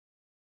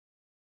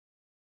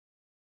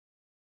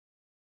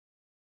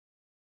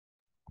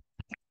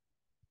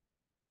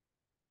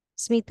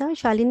Smita,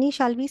 Shalini,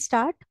 shall we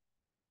start?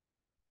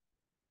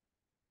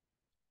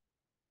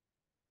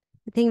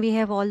 I think we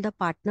have all the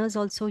partners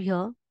also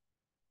here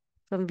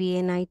from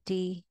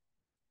VNIT,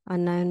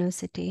 Anna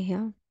University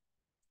here.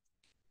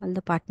 All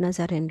the partners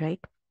are in, right?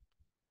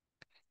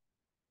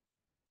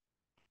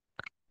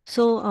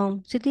 So,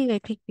 Siddhi, I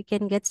think we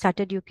can get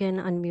started. You can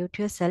unmute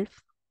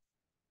yourself.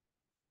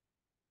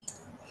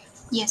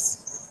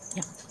 Yes.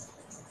 Yeah.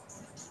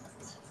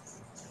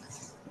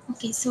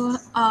 Okay. So,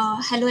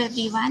 hello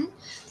everyone.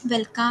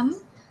 Welcome.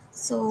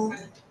 So,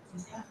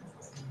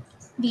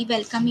 we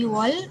welcome you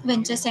all.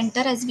 Venture Center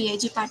as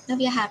VIG partner.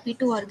 We are happy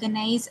to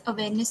organize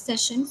awareness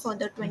session for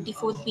the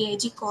 24th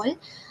VIG call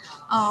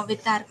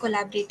with our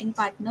collaborating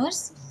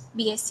partners: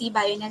 BSc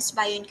Bionest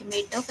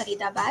Bioincubator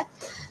Faridabad,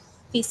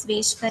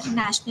 Visveshwar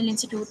National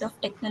Institute of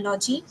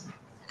Technology,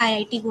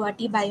 IIT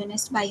Guwahati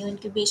Bionest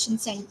Bioincubation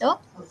Center,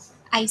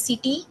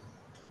 ICT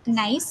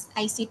NICE,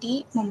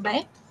 ICT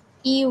Mumbai,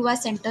 EUA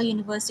Center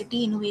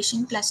University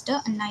Innovation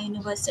Cluster, Anna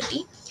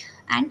University,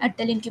 and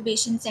Atal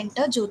Incubation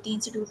Center, Jyoti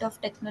Institute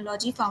of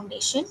Technology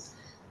Foundation.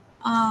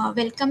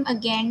 Welcome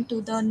again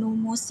to the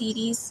NUMO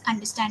series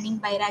Understanding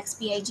BIRAC's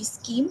PIG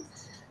scheme.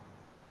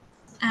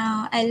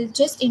 I'll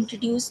just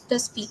introduce the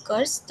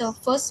speakers. The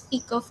first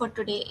speaker for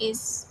today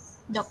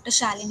is Dr.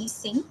 Shalini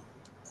Singh.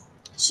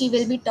 She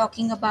will be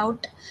talking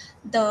about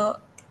the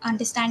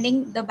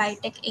understanding the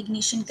Biotech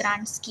Ignition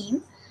Grant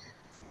scheme.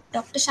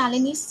 Dr.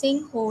 Shalini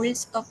Singh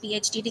holds a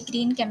PhD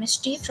degree in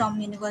chemistry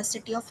from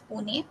University of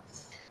Pune,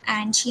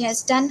 and she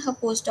has done her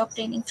postdoc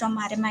training from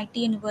RMIT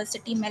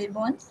University,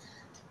 Melbourne.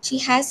 She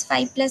has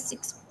 5 plus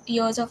 6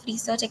 years of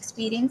research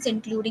experience,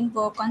 including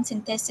work on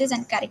synthesis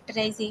and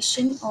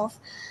characterization of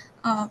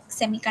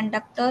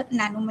semiconductor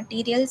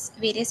nanomaterials,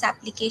 various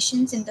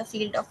applications in the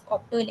field of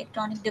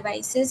optoelectronic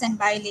devices and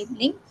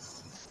biolabeling.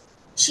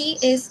 She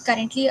is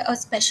currently a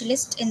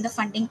specialist in the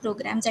funding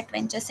programs at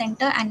Venture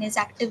Center and is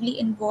actively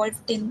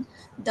involved in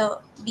the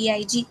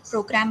BIG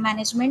program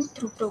management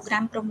through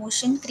program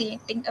promotion,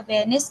 creating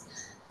awareness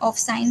of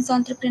science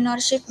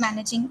entrepreneurship,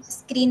 managing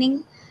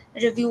screening,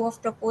 review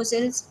of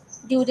proposals,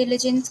 due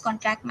diligence,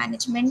 contract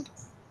management,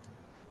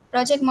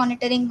 project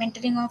monitoring,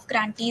 mentoring of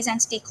grantees,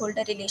 and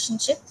stakeholder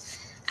relationship.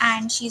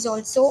 And she's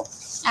also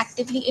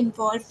actively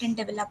involved in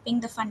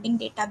developing the funding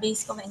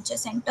database for Venture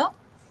Center.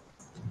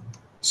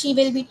 She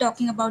will be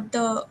talking about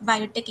the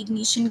Biotech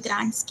Ignition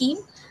Grant scheme.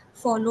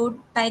 Followed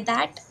by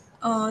that,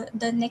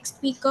 the next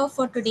speaker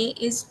for today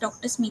is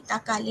Dr.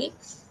 Smita Kale.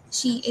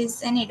 She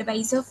is an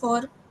advisor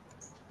for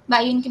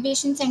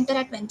Bioincubation Center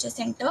at Venture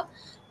Center.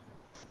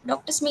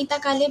 Dr.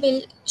 Smita Kale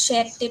will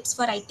share tips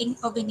for writing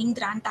a winning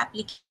grant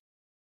application.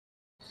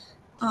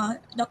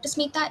 Dr.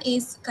 Smita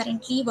is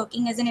currently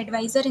working as an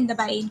advisor in the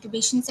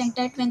Bioincubation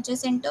Center at Venture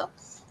Center.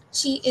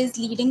 She is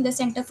leading the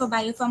Center for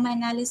Biopharma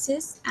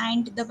Analysis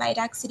and the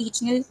BIRAC's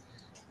Regional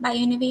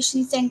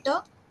Bioinnovation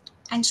Center,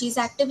 and she is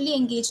actively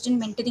engaged in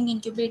mentoring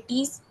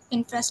incubatees,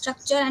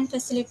 infrastructure and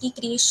facility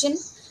creation,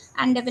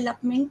 and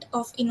development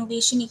of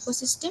innovation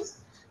ecosystem.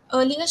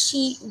 Earlier,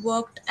 she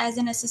worked as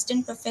an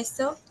assistant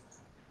professor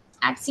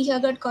at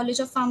Sihagarh College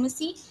of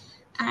Pharmacy,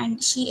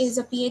 and she is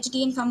a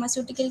PhD in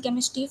pharmaceutical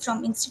chemistry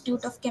from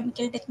Institute of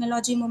Chemical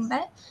Technology,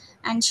 Mumbai,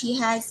 and she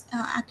has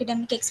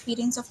academic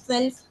experience of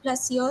 12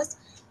 plus years,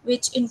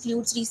 which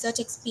includes research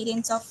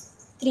experience of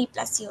 3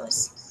 plus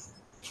years.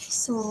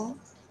 So,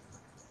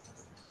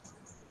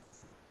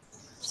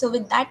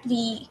 with that,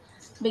 we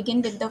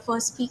begin with the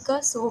first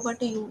speaker. So, over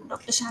to you,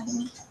 Dr.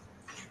 Shalini.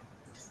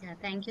 Yeah,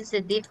 thank you,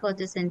 Siddhi, for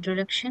this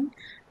introduction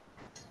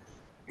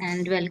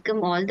and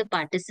welcome all the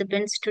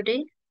participants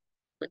today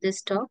for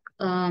this talk.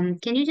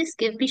 Can you just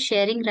give me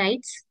sharing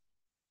rights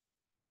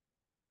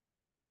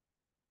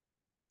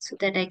so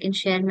that I can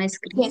share my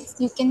screen? Yes,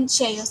 you can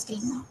share your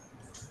screen now.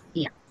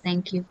 Yeah,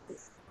 thank you.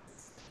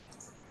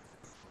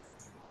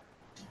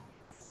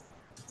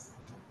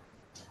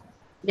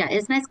 Yeah,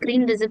 is my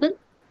screen visible?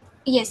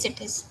 Yes, it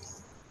is.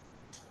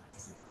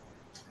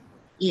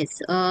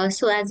 Yes.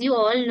 So as you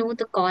all know,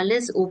 the call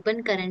is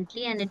open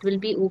currently and it will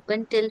be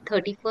open till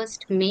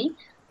 31st May,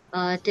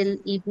 till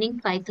evening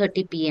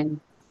 5:30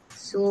 p.m.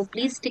 So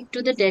please stick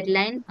to the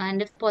deadline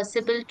and if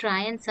possible,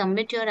 try and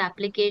submit your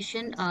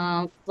application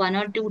 1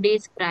 or 2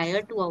 days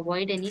prior to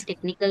avoid any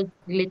technical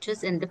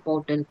glitches in the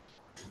portal.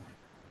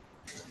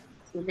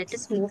 So let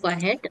us move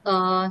ahead.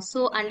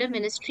 So under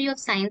Ministry of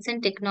Science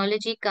and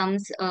Technology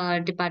comes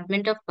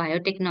Department of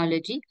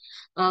Biotechnology,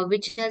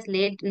 which has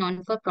led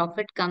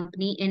non-for-profit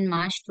company in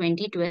March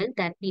 2012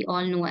 that we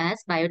all know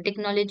as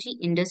Biotechnology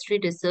Industry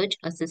Research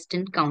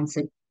Assistant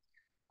Council.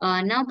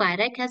 Now,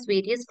 BIRAC has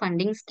various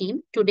funding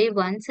schemes. Today,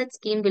 one such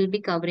scheme we'll be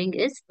covering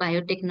is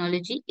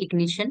Biotechnology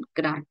Ignition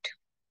Grant.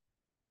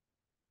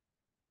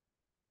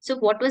 So,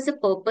 what was the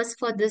purpose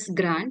for this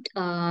grant?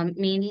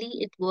 Mainly,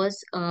 it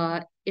was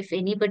if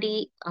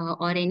anybody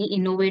or any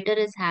innovator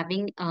is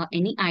having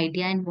any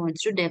idea and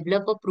wants to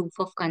develop a proof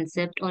of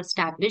concept or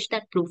establish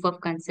that proof of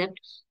concept,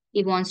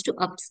 he wants to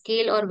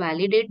upscale or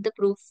validate the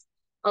proof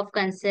of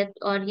concept,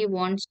 or he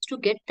wants to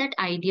get that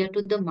idea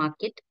to the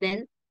market,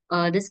 then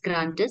this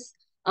grant is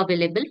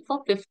available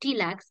for 50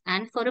 lakhs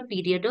and for a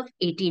period of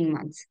 18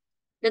 months.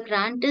 The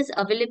grant is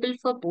available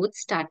for both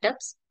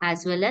startups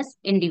as well as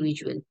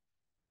individual.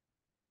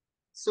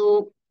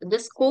 So the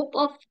scope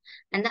of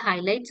and the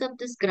highlights of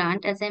this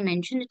grant, as I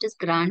mentioned, it is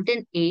grant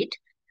in aid,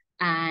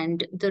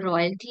 and the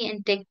royalty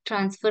and tech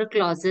transfer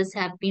clauses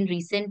have been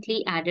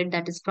recently added,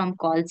 that is from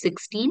call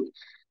 16.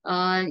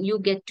 You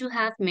get to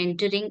have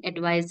mentoring,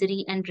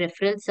 advisory, and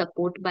referral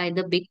support by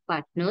the big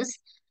partners.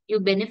 You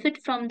benefit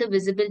from the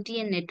visibility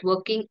and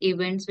networking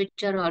events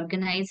which are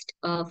organized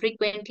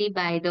frequently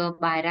by the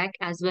BIRAC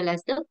as well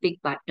as the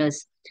big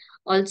partners.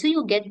 Also,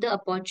 you get the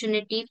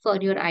opportunity for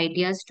your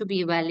ideas to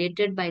be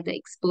evaluated by the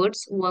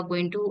experts who are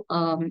going to,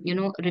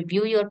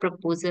 review your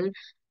proposal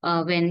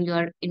when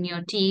you're in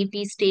your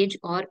TEP stage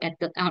or at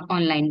the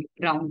online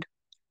round.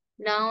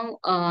 Now,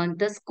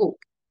 the scope.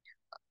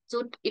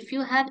 So, if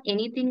you have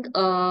anything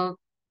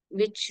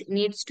which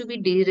needs to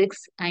be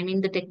de-risk, I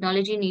mean, the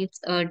technology needs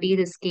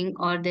de-risking,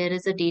 or there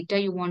is a data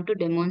you want to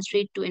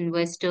demonstrate to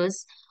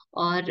investors,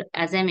 or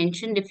as I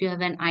mentioned, if you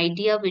have an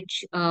idea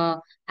which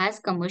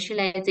has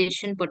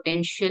commercialization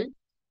potential,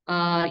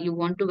 you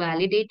want to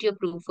validate your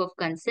proof of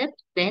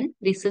concept, then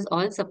this is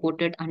all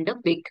supported under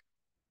BIG.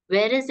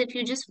 Whereas if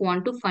you just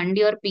want to fund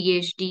your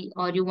PhD,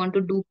 or you want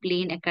to do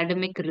plain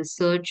academic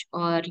research,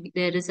 or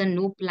there is a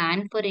no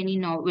plan for any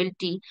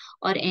novelty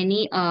or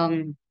any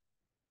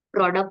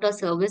product or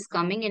service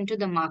coming into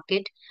the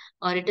market,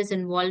 or it is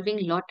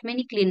involving lot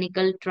many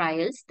clinical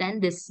trials, then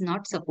this is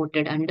not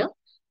supported under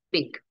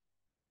PIC.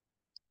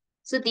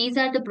 So these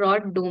are the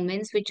broad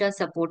domains which are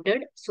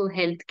supported. So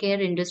healthcare,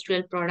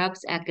 industrial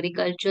products,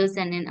 agricultures,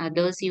 and in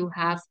others you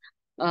have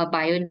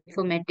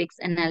bioinformatics,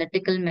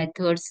 analytical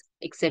methods,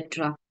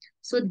 etc.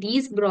 So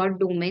these broad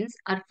domains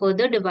are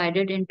further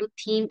divided into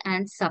theme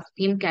and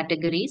sub-theme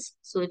categories.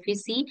 So if you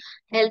see,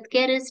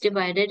 healthcare is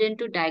divided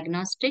into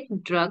diagnostic,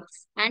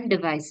 drugs, and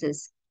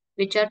devices,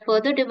 which are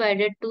further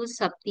divided to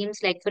sub-themes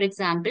like, for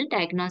example,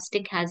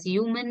 diagnostic has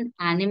human,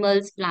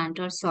 animals, plant,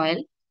 or soil.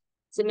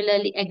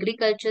 Similarly,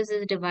 agriculture is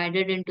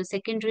divided into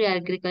secondary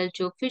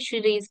agriculture,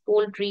 fisheries,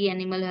 poultry,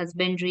 animal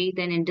husbandry.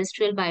 Then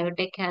industrial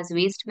biotech has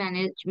waste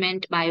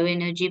management,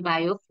 bioenergy,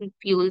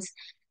 biofuels,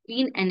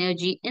 clean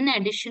energy, in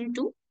addition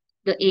to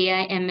the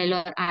AI,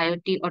 ML, or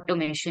IoT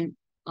automation,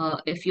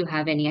 if you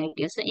have any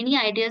ideas. So any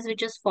ideas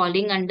which is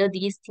falling under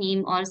these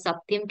theme or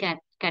sub-theme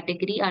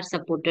category are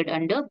supported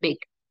under BIG.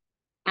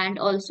 And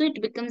also it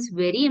becomes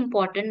very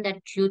important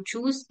that you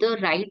choose the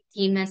right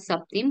theme as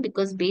sub-theme,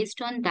 because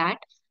based on that,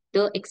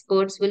 the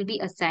experts will be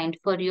assigned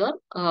for your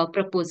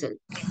proposal.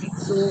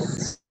 So,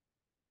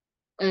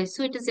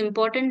 so it is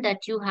important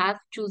that you have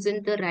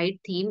chosen the right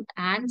theme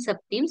and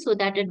sub-theme so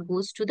that it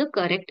goes to the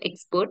correct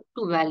expert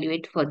to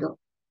evaluate further.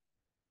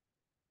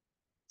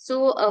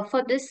 So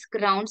for this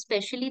round,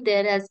 especially,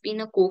 there has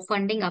been a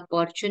co-funding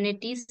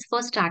opportunities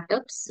for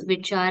startups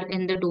which are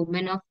in the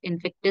domain of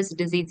infectious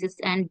diseases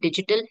and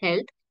digital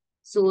health.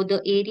 So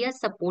the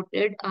areas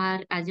supported are,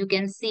 as you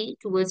can see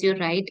towards your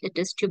right, it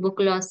is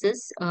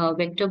tuberculosis,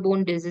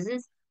 vector-borne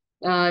diseases,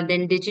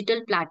 then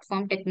digital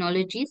platform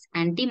technologies,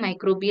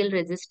 antimicrobial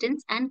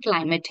resistance, and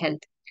climate health.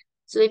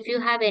 So if you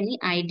have any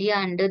idea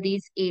under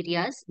these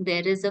areas,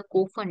 there is a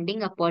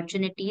co-funding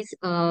opportunities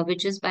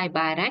which is by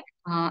BIRAC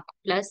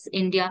plus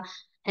India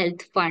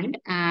Health Fund,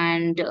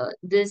 and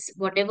this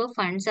whatever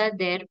funds are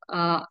there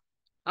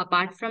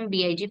apart from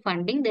BIG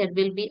funding, there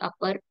will be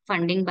upper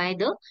funding by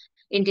the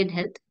Indian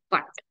Health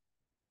Fund.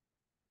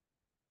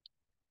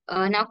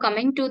 Now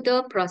coming to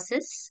the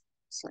process,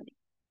 sorry.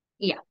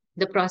 Yeah,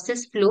 the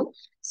process flow.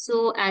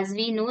 So as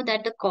we know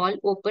that the call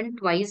open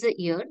twice a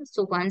year.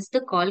 So once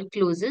the call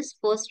closes,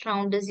 first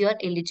round is your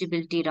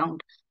eligibility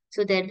round.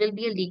 So there will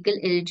be a legal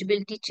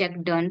eligibility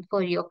check done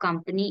for your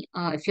company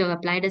if you have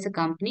applied as a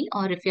company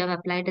or if you have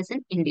applied as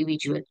an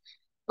individual.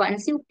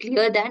 Once you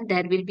clear that,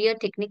 there will be a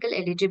technical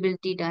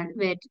eligibility done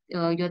where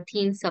your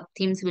themes,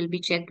 sub-themes will be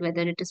checked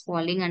whether it is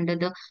falling under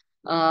the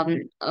um,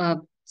 uh,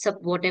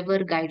 whatever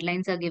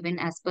guidelines are given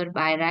as per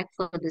BIRAC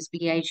for this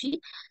BIG.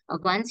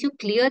 Once you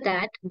clear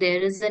that,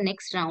 there is a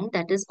next round,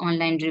 that is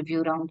online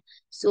review round.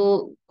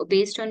 So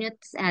based on your,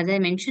 as I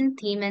mentioned,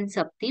 theme and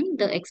sub-theme,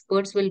 the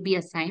experts will be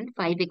assigned.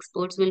 5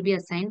 experts will be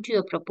assigned to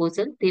your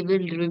proposal. They will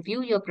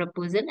review your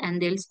proposal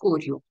and they'll score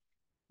you.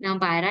 Now,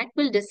 BIRAC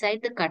will decide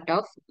the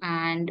cutoff,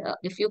 and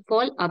if you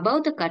fall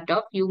above the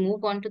cutoff, you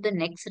move on to the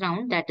next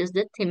round, that is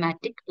the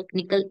thematic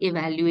technical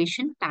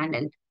evaluation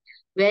panel,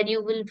 where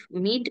you will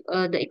meet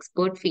the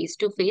expert face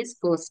to face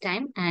first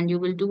time, and you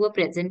will do a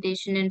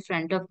presentation in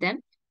front of them.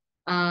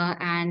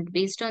 And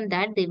based on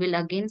that, they will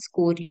again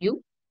score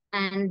you,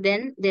 and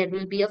then there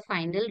will be a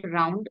final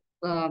round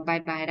by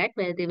BIRAC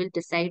where they will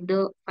decide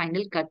the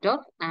final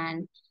cutoff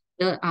and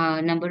the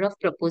number of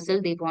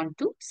proposal they want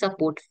to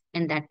support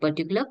in that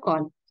particular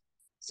call.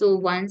 So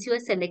once you are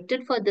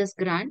selected for this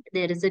grant,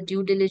 there is a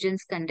due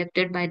diligence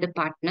conducted by the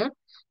partner,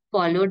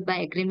 followed by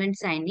agreement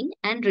signing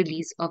and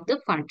release of the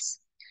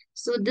funds.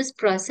 So this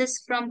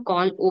process from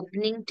call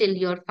opening till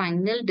your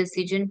final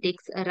decision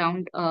takes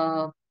around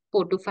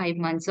 4 to 5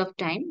 months of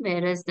time,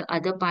 whereas the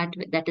other part,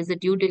 that is the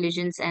due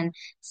diligence and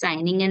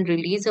signing and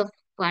release of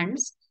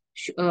funds,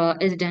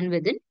 is done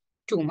within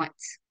 2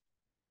 months.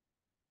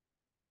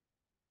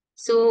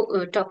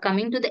 So,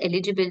 coming to the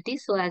eligibility,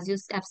 so as you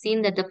have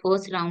seen that the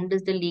first round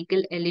is the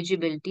legal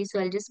eligibility. So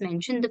I'll just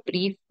mention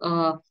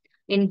the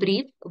in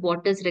brief,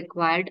 what is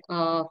required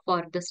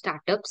for the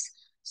startups.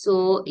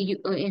 So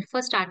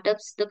for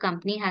startups, the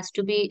company has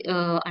to be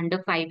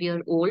under 5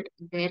 year old.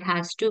 There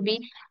has to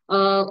be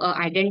a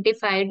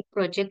identified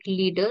project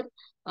leader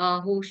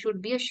who should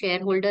be a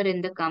shareholder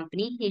in the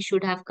company. He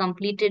should have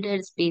completed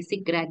his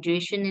basic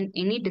graduation in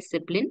any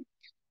discipline.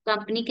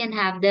 Company can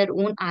have their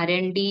own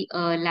R&D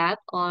lab,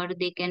 or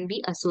they can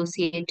be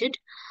associated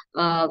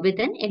with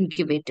an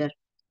incubator.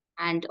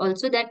 And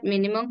also that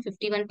minimum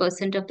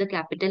 51% of the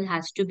capital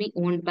has to be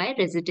owned by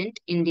resident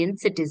Indian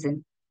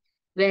citizen.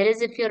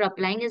 Whereas if you're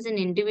applying as an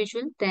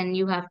individual, then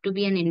you have to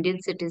be an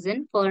Indian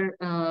citizen. For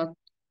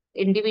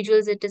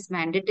individuals, it is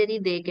mandatory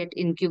they get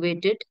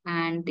incubated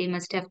and they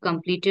must have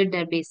completed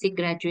their basic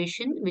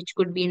graduation, which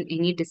could be in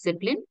any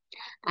discipline.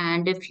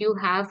 And if you're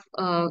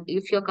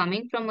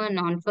coming from a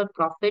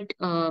non-for-profit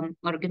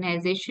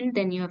organization,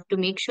 then you have to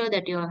make sure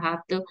that you have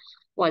the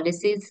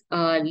policies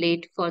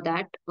laid for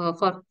that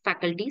for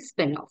faculty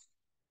spin-off.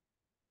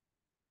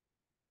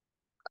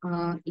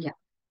 Yeah.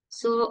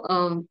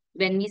 So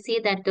when we say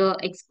that the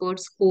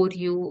experts score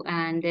you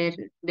and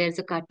there's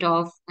a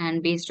cutoff,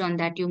 and based on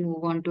that you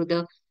move on to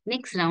the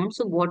next round.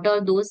 So what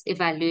are those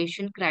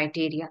evaluation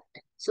criteria?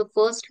 So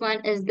first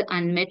one is the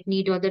unmet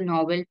need or the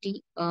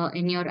novelty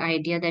in your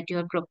idea that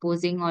you're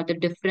proposing, or the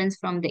difference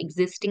from the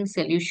existing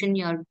solution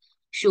you're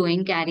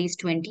showing carries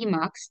 20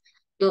 marks.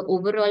 The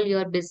overall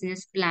your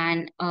business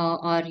plan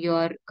or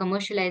your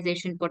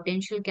commercialization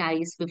potential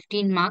carries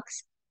 15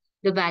 marks.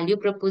 The value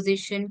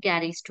proposition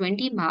carries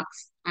 20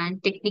 marks,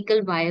 and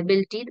technical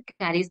viability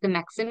carries the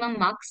maximum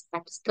marks,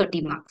 that is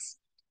 30 marks.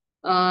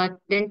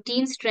 Then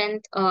team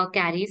strength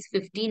carries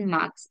 15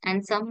 marks,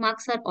 and some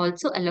marks are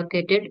also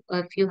allocated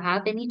if you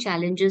have any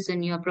challenges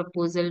in your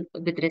proposal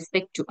with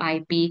respect to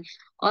IP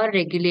or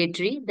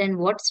regulatory, then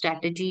what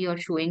strategy you're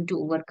showing to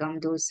overcome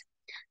those.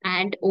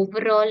 And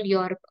overall,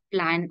 your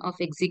plan of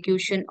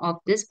execution of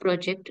this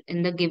project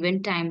in the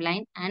given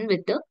timeline and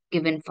with the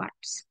given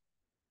funds.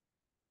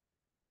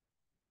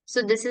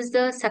 So this is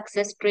the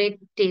success rate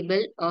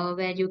table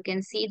where you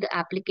can see the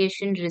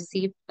application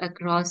received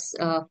across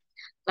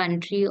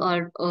country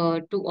or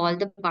to all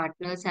the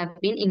partners have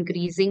been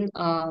increasing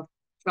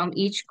from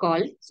each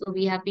call. So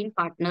we have been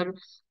partner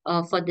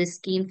for this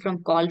scheme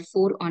from call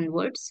 4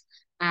 onwards.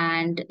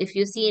 And if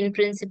you see in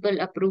principle,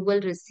 approval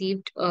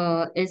received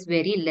is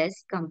very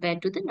less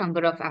compared to the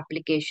number of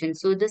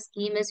applications. So the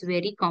scheme is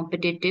very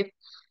competitive.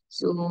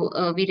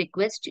 So we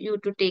request you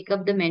to take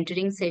up the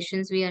mentoring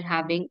sessions we are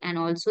having, and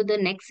also the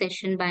next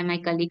session by my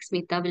colleague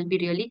Smita will be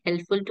really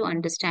helpful to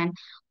understand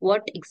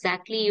what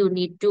exactly you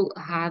need to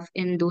have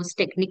in those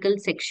technical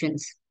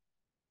sections.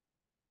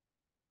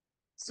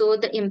 So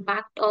the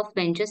impact of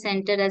Venture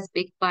Center as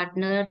big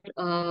partner,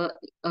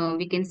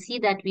 we can see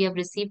that we have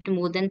received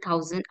more than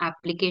 1,000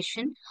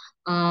 application.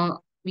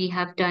 We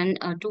have done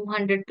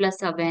 200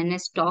 plus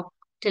awareness talk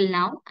till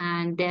now,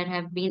 and there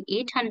have been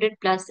 800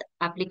 plus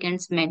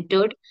applicants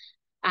mentored,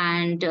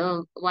 and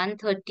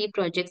 130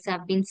 projects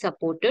have been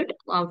supported,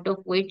 out of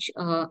which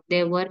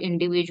there were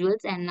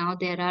individuals, and now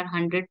there are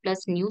 100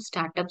 plus new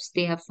startups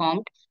they have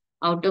formed,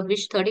 out of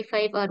which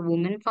 35 are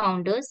women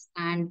founders,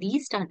 and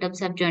these startups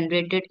have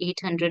generated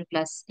 800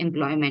 plus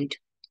employment.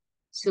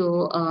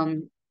 So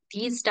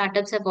these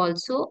startups have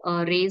also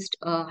raised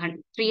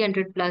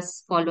 300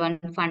 plus follow-on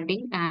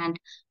funding, and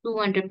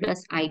 200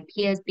 plus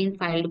IP has been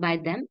filed by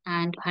them,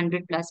 and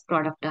 100 plus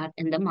product are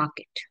in the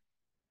market.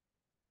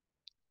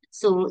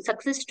 So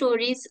success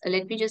stories,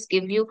 let me just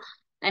give you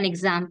an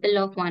example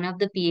of one of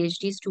the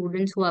PhD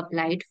students who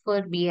applied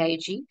for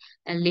BIG,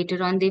 and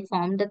later on they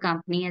formed the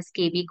company as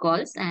KB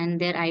Calls, and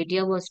their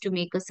idea was to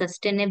make a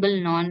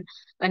sustainable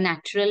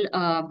natural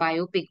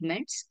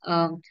biopigments.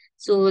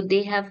 So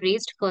they have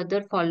raised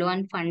further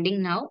follow-on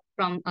funding now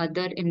from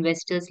other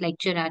investors like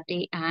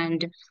Charate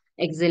and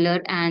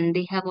Exceler, and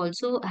they have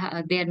also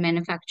their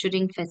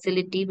manufacturing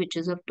facility, which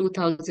is of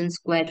 2,000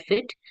 square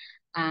feet.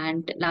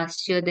 And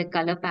last year, the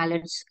color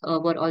palettes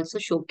were also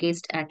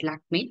showcased at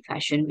Lakme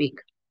Fashion Week.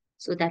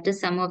 So that is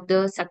some of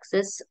the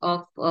success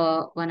of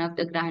one of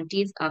the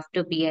grantees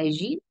after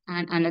BIG.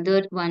 And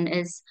another one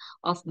is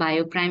of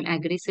Bioprime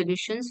Agri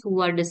Solutions,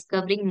 who are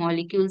discovering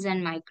molecules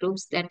and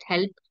microbes that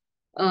help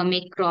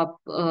make crop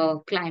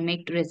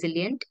climate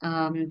resilient.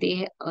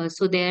 They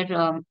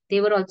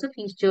were also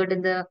featured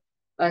in the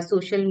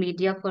social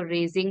media for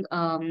raising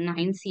 9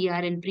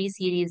 CR in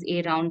pre-series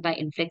A round by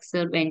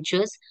Inflexer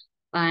Ventures,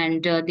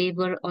 and they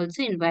were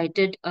also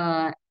invited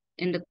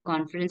in the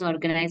conference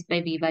organized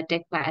by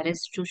Vivatech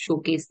Paris to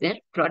showcase their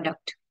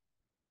product.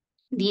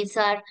 These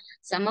are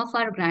some of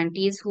our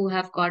grantees who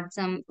have got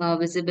some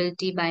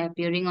visibility by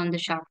appearing on the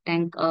Shark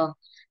Tank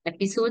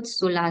episodes.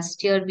 So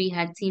last year we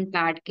had seen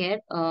Pad Care,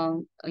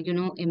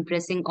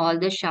 impressing all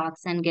the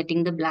sharks and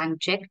getting the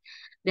blank check.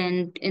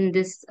 Then in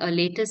this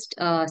latest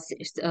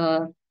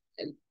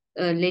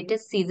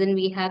season,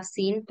 we have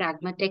seen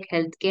Pragmatech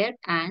Healthcare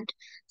and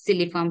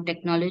Silifarm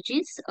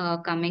Technologies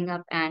coming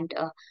up and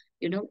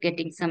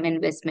getting some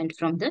investment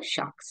from the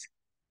sharks.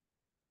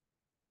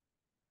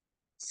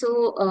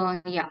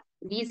 So yeah,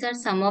 these are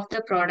some of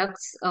the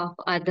products of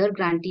other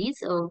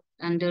grantees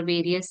under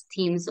various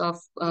themes of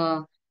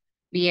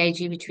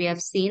BIG, which we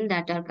have seen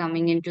that are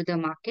coming into the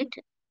market.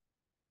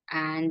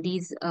 And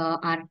these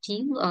are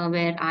team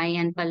where I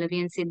and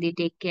Pallavi and Siddhi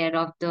take care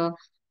of the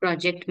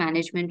project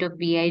management of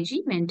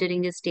BIG.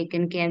 Mentoring is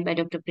taken care by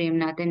Dr.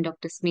 Premnath and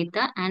Dr.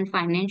 Smita, and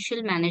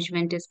financial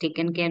management is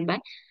taken care by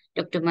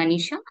Dr.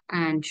 Manisha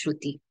and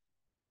Shruti.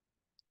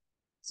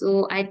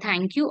 So I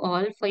thank you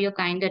all for your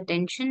kind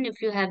attention.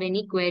 If you have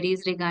any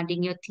queries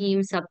regarding your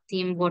theme,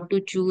 sub-theme, what to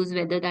choose,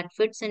 whether that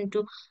fits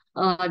into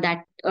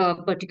that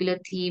particular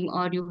theme,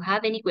 or you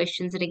have any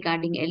questions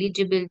regarding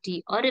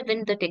eligibility or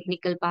even the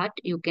technical part,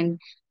 you can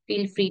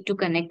feel free to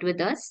connect with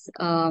us.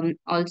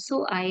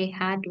 Also, I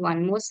had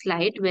one more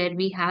slide where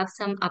we have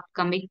some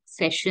upcoming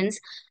sessions.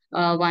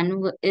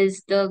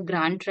 Is the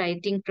grant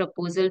writing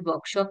proposal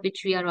workshop,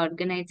 which we are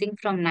organizing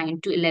from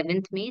 9 to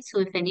 11th May. So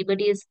if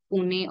anybody is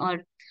Pune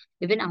or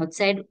even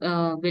outside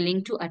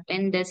willing to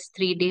attend this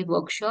 3-day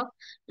workshop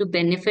to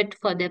benefit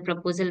for their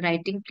proposal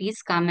writing,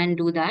 please come and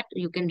do that.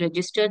 You can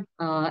register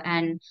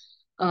and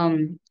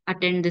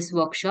attend this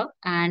workshop.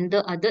 And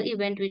the other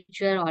event which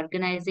we are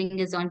organizing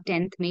is on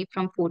 10th May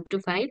from 4 to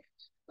 5.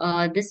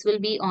 This will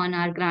be on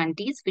our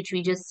grantees, which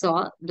we just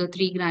saw, the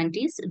 3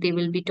 grantees. They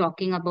will be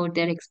talking about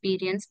their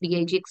experience,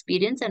 BIG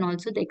experience, and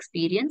also the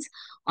experience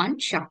on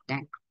Shark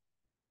Tank.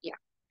 Yeah.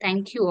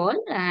 Thank you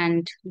all,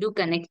 and do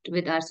connect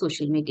with our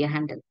social media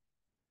handle.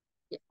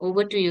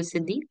 Over to you,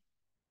 Siddhi.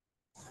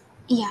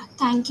 Yeah,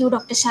 thank you,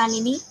 Dr.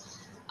 Shalini.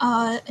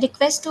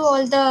 Request to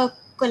all the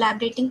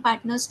collaborating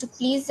partners to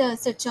please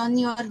switch on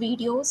your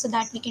video so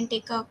that we can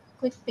take a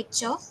quick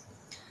picture.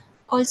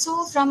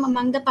 Also, from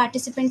among the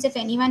participants, if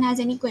anyone has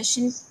any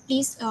questions,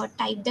 please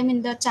type them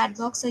in the chat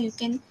box so you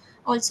can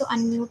also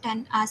unmute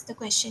and ask the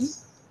question.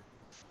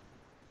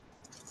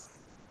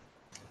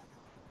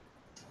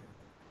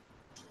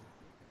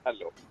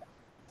 Hello.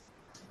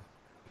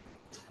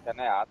 Can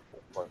I ask a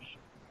question?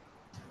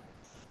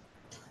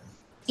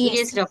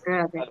 Yes, Dr.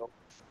 Abhay. Hello.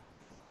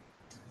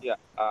 Yeah.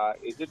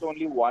 Is it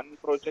only one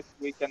project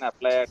we can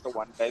apply at a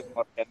one time,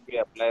 or can we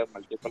apply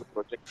multiple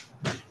projects?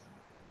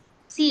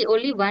 See,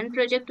 only one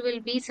project will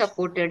be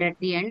supported at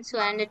the end, so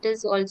and it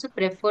is also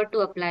preferred to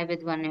apply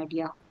with one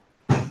area.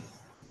 Okay.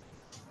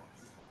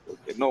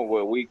 No,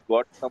 we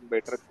got some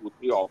better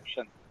 2-3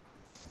 options.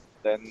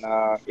 Then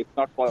it's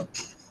not for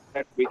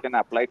that we can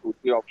apply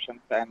 2-3 options,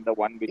 and the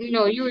one which is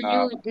No,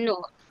 in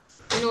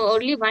no,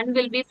 only one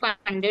will be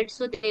funded,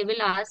 so they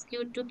will ask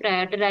you to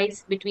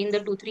prioritize between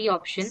the 2, 3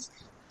 options.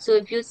 So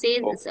if you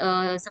say,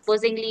 okay.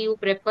 supposingly you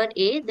prefer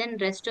A, then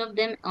rest of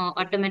them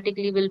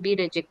automatically will be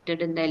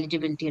rejected in the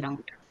eligibility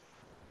round.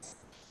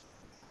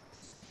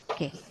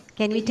 Okay.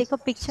 Can we take a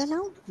picture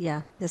now?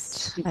 Yeah,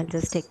 I'll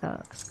just take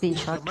a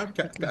screenshot.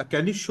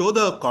 Can you show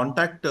the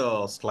contact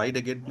slide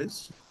again,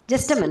 please?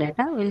 Just a minute.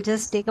 We'll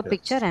just take a Yes.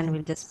 picture and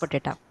we'll just put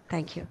it up.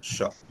 Thank you.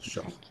 Sure.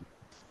 Thank you.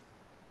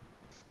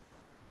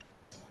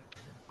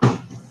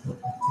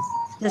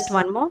 Just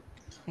one more.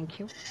 Thank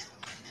you.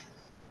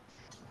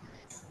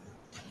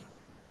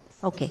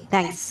 Okay,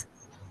 thanks.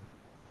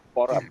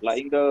 For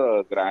applying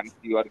the grants,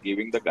 you are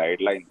giving the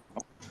guidelines,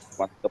 no?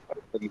 Once the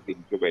person is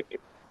incubated.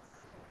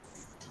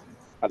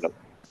 Hello.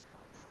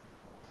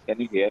 Can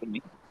you hear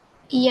me?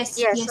 Yes,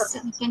 Yes, yes,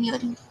 we can hear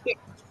you. you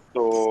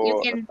So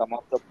can. some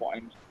of the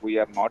points we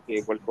are not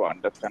able to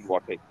understand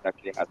what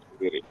exactly has to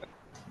be written.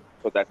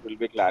 So that will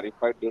be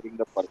clarified during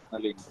the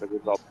personal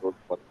interviews of those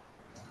persons.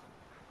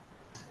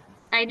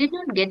 I did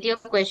not get your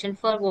question.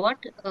 For what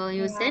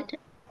you said?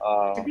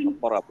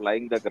 For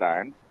applying the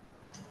grant,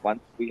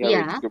 once we have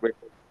Yeah.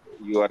 incubated,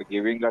 you are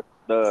giving us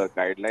the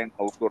guideline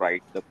how to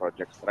write the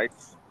projects, right?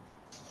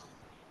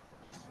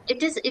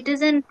 It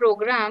is an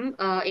program,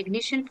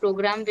 ignition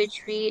program,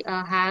 which we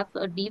have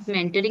deep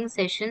mentoring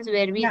sessions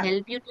where we Yeah,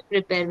 help you to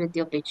prepare with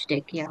your pitch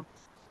deck. Yeah.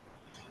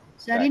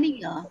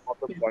 Shalini, Some of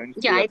the yeah. points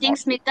Yeah, we I are think not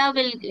able Smita to.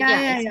 will,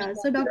 Yeah. Smita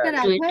So, will Dr. do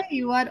it. Abhay,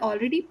 you are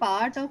already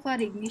part of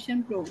our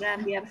ignition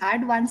program. We have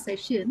had one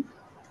session,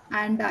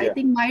 and I Yeah,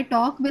 think my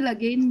talk will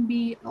again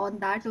be on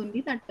that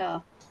only. That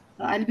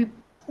I'll be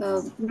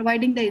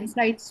providing the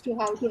insights to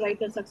how to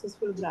write a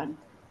successful grant.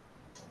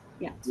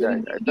 Yeah. So yeah,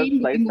 we'll yeah. be The again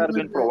slides looking are over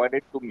being the.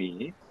 provided to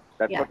me.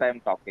 That's Yeah. what I am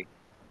talking.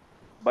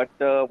 But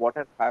what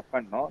has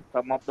happened, no,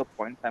 some of the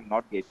points I'm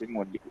not getting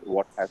only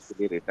what has to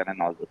be written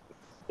and all those things.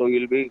 So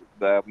you'll be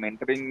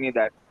mentoring me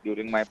that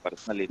during my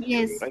personal interview,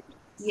 Yes. right?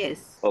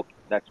 Yes. Okay,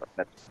 that's what.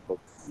 That's what.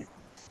 Okay.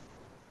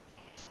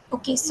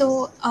 Okay,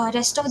 so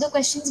rest of the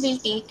questions we'll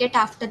take it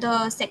after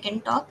the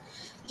second talk.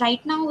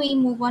 Right now, we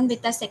move on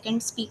with the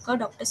second speaker,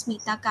 Dr.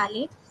 Smita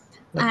Kale,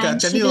 and Can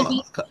she you will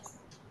be.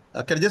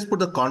 Can you just put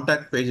the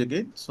contact page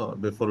again? So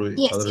before we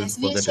Yes, otherwise yes.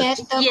 We'll forget it. share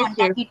the Yes, yes.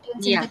 contact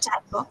details in Yeah, the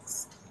chat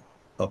box.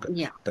 Okay.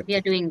 yeah. Thank We you.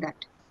 are doing that.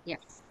 Yeah.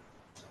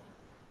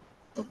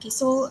 Okay,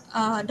 so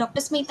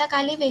Dr. Smita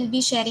Kale will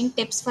be sharing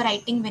tips for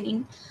writing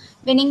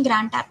winning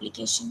grant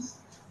application.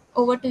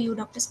 Over to you,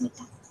 Dr.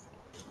 Smita.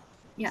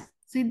 Yeah.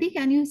 Siddhi,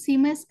 can you see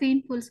my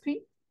screen full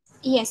screen?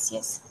 Yes,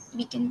 yes.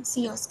 We can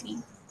see your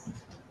screen.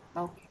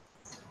 Okay.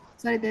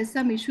 Sorry, there's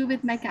some issue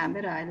with my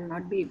camera. I will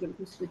not be able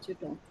to switch it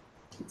on.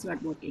 It's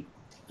not working.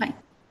 Fine.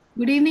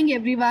 Good evening,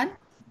 everyone.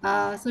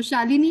 So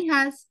Shalini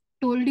has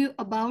told you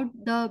about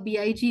the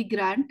BIG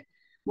grant,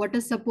 what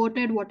is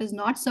supported, what is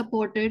not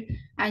supported,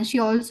 and she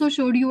also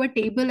showed you a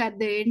table at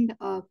the end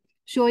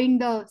showing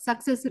the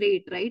success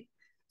rate, right?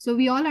 So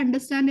we all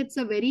understand it's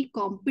a very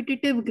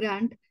competitive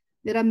grant.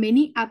 There are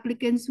many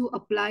applicants who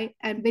apply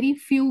and very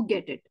few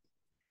get it.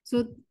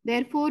 So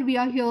therefore, we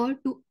are here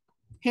to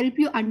help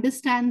you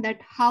understand that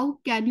how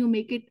can you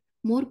make it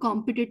more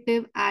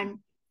competitive and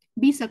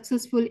be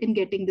successful in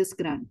getting this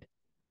grant.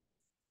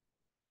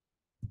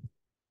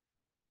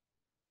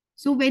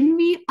 So when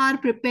we are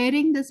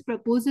preparing this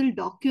proposal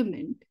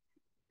document,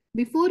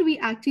 before we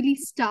actually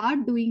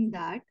start doing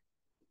that,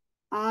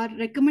 our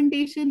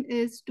recommendation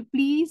is to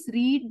please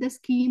read the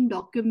scheme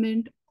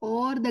document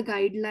or the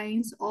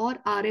guidelines or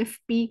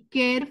RFP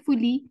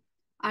carefully,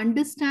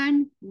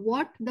 understand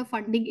what the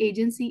funding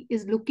agency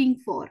is looking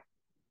for.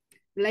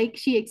 Like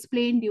she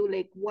explained you,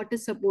 like what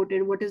is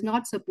supported, what is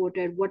not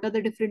supported, what are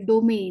the different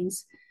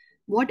domains,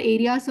 what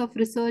areas of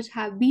research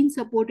have been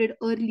supported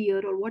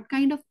earlier, or what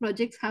kind of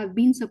projects have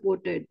been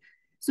supported.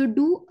 So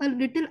do a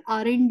little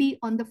R&D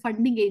on the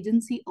funding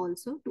agency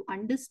also to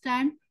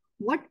understand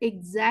what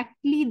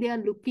exactly they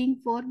are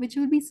looking for, which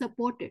will be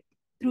supported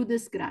through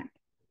this grant.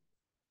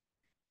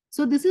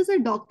 So this is a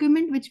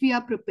document which we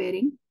are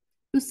preparing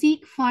to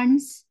seek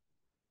funds,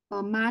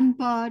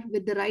 manpower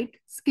with the right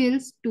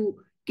skills to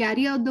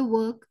carry out the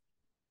work,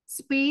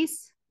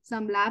 space,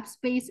 some lab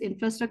space,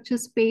 infrastructure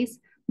space,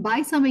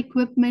 buy some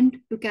equipment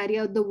to carry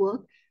out the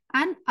work,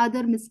 and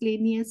other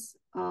miscellaneous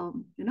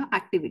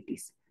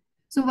activities.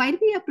 So while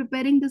we are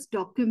preparing this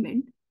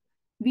document,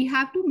 we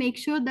have to make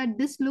sure that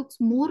this looks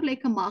more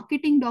like a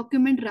marketing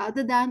document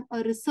rather than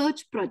a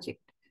research project,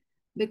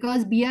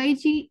 because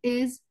BIG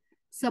is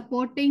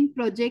supporting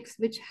projects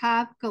which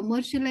have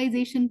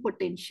commercialization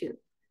potential.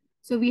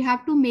 So we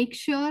have to make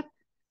sure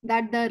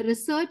that the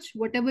research,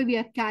 whatever we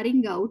are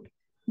carrying out,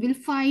 will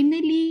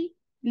finally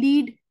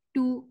lead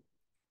to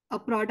a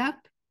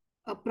product,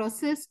 a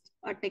process,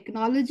 a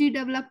technology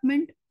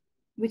development,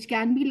 which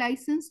can be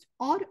licensed,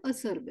 or a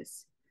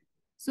service.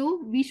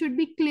 So we should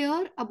be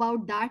clear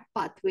about that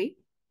pathway.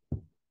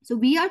 So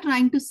we are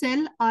trying to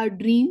sell our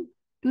dream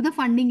to the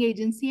funding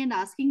agency and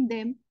asking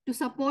them to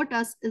support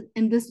us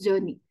in this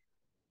journey.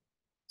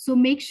 So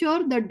make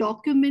sure the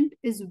document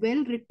is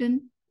well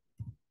written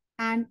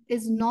and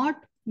is not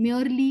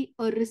merely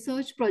a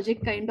research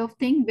project kind of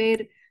thing where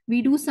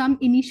we do some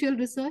initial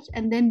research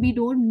and then we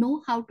don't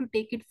know how to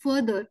take it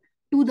further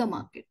to the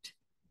market.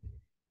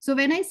 So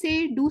when I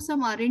say do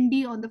some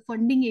R&D on the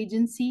funding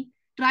agency,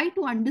 try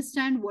to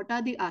understand what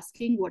are they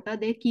asking, what are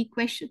their key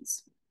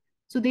questions.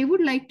 So they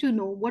would like to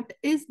know what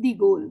is the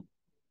goal,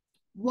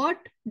 what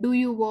do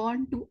you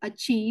want to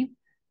achieve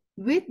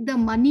with the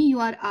money you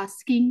are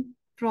asking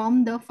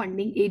from the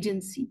funding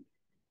agency.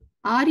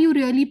 Are you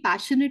really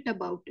passionate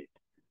about it?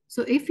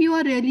 So if you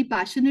are really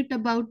passionate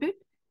about it,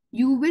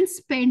 you will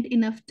spend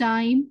enough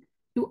time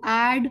to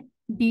add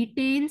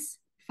details,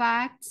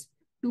 facts,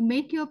 to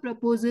make your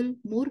proposal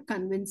more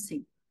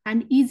convincing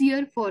and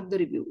easier for the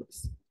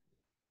reviewers.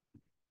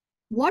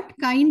 What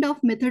kind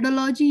of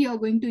methodology you're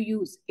going to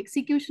use,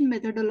 execution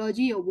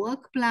methodology, or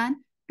work plan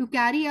to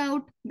carry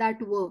out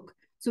that work.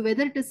 So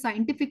whether it is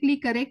scientifically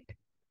correct,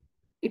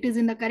 it is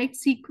in the correct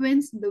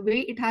sequence, the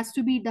way it has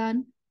to be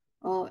done,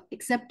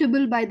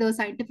 acceptable by the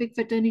scientific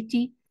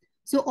fraternity.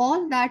 So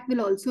all that will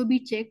also be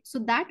checked. So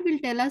that will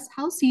tell us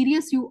how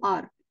serious you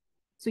are.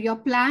 So your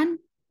plan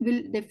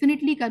will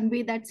definitely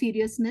convey that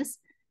seriousness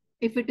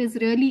if it is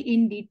really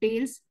in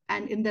details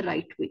and in the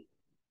right way.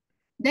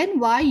 Then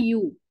why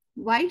you?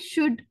 Why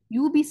should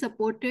you be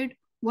supported?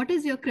 What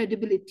is your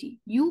credibility?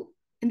 You,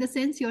 in the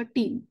sense, your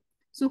team.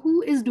 So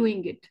who is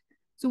doing it?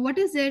 So what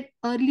is their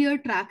earlier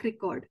track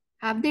record?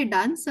 Have they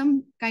done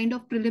some kind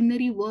of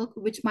preliminary work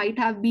which might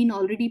have been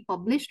already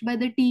published by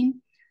the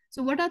team?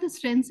 So what are the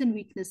strengths and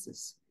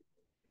weaknesses?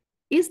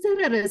 Is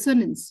there a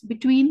resonance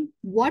between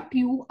what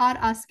you are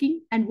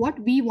asking and what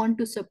we want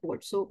to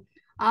support? So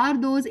are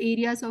those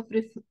areas of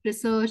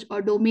research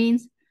or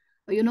domains,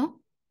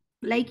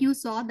 like you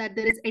saw that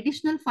there is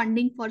additional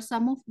funding for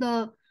some of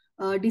the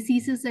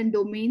diseases and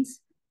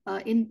domains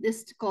in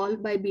this call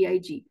by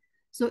BIG.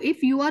 So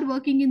if you are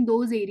working in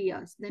those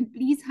areas, then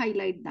please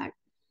highlight that.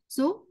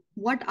 So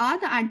what are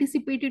the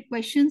anticipated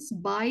questions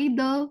by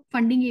the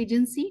funding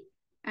agency,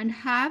 and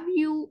have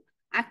you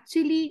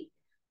actually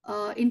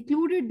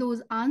included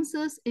those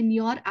answers in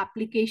your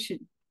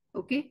application,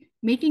 okay,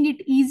 making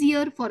it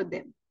easier for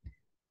them.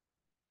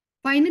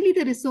 Finally,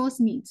 the resource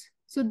needs.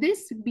 So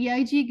this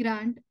BIG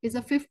grant is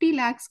a 50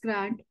 lakhs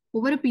grant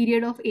over a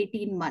period of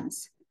 18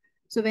 months.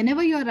 So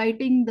whenever you're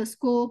writing the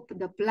scope,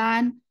 the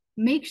plan,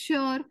 make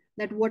sure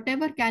that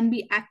whatever can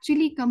be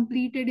actually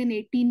completed in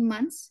 18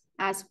 months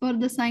as per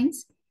the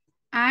science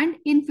and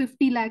in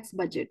 50 lakhs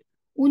budget,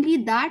 only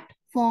that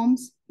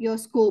forms your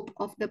scope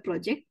of the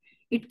project.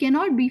 It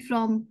cannot be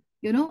from,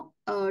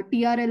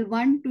 TRL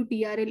 1 to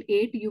TRL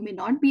 8. You may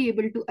not be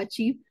able to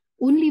achieve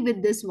only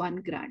with this one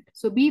grant.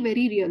 So be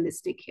very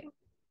realistic here.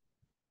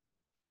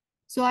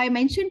 So I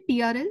mentioned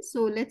TRL.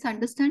 So let's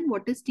understand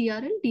what is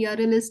TRL.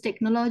 TRL is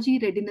Technology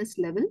Readiness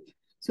Level.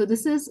 So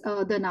this is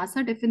the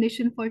NASA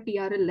definition for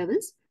TRL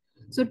levels.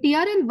 So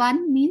TRL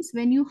 1 means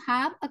when you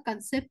have a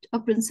concept, a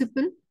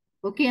principle,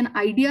 okay, an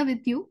idea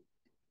with you,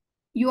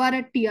 you are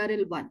at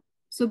TRL 1.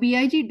 So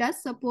BIG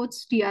does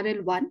supports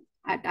TRL 1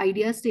 at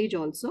idea stage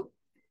also.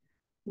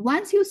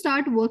 Once you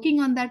start working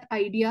on that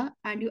idea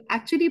and you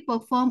actually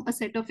perform a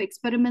set of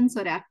experiments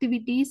or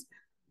activities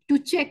to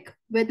check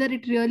whether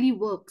it really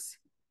works,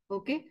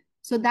 okay,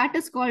 so that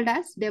is called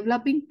as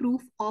developing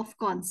proof of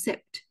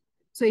concept.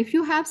 So if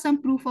you have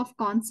some proof of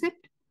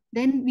concept,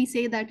 then we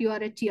say that you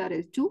are at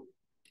TRL 2.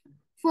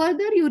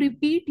 Further, you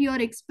repeat your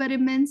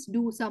experiments,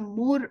 do some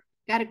more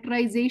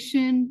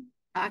characterization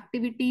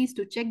activities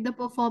to check the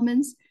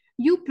performance.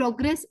 You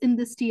progress in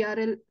this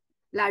TRL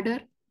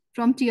ladder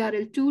from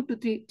TRL 2 to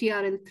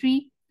TRL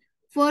 3.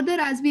 Further,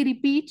 as we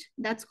repeat,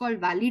 that's called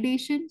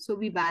validation. So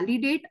we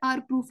validate our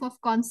proof of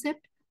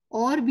concept,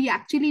 or we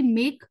actually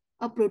make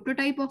a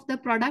prototype of the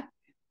product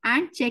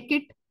and check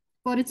it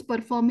for its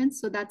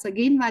performance. So that's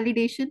again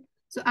validation.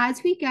 So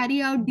as we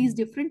carry out these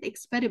different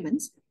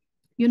experiments,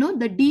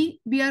 the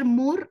D, we are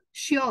more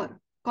sure,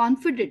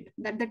 confident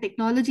that the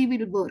technology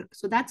will work.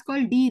 So that's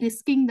called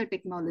de-risking the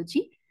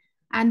technology.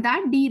 And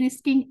that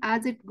de-risking,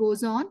 as it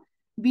goes on,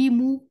 we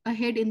move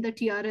ahead in the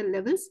TRL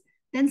levels.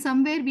 Then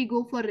somewhere we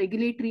go for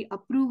regulatory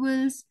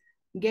approvals,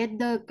 get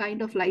the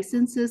kind of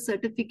licenses,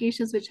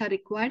 certifications which are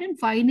required, and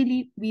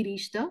finally we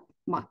reach the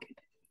market.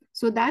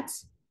 So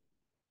that's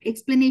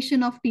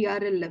explanation of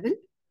TRL level.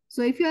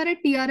 So if you are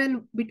at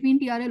TRL,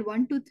 between TRL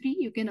 1 to 3,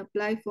 you can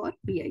apply for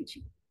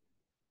BIG.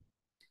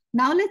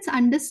 Now let's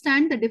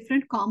understand the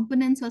different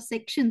components or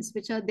sections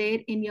which are there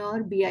in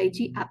your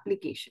BIG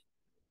application.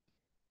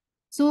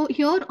 So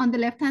here on the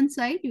left-hand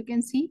side, you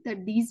can see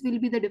that these will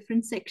be the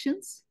different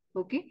sections,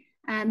 okay?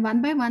 And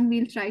one by one,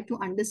 we'll try to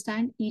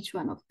understand each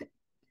one of them.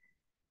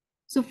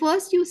 So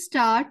first you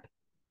start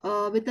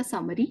with a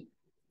summary.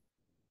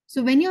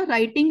 So when you're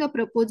writing a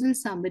proposal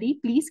summary,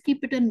 please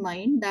keep it in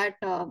mind that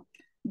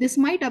this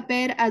might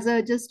appear as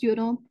a just,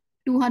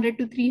 200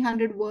 to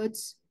 300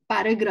 words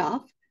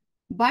paragraph,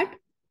 but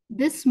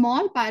this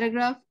small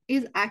paragraph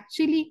is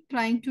actually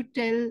trying to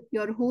tell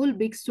your whole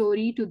big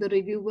story to the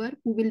reviewer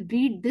who will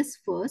read this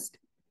first,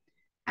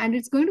 and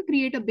it's going to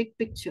create a big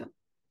picture.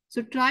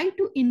 So try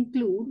to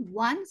include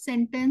one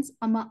sentence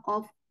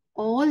of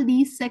all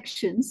these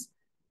sections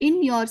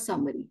in your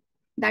summary.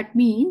 That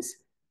means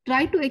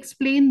try to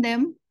explain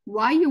them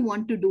why you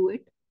want to do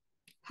it,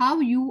 how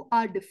you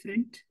are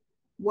different,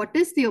 what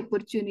is the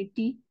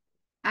opportunity,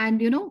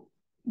 and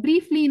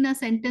briefly in a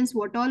sentence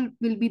what all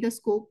will be the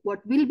scope, what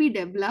will be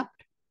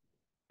developed,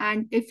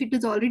 and if it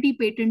is already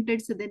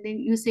patented, so then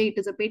you say it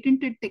is a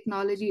patented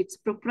technology, it's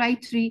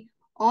proprietary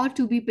or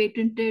to be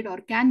patented or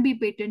can be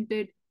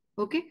patented.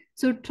 Okay,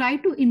 so try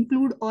to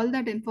include all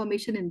that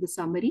information in the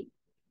summary.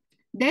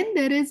 Then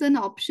there is an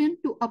option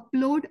to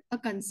upload a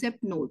concept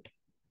note.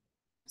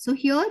 So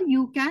here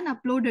you can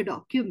upload a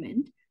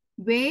document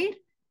where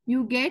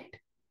you get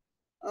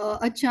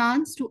a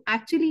chance to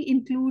actually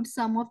include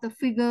some of the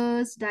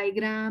figures,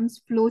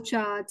 diagrams,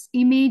 flowcharts,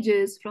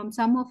 images from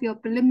some of your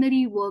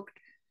preliminary work,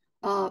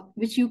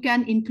 which you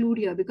can include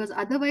here, because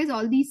otherwise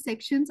all these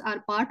sections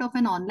are part of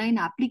an online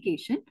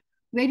application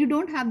where you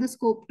don't have the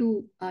scope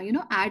to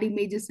add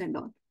images and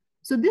all.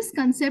 So this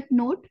concept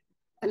note,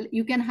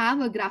 you can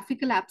have a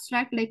graphical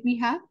abstract like we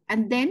have,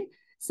 and then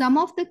some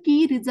of the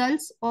key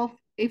results of,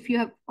 if you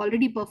have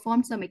already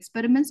performed some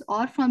experiments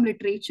or from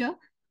literature,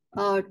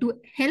 to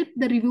help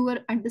the reviewer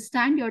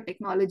understand your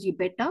technology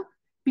better,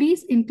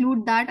 please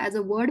include that as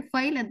a Word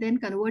file and then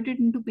convert it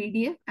into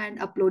PDF and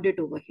upload it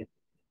over here.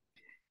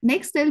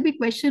 Next, there'll be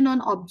question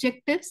on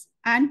objectives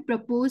and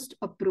proposed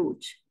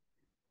approach.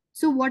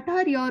 So what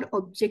are your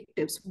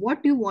objectives?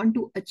 What do you want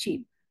to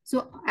achieve?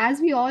 So as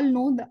we all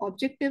know, the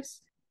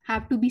objectives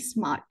have to be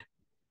SMART.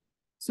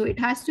 So it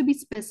has to be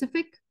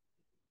specific,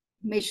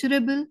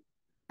 measurable,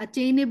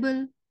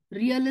 attainable,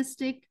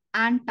 realistic,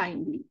 and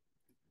timely.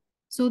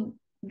 So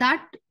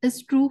that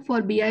is true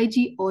for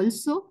BIG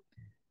also.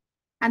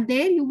 And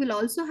there you will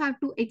also have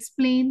to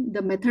explain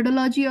the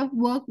methodology of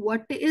work.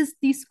 What is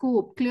the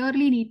scope?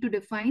 Clearly need to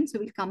define. So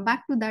we'll come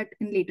back to that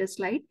in later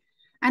slide.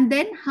 And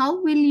then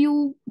how will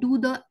you do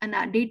the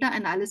data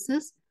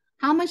analysis?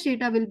 How much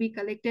data will be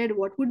collected?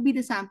 What would be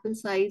the sample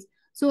size?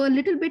 So a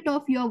little bit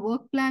of your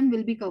work plan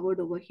will be covered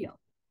over here.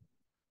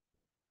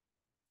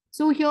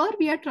 So here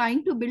we are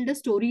trying to build a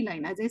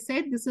storyline. As I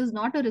said, this is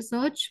not a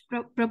research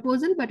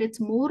proposal, but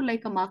it's more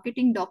like a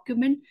marketing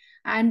document.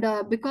 And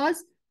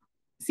because,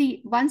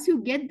 see, once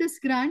you get this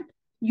grant,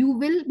 you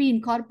will be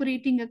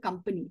incorporating a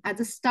company.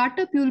 As a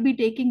startup, you will be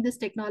taking this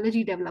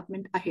technology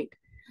development ahead.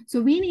 So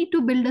we need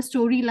to build a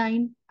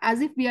storyline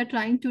as if we are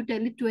trying to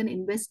tell it to an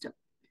investor.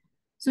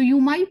 So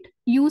you might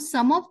use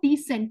some of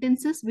these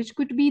sentences, which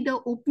could be the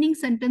opening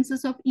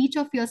sentences of each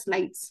of your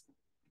slides.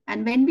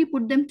 And when we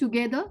put them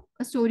together,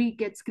 a story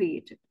gets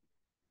created.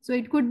 So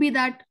it could be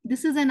that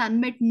this is an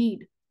unmet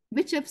need,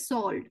 which if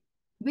solved,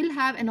 will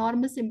have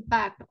enormous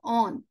impact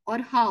on or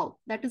how.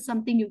 That is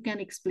something you can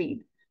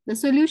explain. The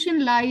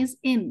solution lies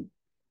in,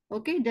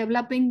 okay,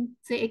 developing,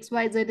 say,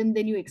 XYZ, and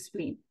then you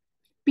explain.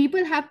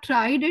 People have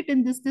tried it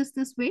in this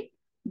way,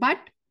 but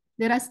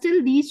there are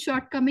still these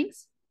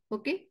shortcomings,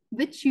 okay,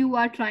 which you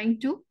are trying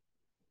to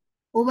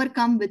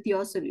overcome with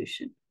your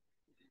solution.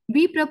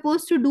 We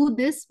propose to do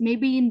this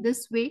maybe in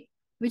this way,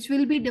 which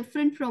will be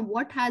different from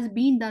what has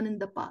been done in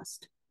the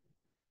past.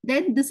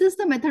 Then this is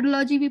the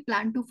methodology we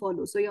plan to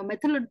follow. So your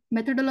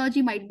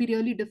methodology might be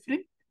really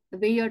different, the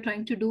way you're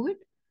trying to do it.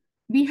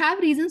 We have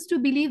reasons to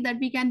believe that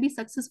we can be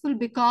successful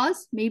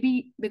because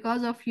maybe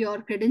because of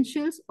your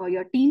credentials or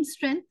your team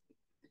strength,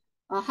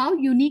 how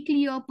uniquely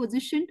you're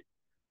positioned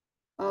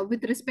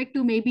with respect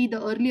to maybe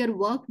the earlier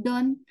work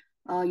done,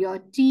 your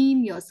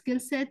team, your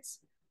skill sets,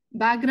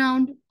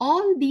 background.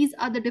 All these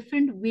are the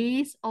different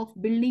ways of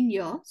building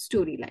your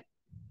storyline.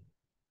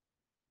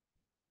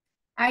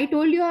 I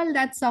told you all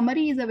that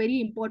summary is a very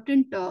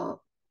important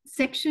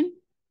section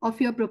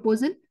of your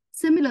proposal.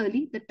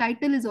 Similarly, the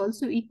title is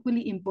also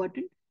equally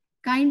important.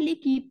 Kindly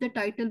keep the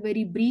title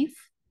very brief,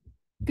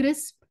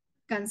 crisp,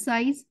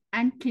 concise,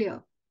 and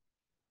clear.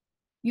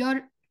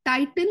 Your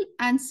title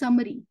and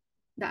summary,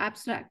 the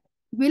abstract,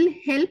 will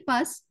help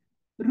us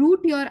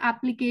route your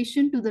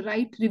application to the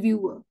right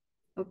reviewer.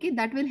 Okay,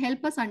 that will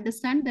help us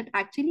understand that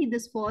actually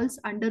this falls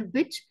under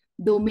which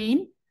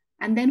domain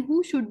and then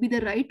who should be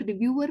the right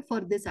reviewer for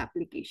this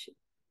application.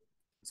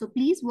 So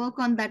please work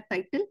on that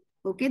title.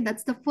 Okay,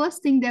 that's the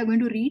first thing they're going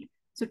to read.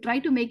 So try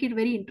to make it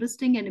very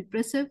interesting and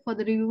impressive for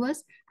the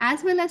reviewers,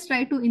 as well as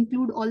try to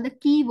include all the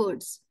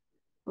keywords,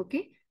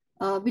 okay,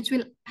 which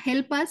will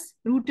help us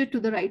route it to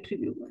the right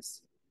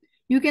reviewers.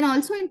 You can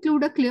also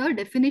include a clear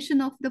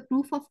definition of the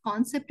proof of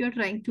concept you're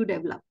trying to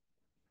develop.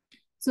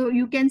 So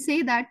you can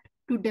say that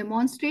to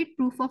demonstrate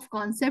proof of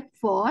concept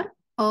for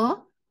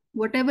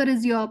whatever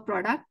is your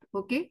product,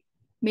 okay,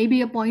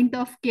 maybe a point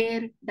of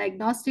care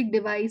diagnostic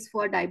device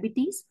for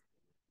diabetes.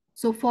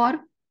 So for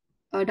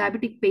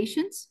diabetic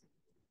patients,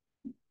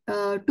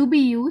 to be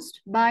used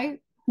by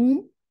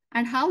whom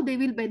and how they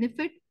will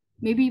benefit,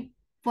 maybe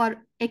for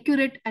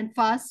accurate and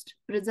fast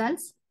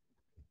results.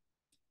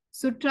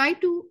 So try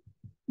to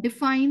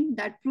define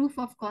that proof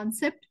of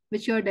concept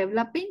which you're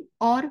developing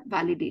or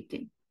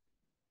validating.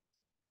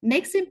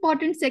 Next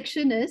important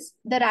section is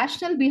the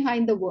rationale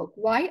behind the work.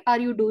 Why are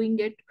you doing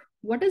it?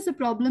 What is the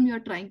problem you're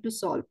trying to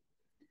solve?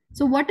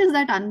 So what is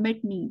that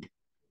unmet need?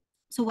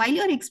 So while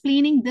you're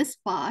explaining this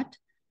part,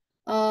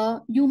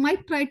 you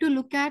might try to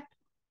look at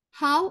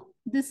how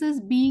this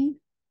is being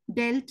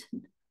dealt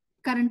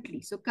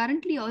currently. So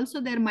currently also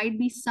there might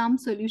be some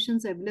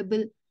solutions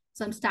available,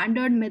 some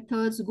standard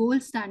methods,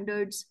 gold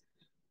standards,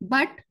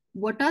 but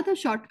what are the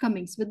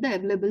shortcomings with the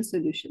available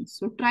solutions?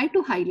 So try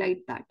to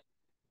highlight that.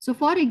 So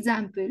for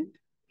example,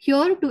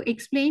 here to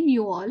explain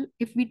you all,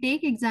 if we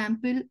take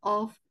example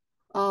of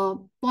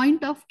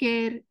point of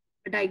care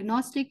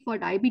diagnostic for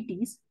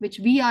diabetes, which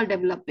we are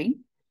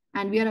developing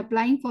and we are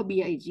applying for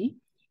BIG,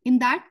 in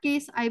that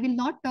case, I will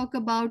not talk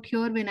about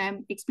here when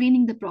I'm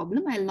explaining the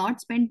problem. I'll not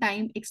spend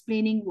time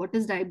explaining what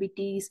is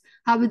diabetes,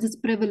 how is its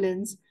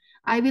prevalence.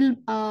 I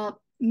will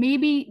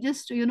maybe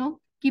just,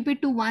 keep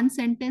it to one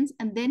sentence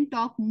and then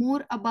talk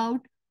more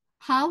about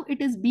how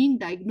it is being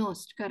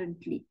diagnosed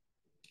currently.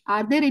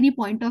 Are there any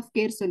point of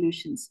care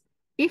solutions?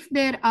 If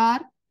there are,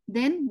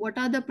 then what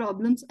are the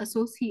problems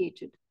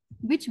associated,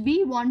 which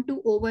we want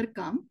to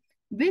overcome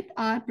with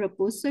our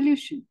proposed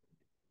solution?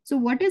 So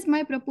what is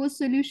my proposed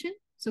solution?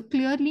 So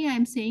clearly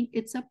I'm saying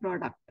it's a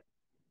product.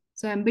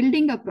 So I'm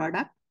building a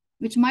product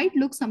which might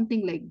look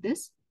something like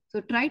this.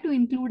 So try to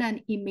include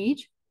an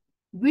image.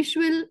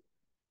 Visual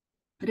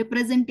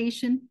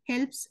representation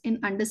helps in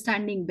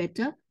understanding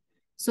better.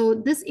 So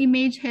this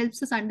image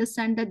helps us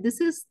understand that this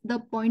is the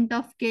point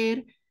of care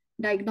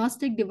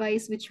diagnostic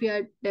device which we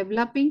are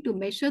developing to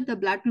measure the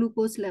blood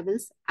glucose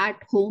levels at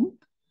home.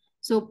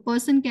 So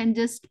person can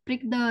just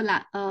prick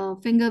the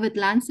finger with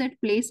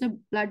lancet, place a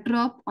blood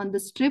drop on the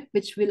strip,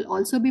 which will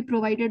also be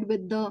provided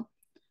with the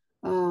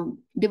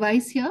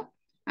device here,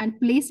 and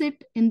place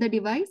it in the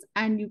device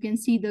and you can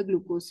see the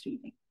glucose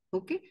reading.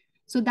 Okay.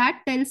 So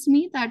that tells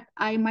me that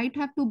I might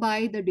have to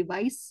buy the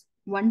device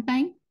one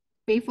time,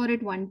 pay for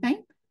it one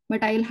time,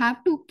 but I'll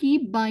have to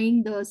keep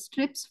buying the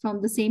strips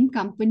from the same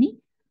company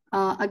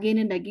again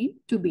and again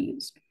to be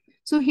used.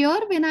 So here,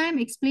 when I am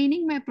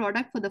explaining my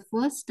product for the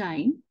first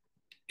time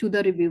to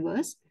the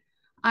reviewers,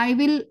 I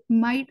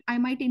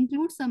might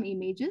include some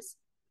images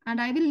and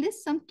I will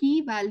list some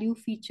key value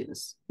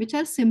features, which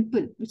are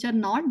simple, which are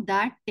not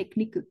that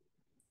technical.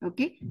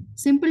 Okay,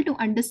 simple to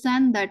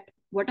understand that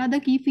what are the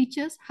key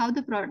features, how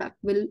the product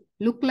will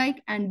look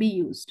like and be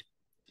used.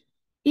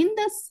 In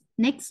this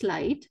next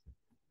slide,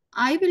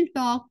 I will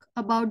talk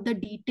about the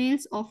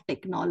details of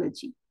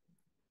technology,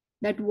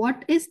 that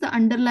what is the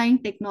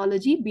underlying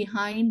technology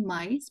behind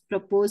my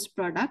proposed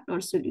product or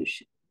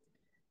solution.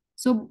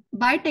 So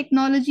by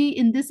technology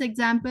in this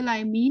example,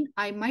 I mean,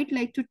 I might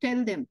like to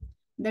tell them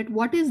that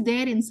what is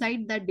there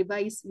inside that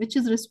device, which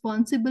is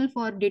responsible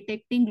for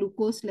detecting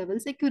glucose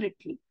levels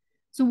accurately.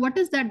 So what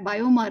is that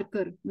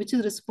biomarker, which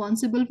is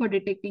responsible for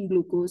detecting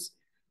glucose?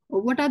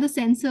 Or what are the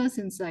sensors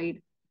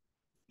inside?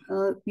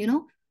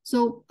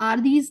 So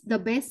are these the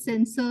best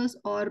sensors,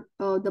 or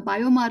the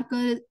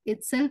biomarker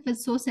itself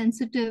is so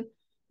sensitive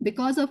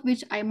because of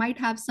which I might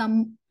have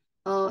some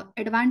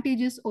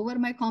advantages over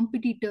my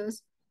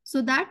competitors?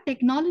 So that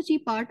technology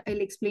part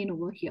I'll explain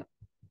over here.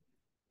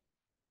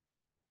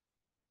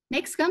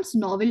 Next comes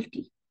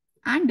novelty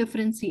and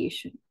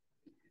differentiation.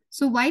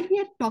 So while we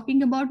are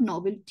talking about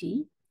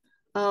novelty,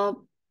 uh,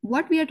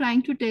 what we are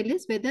trying to tell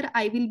is whether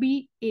I will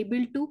be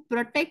able to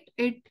protect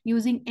it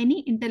using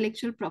any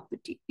intellectual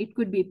property. It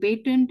could be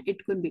patent,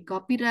 it could be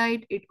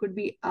copyright, it could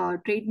be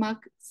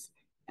trademarks,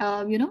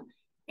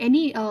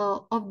 any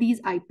of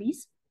these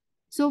IPs.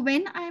 So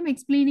when I am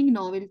explaining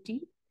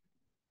novelty,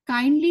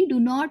 kindly do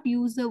not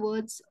use the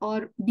words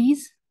or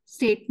these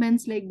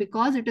statements like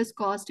because it is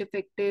cost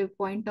effective,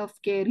 point of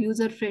care,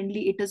 user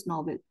friendly, it is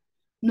novel.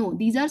 No,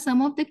 these are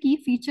some of the key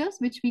features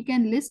which we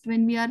can list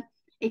when we are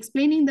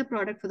explaining the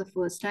product for the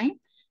first time.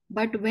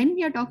 But when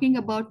we are talking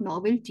about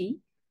novelty,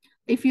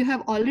 if you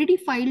have already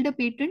filed a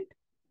patent,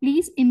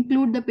 please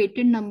include the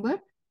patent number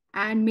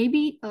and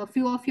maybe a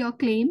few of your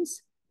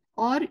claims,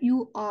 or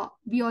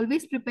we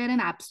always prepare an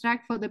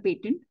abstract for the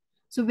patent.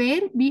 So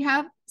where we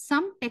have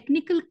some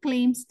technical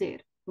claims there,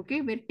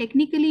 okay, where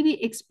technically we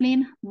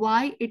explain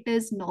why it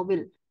is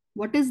novel,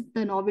 what is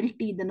the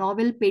novelty, the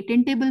novel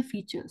patentable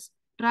features.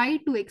 Try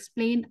to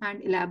explain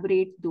and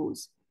elaborate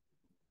those.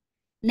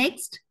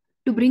 Next,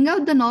 to bring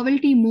out the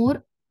novelty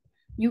more,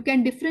 you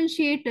can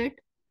differentiate it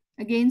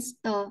against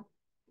the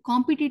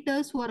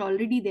competitors who are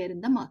already there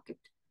in the market.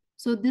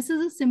 So this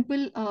is a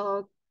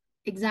simple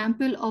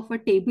example of a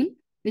table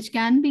which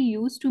can be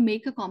used to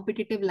make a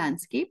competitive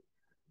landscape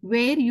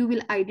where you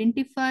will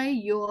identify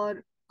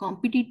your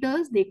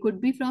competitors. They could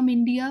be from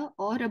India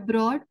or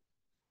abroad.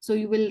 So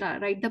you will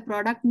write the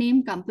product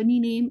name, company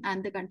name,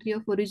 and the country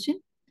of origin.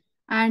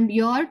 And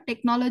your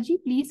technology,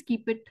 please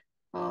keep it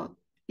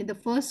in the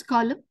first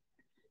column.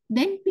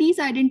 Then please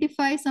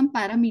identify some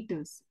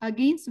parameters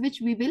against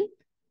which we will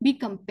be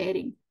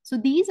comparing. So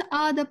these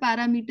are the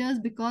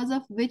parameters because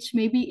of which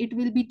maybe it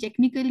will be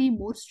technically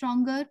more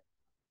stronger,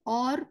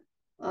 or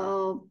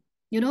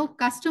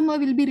customer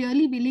will be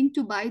really willing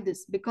to buy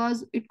this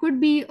because it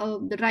could be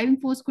the driving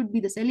force could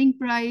be the selling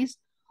price,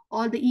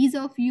 or the ease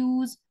of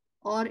use,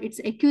 or its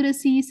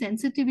accuracy,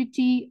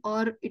 sensitivity,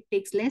 or it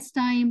takes less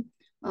time.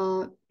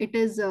 It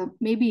is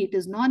maybe it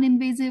is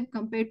non-invasive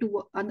compared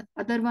to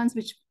other ones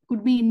which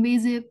could be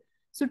invasive.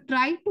 So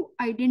try to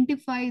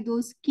identify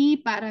those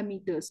key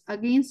parameters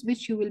against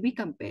which you will be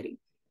comparing.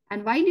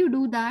 And while you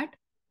do that,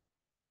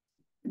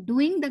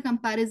 doing the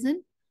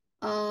comparison,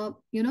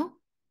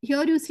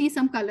 here you see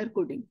some color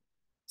coding.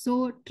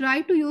 So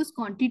try to use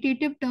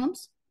quantitative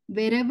terms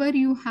wherever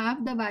you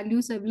have the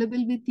values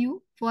available with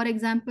you. For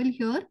example,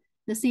 here,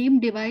 the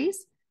same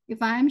device,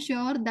 if I am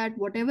sure that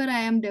whatever I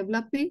am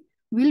developing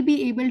will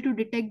be able to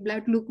detect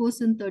blood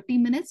glucose in 30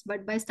 minutes,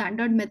 but by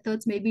standard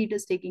methods, maybe it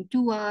is taking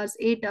 2 hours,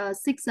 8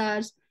 hours, 6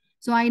 hours.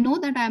 So I know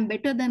that I am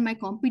better than my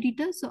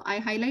competitors. So I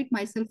highlight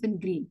myself in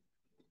green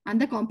and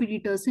the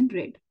competitors in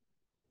red.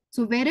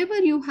 So wherever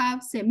you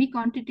have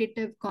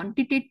semi-quantitative,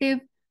 quantitative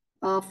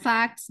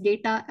facts,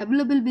 data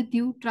available with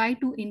you, try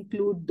to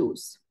include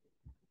those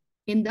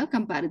in the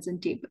comparison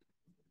table.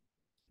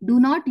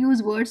 Do not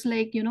use words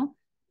like,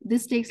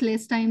 this takes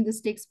less time,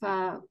 this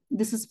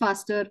is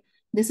faster,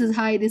 this is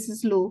high, this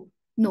is low.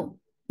 No,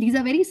 these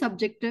are very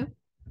subjective.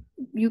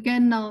 You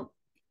can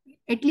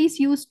at least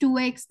use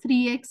 2x,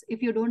 3x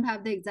if you don't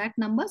have the exact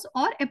numbers,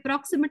 or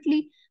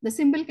approximately the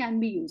symbol can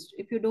be used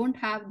if you don't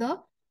have the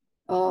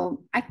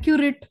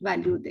accurate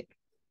value there.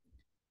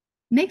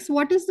 Next,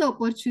 what is the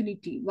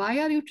opportunity? Why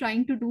are you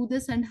trying to do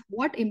this, and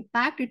what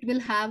impact it will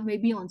have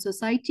maybe on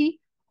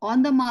society,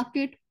 on the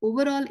market,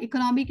 overall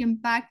economic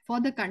impact for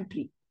the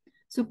country?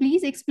 So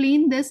please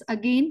explain this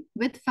again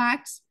with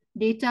facts,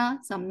 data,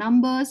 some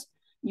numbers.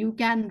 You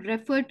can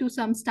refer to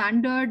some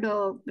standard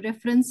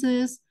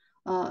references.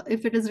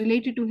 If it is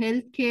related to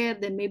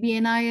healthcare, then maybe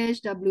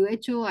NIH,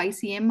 WHO,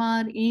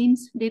 ICMR,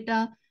 AIMS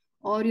data,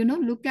 or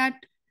look at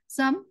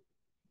some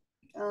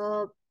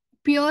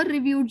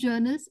peer-reviewed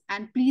journals,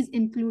 and please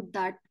include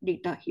that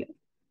data here.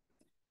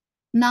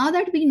 Now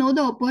that we know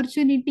the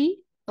opportunity,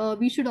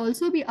 we should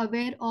also be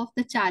aware of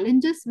the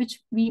challenges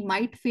which we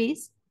might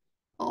face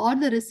or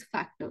the risk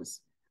factors.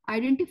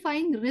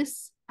 Identifying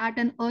risks at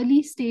an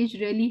early stage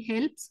really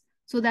helps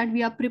so that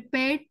we are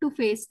prepared to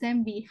face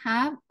them. We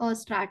have a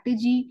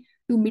strategy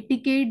to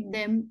mitigate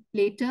them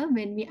later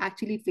when we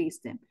actually face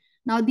them.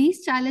 Now,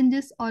 these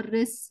challenges or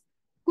risks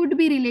could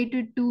be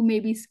related to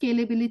maybe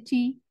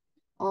scalability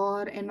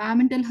or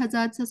environmental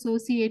hazards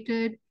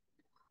associated,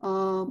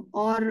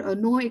 or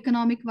no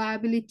economic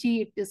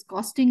viability, it is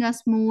costing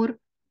us more,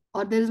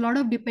 or there is a lot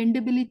of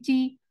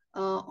dependability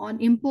on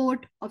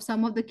import of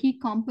some of the key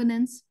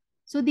components.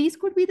 So these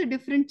could be the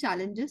different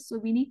challenges. So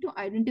we need to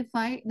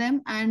identify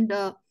them, and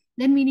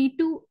then we need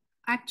to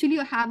actually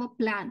have a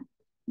plan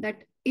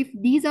that if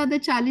these are the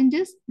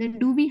challenges, then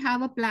do we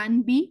have a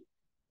plan B?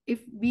 If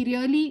we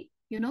really,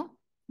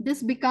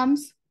 this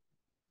becomes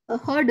a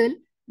hurdle,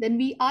 then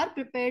we are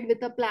prepared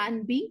with a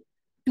plan B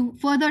to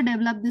further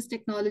develop this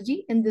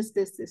technology in this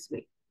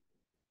way.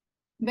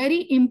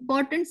 Very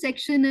important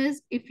section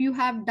is if you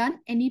have done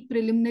any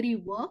preliminary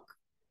work,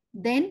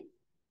 then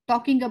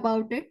talking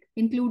about it,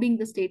 including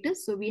the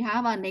status. So we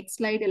have our next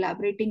slide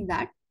elaborating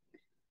that.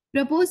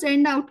 Proposed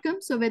end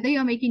outcome. So whether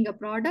you're making a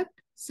product,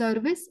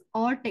 service,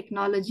 or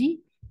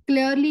technology,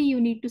 clearly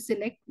you need to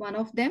select one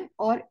of them,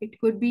 or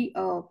it could be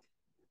a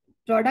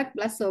product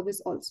plus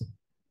service also.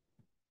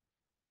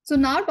 So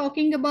now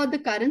talking about the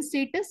current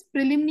status,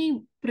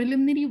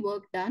 preliminary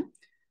work done.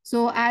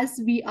 So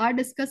as we are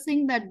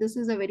discussing that this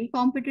is a very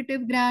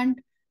competitive grant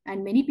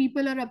and many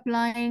people are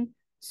applying.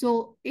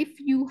 So if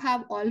you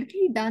have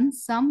already done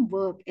some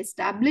work,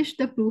 established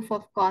the proof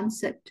of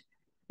concept,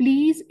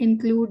 please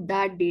include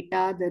that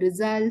data, the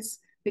results,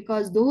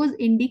 because those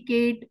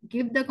indicate,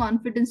 give the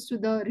confidence to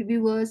the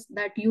reviewers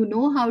that you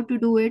know how to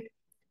do it.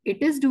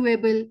 It is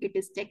doable, it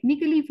is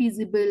technically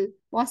feasible,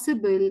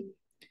 possible,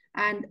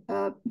 and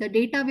the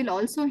data will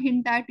also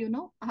hint at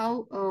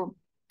how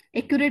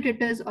accurate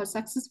it is or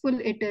successful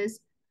it is.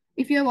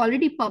 If you have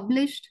already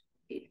published,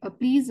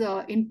 please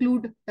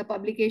include the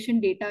publication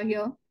data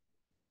here.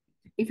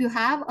 If you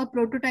have a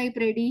prototype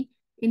ready,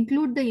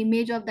 include the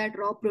image of that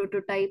raw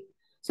prototype.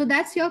 So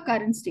that's your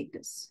current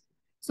status.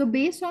 So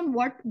based on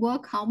what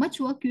work, how much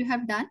work you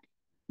have done,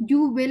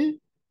 you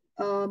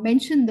will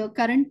mention the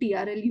current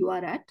TRL you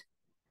are at.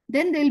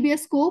 Then there'll be a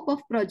scope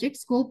of project,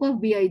 scope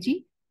of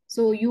BIG.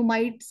 So you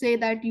might say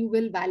that you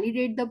will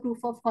validate the proof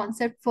of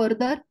concept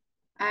further,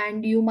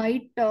 and you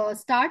might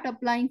start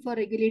applying for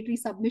regulatory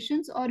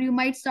submissions, or you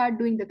might start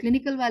doing the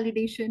clinical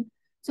validation.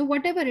 So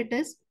whatever it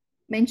is,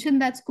 mention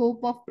that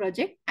scope of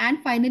project,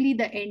 and finally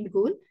the end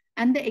goal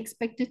and the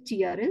expected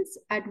TRLs,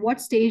 at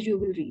what stage you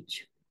will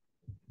reach.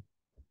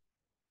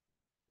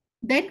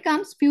 Then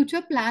comes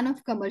future plan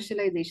of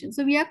commercialization.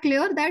 So we are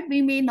clear that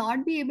we may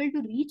not be able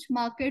to reach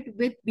market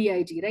with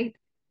BIG, right?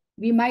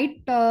 We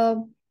might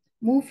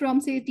move from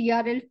say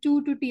TRL2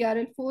 to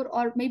TRL4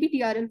 or maybe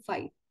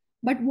TRL5.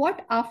 But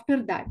what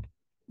after that?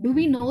 Do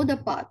we know the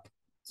path?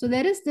 So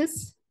there is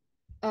this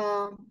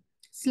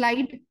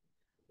slide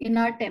in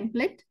our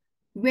template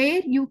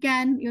where you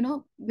can,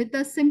 with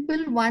a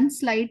simple one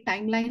slide,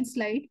 timeline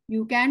slide,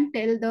 you can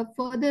tell the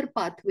further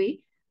pathway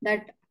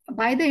that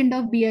by the end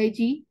of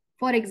BIG,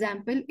 for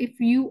example, if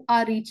you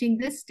are reaching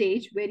this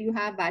stage where you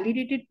have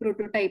validated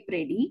prototype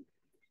ready,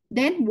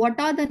 then what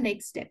are the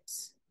next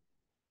steps?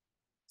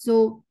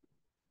 So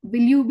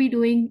will you be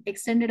doing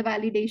extended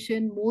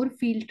validation, more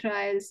field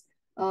trials,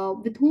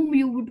 with whom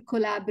you would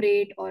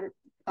collaborate, or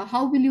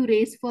how will you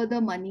raise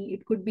further money?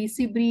 It could be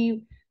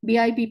CBRI,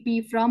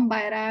 BIPP from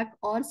BIRAC,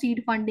 or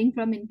seed funding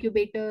from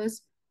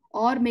incubators,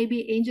 or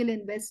maybe angel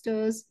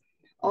investors,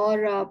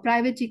 or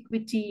private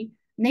equity.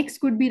 Next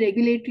could be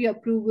regulatory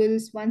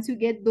approvals. Once you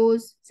get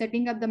those,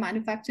 setting up the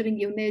manufacturing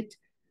unit,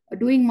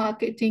 doing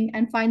marketing,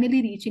 and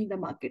finally reaching the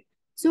market.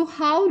 So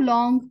how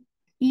long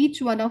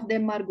each one of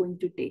them are going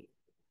to take?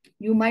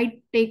 You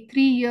might take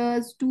 3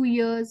 years, 2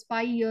 years,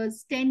 5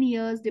 years, 10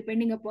 years,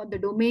 depending upon the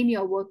domain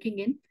you're working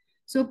in.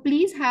 So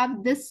please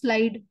have this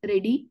slide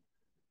ready,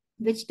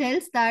 which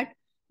tells that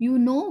you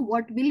know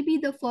what will be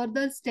the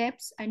further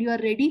steps and you are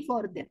ready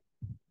for them.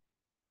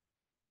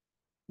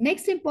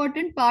 Next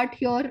important part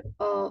here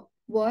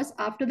was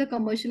after the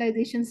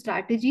commercialization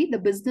strategy, the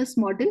business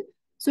model.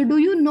 So do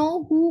you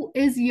know who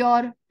is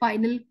your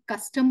final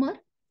customer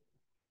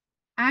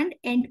and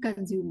end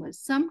consumers?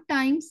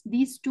 Sometimes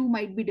these two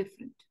might be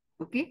different.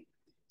 Okay.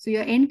 So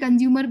your end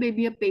consumer may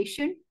be a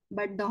patient,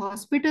 but the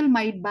hospital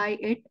might buy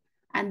it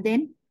and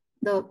then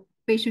the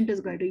patient is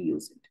going to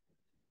use it.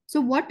 So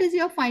what is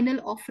your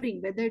final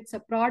offering, whether it's a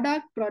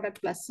product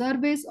plus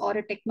service, or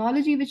a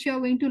technology which you're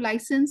going to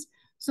license?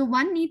 So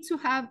one needs to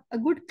have a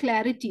good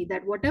clarity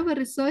that whatever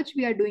research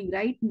we are doing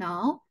right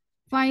now,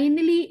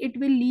 finally it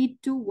will lead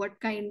to what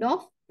kind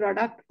of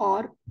product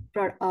or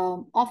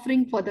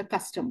offering for the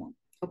customer,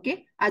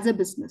 okay, as a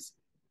business.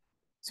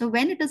 So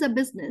when it is a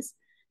business,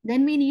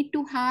 then we need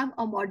to have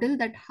a model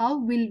that how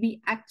will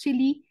we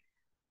actually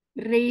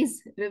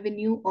raise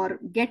revenue or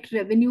get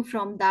revenue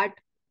from that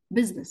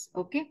business,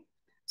 okay?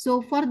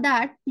 So for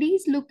that,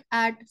 please look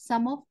at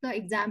some of the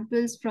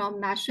examples from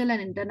national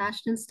and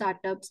international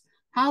startups,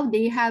 how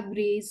they have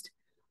raised,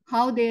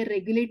 how their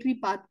regulatory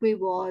pathway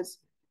was,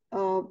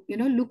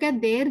 look at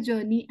their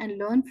journey and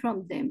learn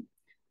from them.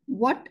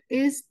 what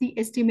is the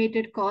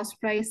estimated cost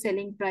price,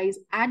 selling price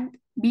at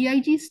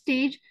BIG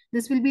stage.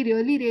 This will be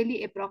really,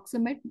 really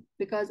approximate,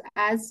 because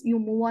as you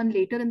move on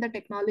later in the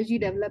technology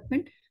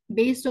development,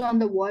 based on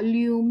the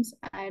volumes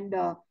and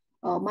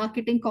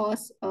marketing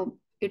costs,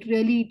 it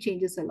really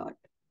changes a lot.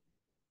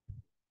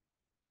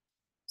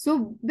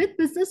 So with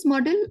business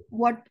model,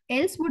 what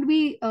else would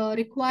be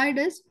required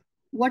is,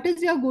 what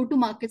is your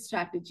go-to-market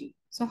strategy?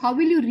 So how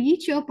will you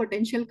reach your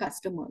potential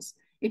customers?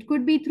 It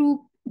could be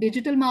through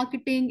digital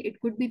marketing, it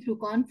could be through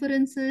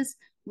conferences,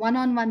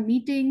 one-on-one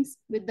meetings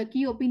with the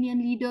key opinion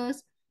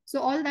leaders.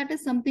 So all that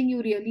is something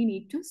you really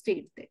need to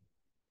state there.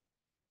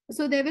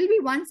 So there will be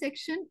one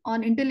section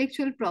on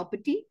intellectual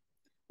property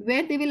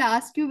where they will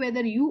ask you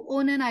whether you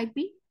own an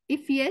IP.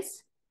 If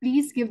yes,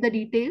 please give the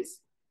details.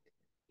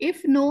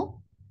 If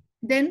no,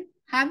 then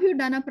have you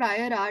done a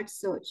prior art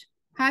search?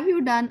 Have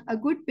you done a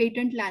good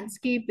patent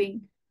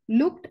landscaping,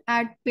 looked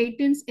at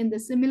patents in the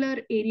similar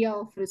area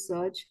of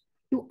research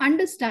to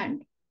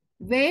understand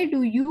where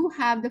do you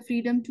have the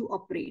freedom to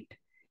operate?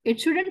 It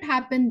shouldn't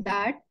happen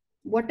that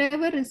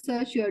whatever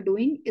research you're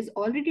doing is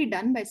already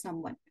done by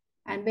someone.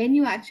 And when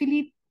you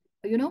actually,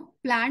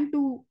 plan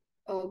to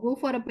go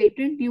for a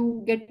patent,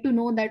 you get to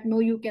know that no,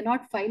 you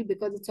cannot file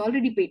because it's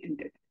already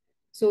patented.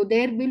 So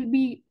there will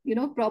be,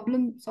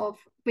 problems of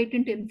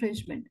patent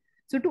infringement.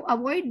 So to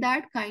avoid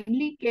that,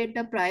 kindly get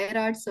a prior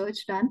art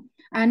search done.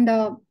 And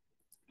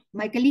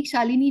my colleague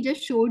Shalini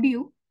just showed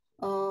you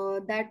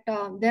that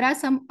there are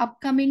some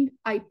upcoming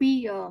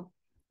IP,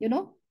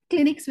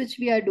 clinics which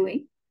we are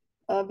doing,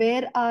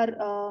 where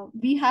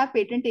we have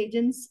patent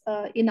agents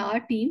in our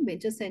team,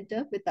 Venture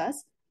Center, with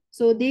us.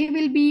 So they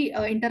will be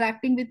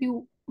interacting with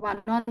you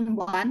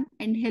one-on-one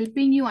and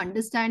helping you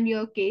understand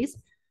your case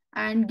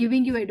and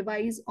giving you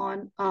advice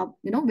on,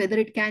 whether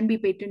it can be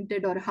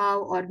patented or how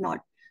or not.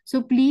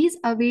 So please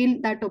avail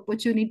that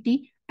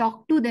opportunity,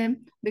 talk to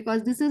them,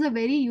 because this is a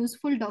very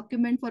useful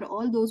document for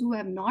all those who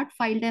have not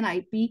filed an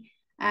IP.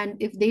 And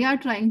if they are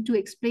trying to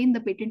explain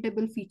the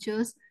patentable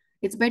features,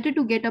 it's better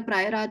to get a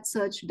prior art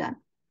search done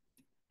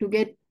to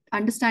get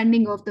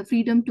understanding of the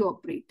freedom to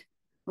operate.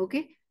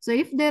 Okay. So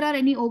if there are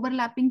any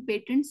overlapping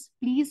patents,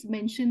 please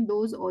mention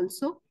those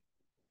also.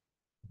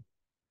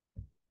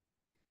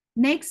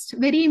 Next,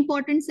 very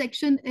important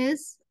section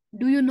is,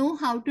 do you know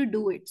how to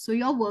do it? So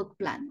your work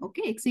plan,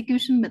 okay,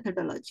 execution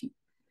methodology.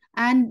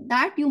 And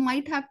that you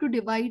might have to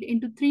divide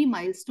into 3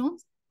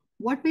 milestones.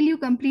 What will you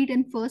complete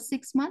in first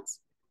 6 months,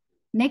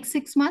 next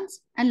 6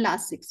 months, and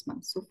last 6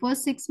 months? So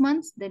first 6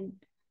 months, then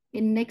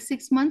in next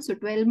 6 months, so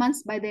 12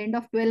 months. By the end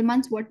of 12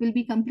 months, what will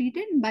be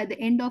completed? By the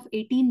end of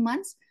 18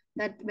 months,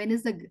 that when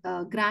is the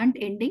grant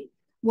ending,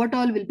 what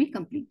all will be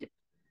completed?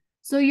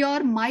 So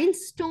your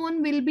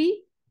milestone will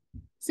be,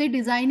 say,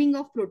 designing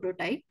of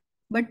prototype.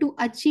 But to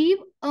achieve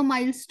a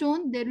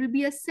milestone, there will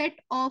be a set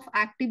of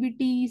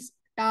activities,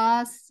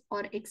 tasks,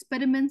 or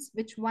experiments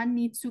which one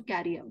needs to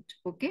carry out.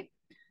 Okay.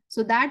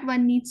 So that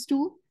one needs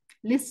to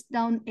list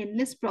down and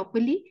list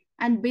properly.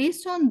 And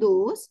based on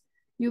those,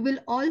 you will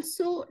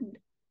also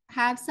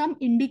have some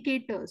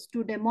indicators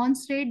to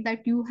demonstrate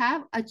that you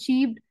have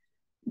achieved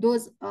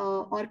those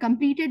or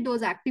completed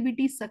those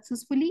activities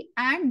successfully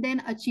and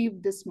then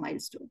achieved this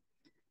milestone.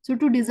 So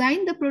to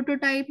design the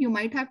prototype, you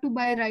might have to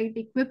buy right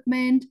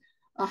equipment,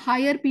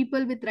 hire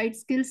people with right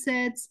skill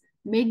sets,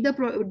 make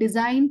the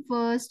design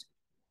first,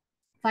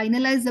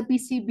 finalize the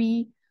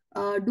PCB,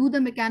 do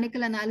the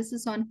mechanical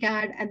analysis on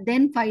CAD, and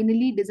then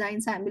finally design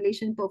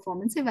simulation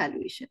performance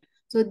evaluation.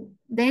 So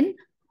then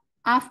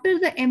after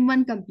the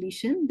M1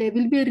 completion, there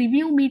will be a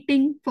review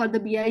meeting for the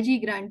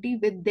BIG grantee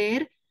with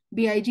their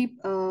BIG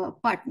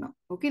partner.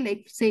 Okay,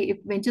 like say if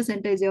Venture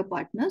Center is your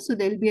partner, so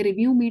there will be a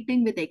review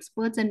meeting with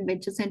experts and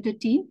Venture Center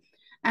team,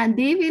 and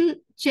they will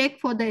check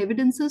for the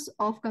evidences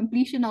of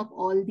completion of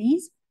all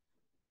these.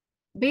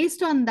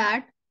 Based on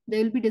that,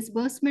 there will be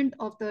disbursement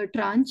of the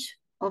tranche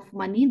of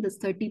money, this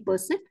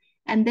 30%,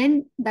 and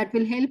then that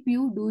will help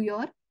you do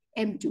your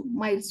M2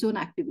 milestone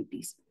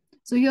activities.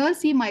 So here,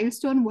 see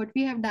milestone, what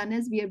we have done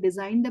is we have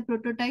designed the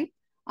prototype.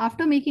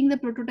 After making the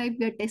prototype,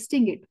 we are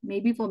testing it,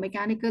 maybe for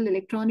mechanical,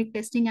 electronic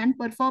testing and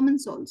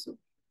performance also.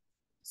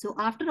 So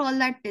after all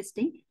that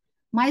testing,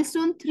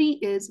 milestone 3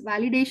 is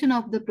validation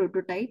of the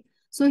prototype.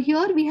 So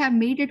here we have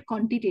made it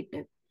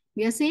quantitative.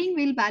 We are saying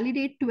we'll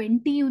validate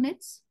 20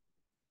 units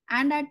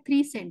and at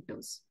 3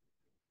 centers.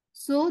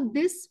 So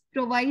this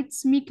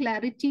provides me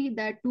clarity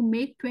that to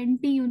make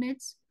 20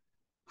 units,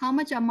 how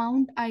much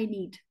amount I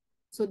need.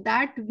 So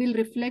that will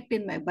reflect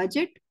in my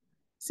budget.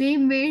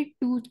 Same way,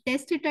 to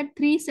test it at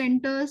 3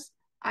 centers,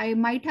 I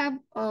might have,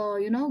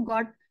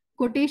 got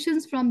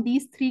quotations from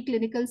these 3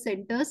 clinical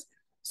centers.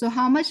 So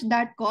how much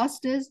that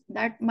cost is,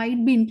 that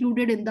might be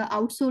included in the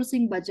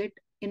outsourcing budget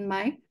in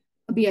my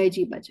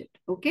BIG budget.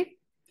 Okay.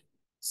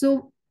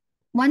 So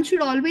one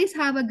should always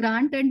have a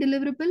grant and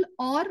deliverable,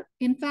 or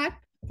in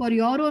fact, for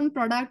your own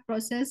product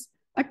process,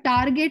 a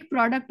target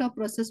product or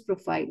process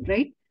profile,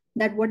 right?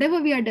 That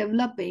whatever we are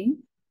developing,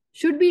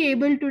 should be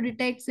able to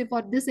detect, say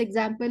for this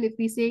example, if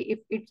we say if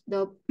it's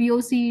the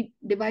POC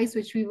device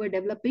which we were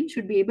developing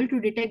should be able to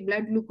detect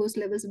blood glucose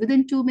levels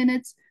within 2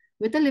 minutes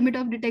with a limit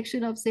of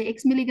detection of say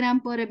X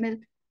milligram per ml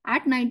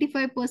at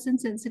 95%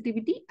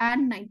 sensitivity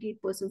and 98%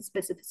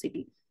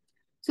 specificity.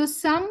 So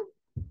some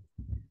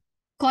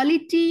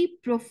quality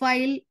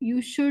profile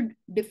you should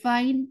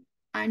define,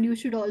 and you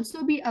should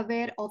also be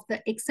aware of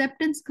the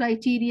acceptance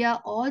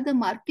criteria or the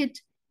market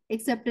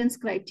acceptance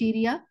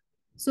criteria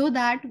so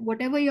that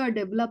whatever you are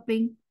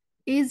developing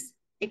is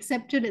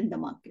accepted in the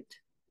market.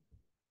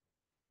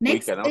 We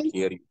Next cannot is,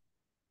 hear you.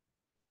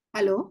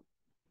 hello,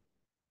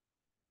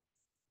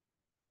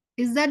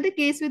 is that the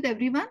case with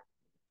everyone?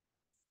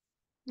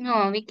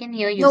 No, we can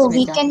hear you, No,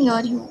 we Smita. can hear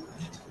you.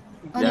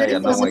 There is Yeah,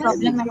 now Was a I someone can who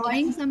is hear. problematic.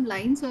 drawing some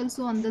lines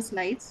also on the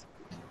slides.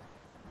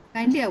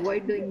 Kindly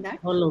avoid doing that.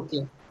 All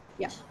okay.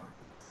 Yeah.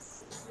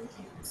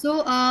 So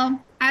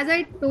as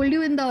I told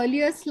you in the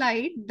earlier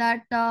slide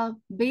that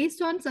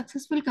based on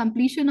successful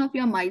completion of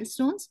your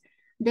milestones,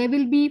 there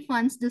will be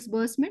funds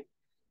disbursement.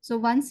 So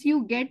once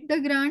you get the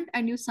grant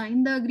and you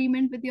sign the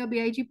agreement with your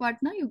BIG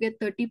partner, you get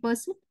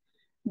 30%.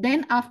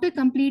 Then after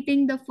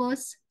completing the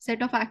first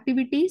set of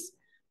activities,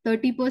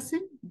 30%.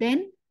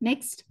 Then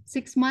next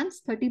 6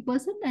 months,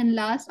 30%. And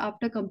last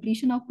after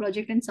completion of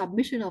project and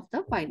submission of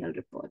the final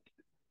report.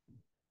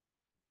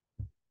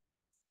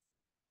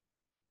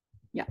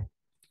 Yeah.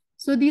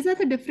 So these are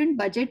the different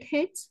budget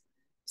heads.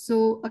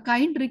 So a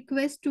kind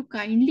request to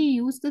kindly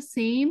use the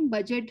same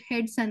budget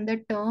heads and the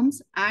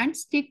terms and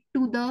stick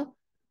to the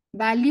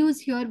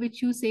values here,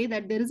 which you say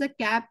that there is a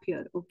cap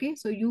here. Okay.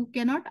 So you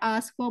cannot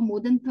ask for more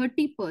than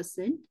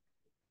 30%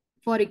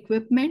 for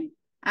equipment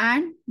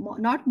and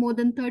not more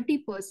than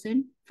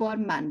 30% for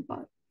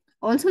manpower.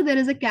 Also, there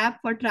is a cap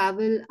for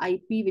travel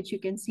IP, which you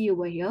can see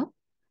over here.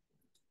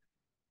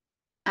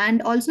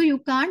 And also you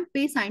can't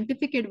pay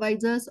scientific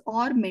advisors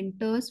or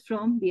mentors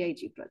from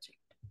BIG project.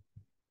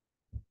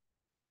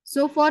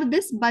 So for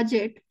this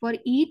budget, for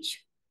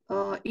each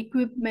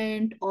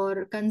equipment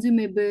or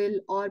consumable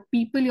or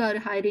people you are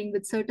hiring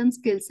with certain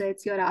skill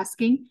sets, you're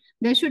asking,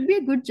 there should be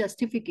a good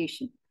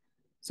justification.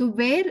 So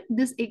where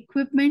this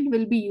equipment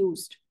will be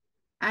used,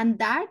 and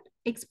that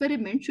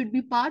experiment should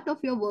be part of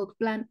your work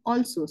plan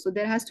also. So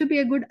there has to be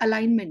a good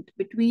alignment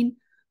between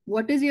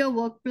what is your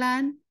work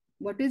plan,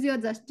 what is your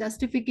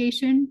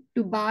justification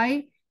to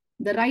buy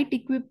the right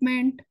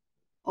equipment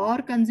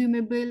or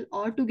consumable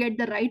or to get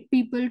the right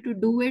people to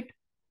do it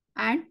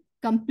and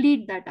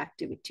complete that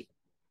activity.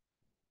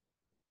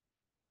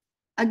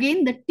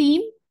 Again, the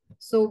team.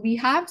 So we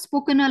have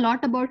spoken a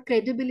lot about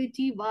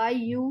credibility, why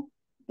you,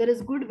 there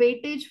is good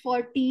weightage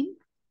for team.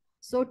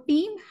 So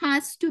team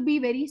has to be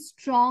very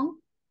strong.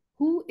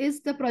 Who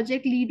is the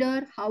project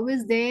leader? How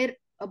is their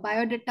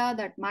biodata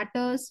that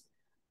matters?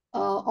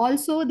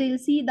 Also, they'll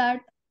see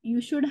that you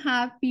should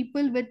have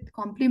people with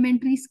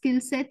complementary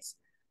skill sets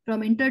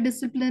from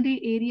interdisciplinary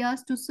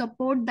areas to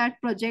support that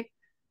project.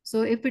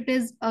 So if it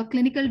is a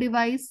clinical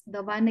device,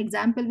 the one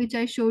example which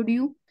I showed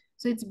you,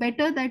 so it's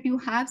better that you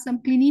have some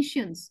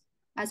clinicians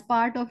as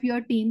part of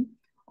your team.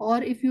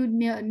 Or if you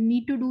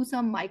need to do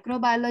some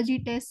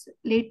microbiology tests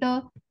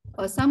later,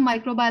 some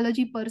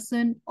microbiology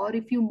person, or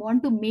if you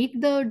want to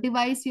make the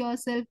device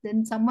yourself,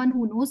 then someone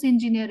who knows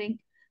engineering.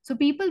 So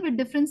people with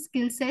different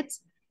skill sets.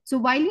 So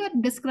while you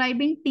are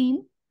describing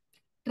team,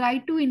 try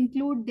to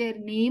include their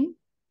name,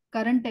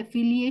 current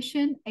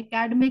affiliation,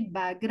 academic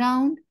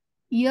background,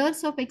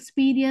 years of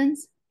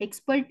experience,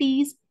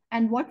 expertise,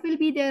 and what will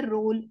be their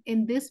role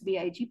in this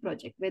BIG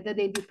project, whether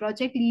they'll be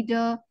project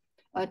leader,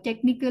 a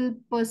technical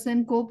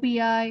person,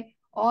 co-PI,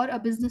 or a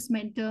business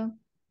mentor.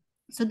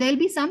 So there'll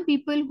be some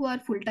people who are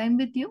full-time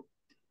with you,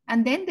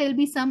 and then there'll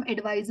be some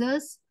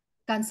advisors,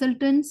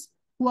 consultants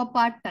who are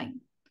part-time.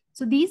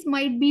 So these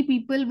might be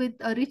people with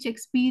a rich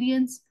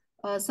experience.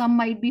 Some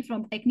might be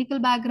from technical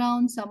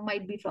background, some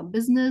might be from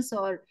business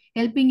or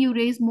helping you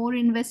raise more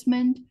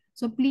investment.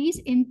 So please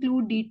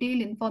include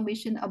detailed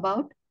information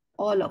about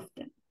all of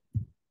them.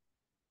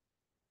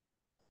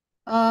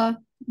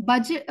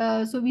 Budget.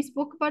 So we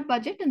spoke about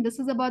budget, and this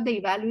is about the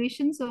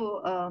evaluation.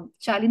 So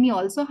Shalini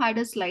also had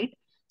a slide.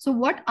 So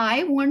what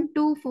I want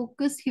to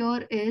focus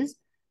here is,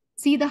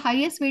 see, the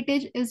highest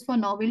weightage is for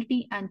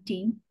novelty and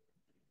team.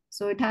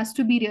 So it has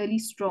to be really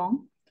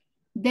strong.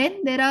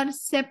 Then there are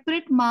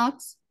separate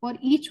marks for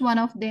each one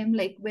of them,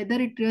 like whether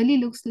it really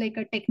looks like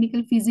a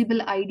technical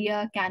feasible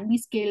idea, can be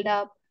scaled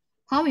up,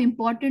 how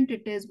important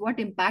it is, what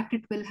impact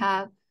it will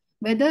have,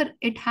 whether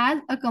it has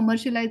a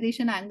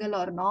commercialization angle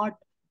or not,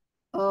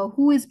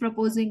 who is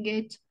proposing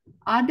it,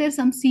 are there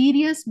some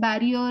serious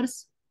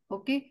barriers,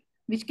 okay,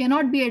 which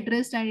cannot be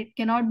addressed and it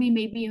cannot be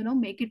maybe,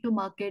 make it to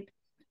market,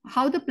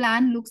 how the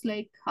plan looks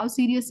like, how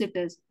serious it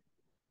is.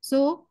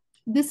 So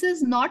this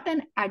is not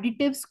an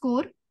additive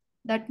score.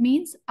 That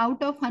means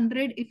out of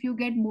 100, if you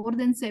get more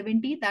than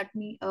 70, that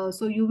means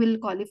so you will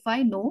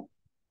qualify. No,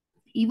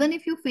 even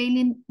if you fail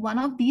in one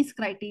of these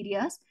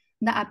criterias,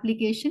 the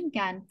application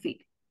can fail.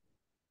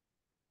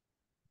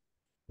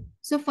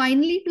 So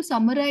finally, to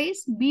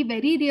summarize, be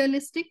very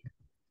realistic,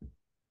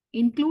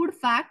 include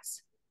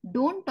facts,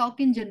 don't talk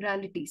in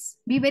generalities.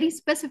 Be very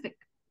specific.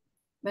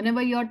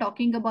 Whenever you're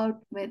talking about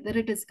whether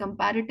it is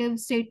comparative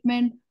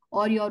statement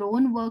or your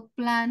own work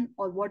plan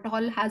or what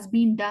all has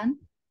been done,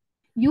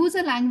 use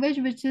a language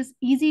which is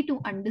easy to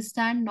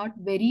understand, not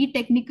very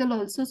technical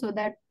also, so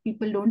that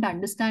people don't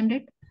understand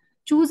it.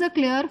 Choose a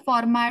clear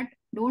format.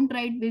 Don't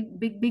write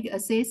big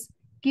essays.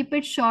 Keep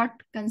it short,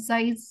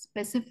 concise,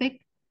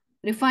 specific.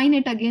 Refine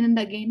it again and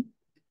again.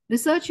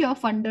 Research your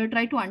funder.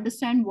 Try to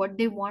understand what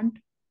they want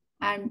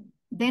and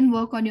then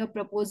work on your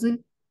proposal.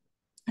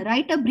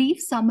 Write a brief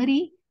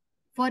summary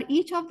for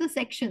each of the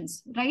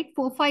sections. Write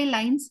 4 5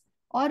 lines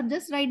or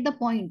just write the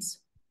points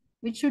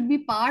which should be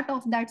part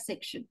of that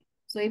section.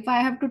 So if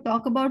I have to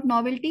talk about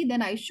novelty,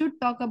 then I should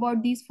talk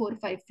about these 4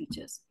 5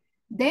 features.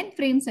 Then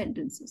frame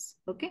sentences.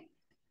 Okay.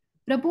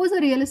 Propose a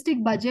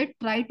realistic budget.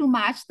 Try to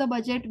match the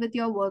budget with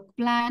your work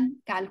plan.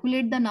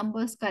 Calculate the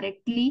numbers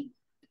correctly.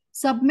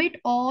 Submit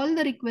all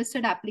the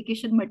requested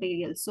application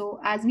materials.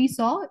 So as we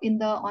saw in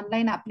the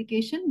online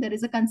application, there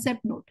is a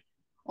concept note.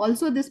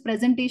 Also, this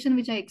presentation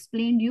which I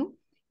explained you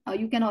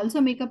can also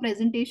make a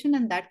presentation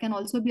and that can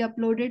also be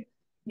uploaded.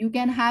 You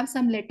can have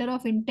some letter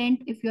of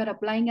intent if you are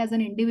applying as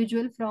an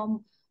individual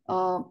from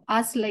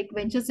us like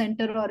Venture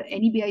Center or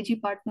any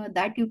BIG partner,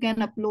 that you can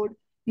upload.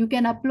 You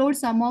can upload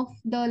some of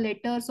the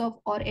letters of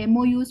or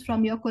MOUs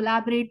from your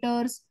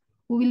collaborators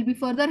who will be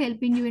further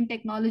helping you in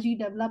technology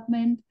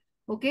development.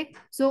 Okay,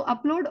 so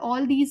upload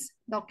all these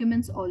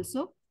documents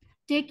also.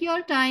 Take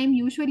your time.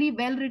 Usually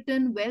well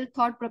written, well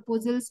thought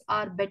proposals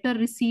are better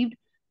received.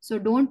 So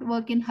don't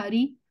work in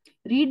hurry.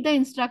 Read the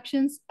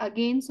instructions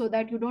again so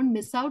that you don't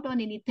miss out on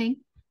anything.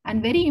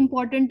 And very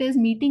important is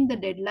meeting the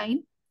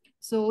deadline.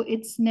 So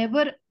it's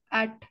never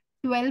at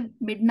 12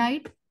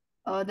 midnight.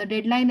 The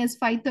deadline is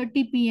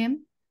 5:30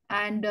 p.m.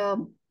 And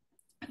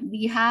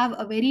we have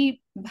a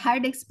very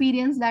bad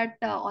experience that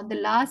on the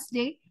last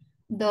day,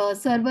 the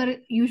server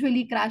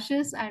usually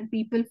crashes and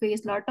people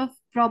face a lot of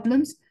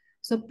problems.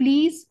 So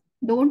please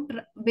don't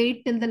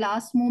wait till the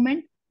last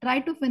moment. Try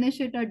to finish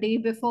it a day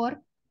before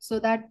so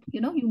that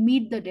you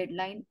meet the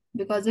deadline.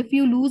 Because if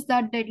you lose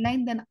that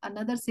deadline, then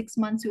another 6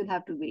 months you'll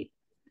have to wait.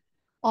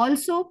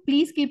 Also,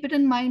 please keep it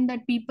in mind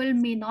that people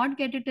may not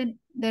get it in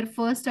their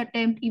first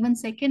attempt, even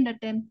second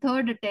attempt,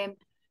 third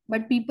attempt,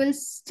 but people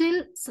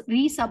still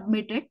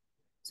resubmit it.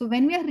 So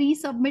when we are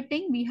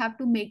resubmitting, we have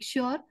to make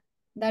sure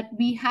that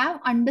we have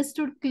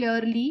understood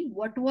clearly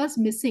what was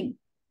missing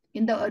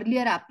in the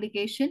earlier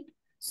application.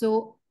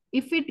 So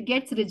if it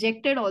gets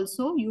rejected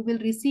also, you will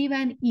receive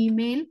an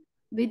email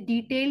with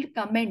detailed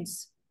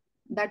comments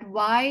that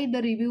why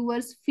the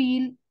reviewers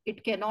feel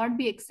it cannot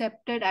be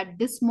accepted at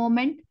this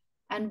moment,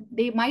 and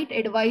they might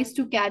advise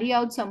to carry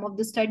out some of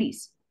the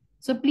studies.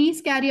 So please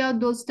carry out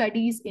those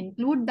studies,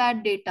 include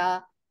that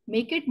data,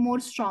 make it more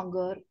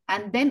stronger,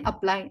 and then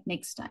apply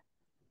next time.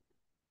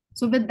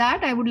 So with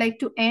that, I would like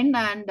to end,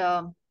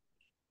 and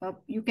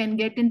you can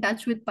get in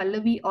touch with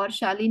Pallavi or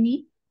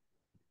Shalini.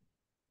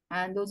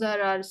 And those are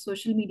our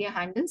social media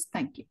handles.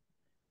 Thank you.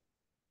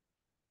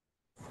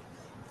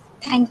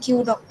 Thank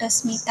you, Dr.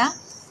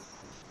 Smita.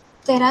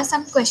 There are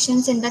some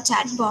questions in the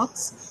chat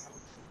box.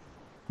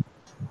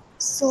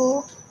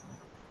 So,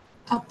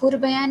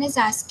 Apurbayan is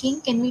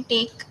asking, can we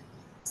take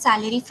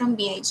salary from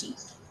BIG?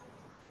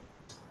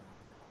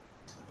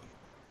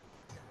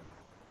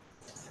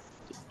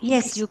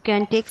 Yes, you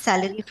can take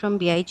salary from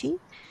BIG.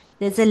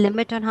 There's a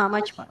limit on how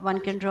much one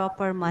can draw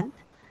per month.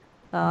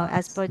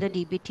 As per the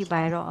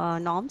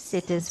DBT norms,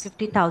 it is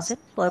 50,000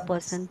 per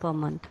person per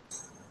month,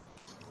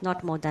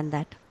 not more than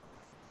that.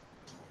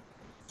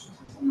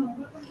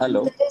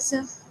 Hello. There is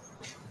a,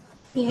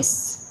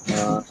 yes.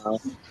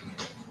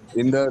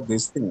 In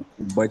this thing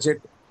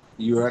budget,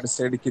 you had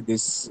said that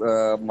this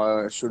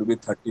should be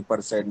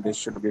 30%. This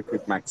should be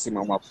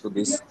maximum up to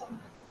this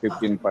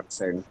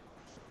 15%.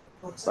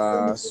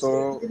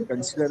 So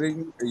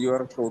considering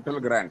your total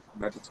grant,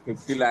 that is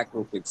 50 lakh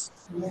rupees,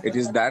 it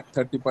is that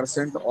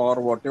 30% or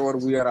whatever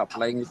we are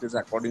applying, it is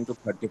according to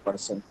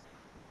 30%.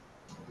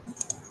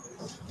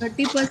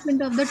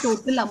 30% of the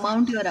total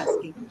amount you are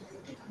asking.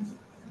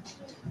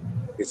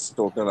 It's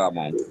total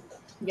amount.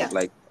 Yeah.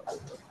 Like,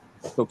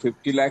 so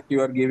 50 lakh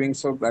you are giving,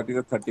 so that is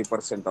a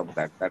 30% of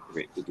that. That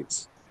way it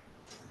is.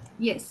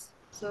 Yes.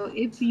 So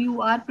if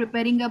you are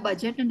preparing a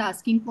budget and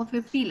asking for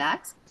 50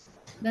 lakhs,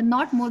 then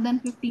not more than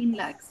 15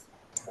 lakhs.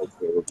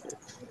 Okay, okay.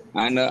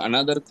 And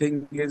another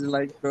thing is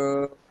like,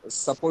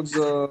 suppose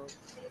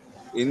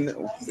in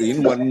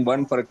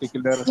one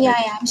particular Yeah,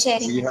 head, yeah, I'm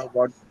sharing.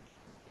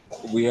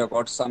 we have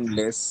got some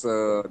less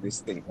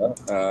this thing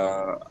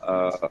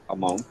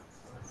amount.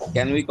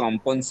 Can we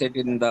compensate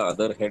in the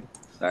other head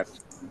that?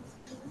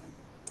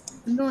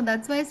 No,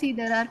 that's why, see,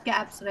 there are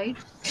caps, right?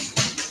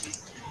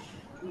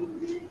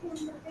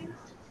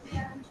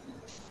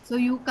 So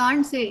you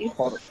can't say if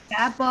For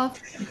cap of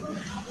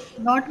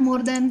not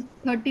more than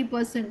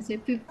 30%, say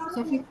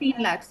so 15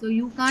 lakhs. So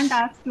you can't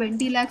ask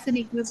 20 lakhs in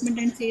equipment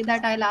and say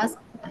that I'll ask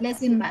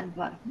less in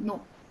manpower.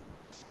 No.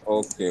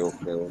 okay.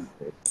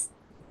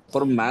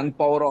 For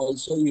manpower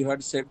also, you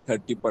had said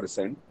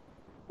 30%.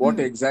 What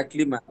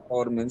exactly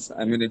manpower means?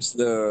 I mean, it's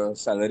the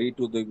salary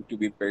to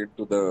be paid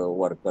to the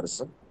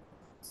workers.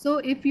 So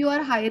if you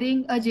are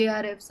hiring a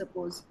JRF,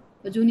 suppose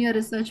a junior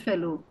research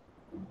fellow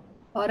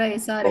or a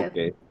SRF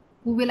Okay.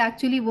 who will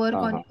actually work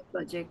on Uh-huh. your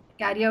project,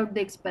 carry out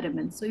the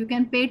experiments, so you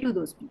can pay to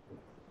those people.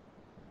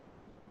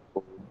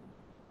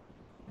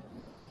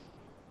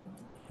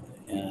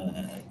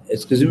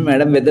 Excuse me,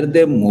 madam, whether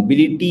the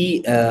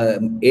mobility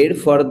aid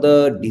for the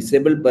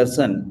disabled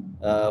person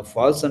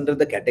falls under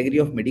the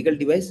category of medical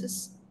devices?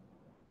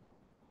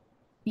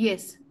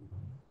 Yes.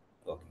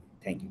 Okay,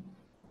 thank you.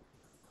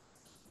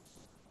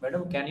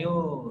 Madam, can you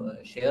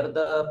share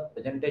the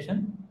presentation?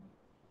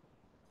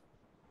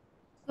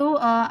 So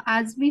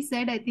as we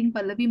said, I think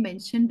Pallavi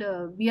mentioned,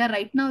 we are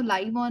right now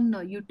live on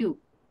YouTube.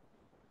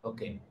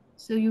 Okay.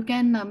 So you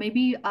can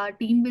maybe our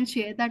team will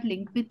share that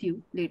link with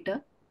you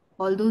later,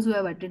 all those who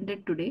have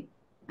attended today,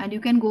 and you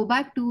can go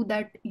back to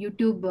that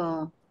YouTube,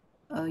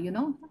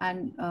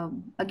 and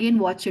again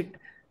watch it.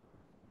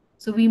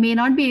 So we may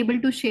not be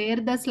able to share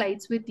the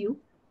slides with you.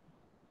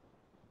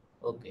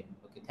 Okay.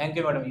 Okay. Thank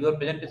you, madam. Your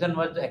presentation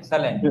was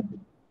excellent.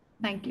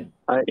 Thank you.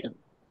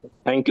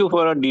 Thank you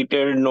for a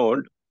detailed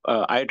note.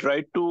 I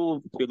tried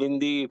to fill in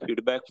the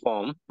feedback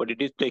form, but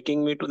it is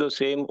taking me to the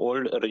same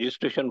old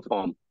registration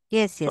form.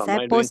 Yes, So yes. am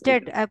I doing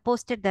something? I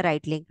posted the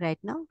right link right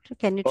now. So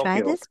can you try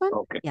Okay, this one?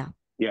 okay. Yeah.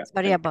 Yeah.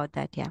 Sorry Thank about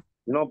that. Yeah.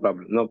 you. No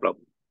problem. No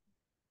problem.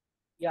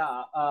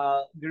 Yeah,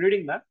 good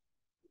evening, ma'am.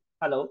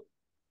 Hello.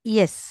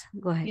 Yes,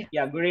 go ahead. Yeah.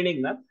 Yeah, good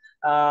evening, ma'am.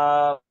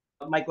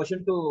 My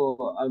question to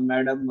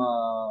Madam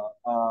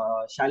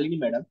Shalini,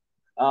 madam.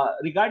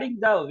 Regarding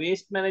the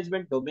waste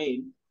management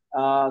domain,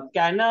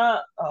 can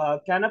a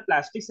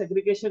plastic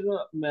segregation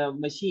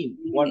machine,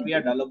 what we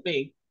are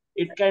developing,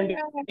 it can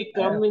be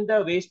come in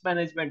the waste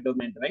management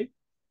domain, right?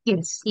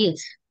 Yes,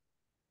 yes.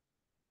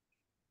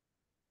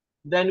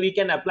 Then we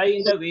can apply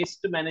in the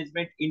waste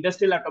management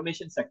industrial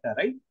automation sector,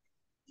 right?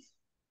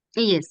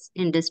 Yes,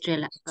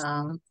 industrial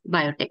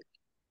biotech,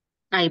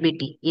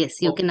 IBT.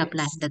 Yes, you can Okay.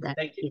 apply under that.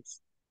 Thank you.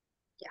 Yes.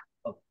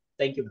 Okay.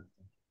 Thank you, ma'am.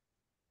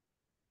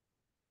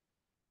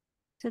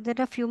 So there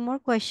are a few more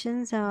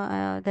questions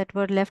that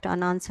were left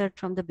unanswered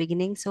from the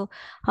beginning. So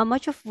how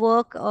much of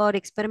work or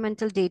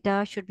experimental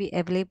data should be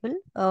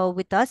available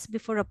with us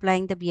before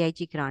applying the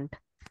BIG grant?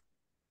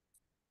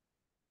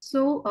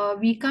 So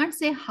we can't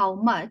say how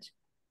much,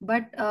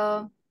 but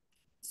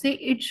say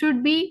it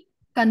should be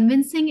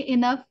convincing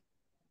enough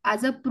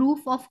as a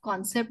proof of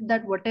concept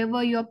that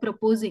whatever you're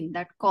proposing,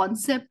 that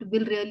concept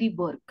will really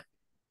work,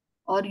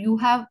 or you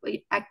have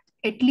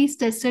at least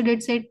tested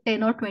it, say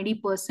 10 or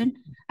 20%,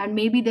 and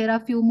maybe there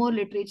are few more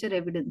literature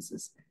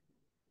evidences.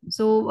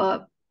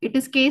 So it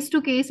is case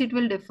to case, it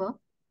will differ.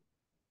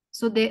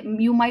 So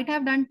you might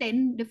have done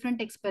 10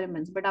 different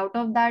experiments, but out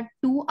of that,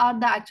 2 are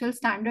the actual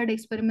standard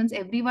experiments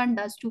everyone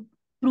does to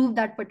prove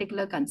that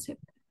particular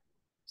concept.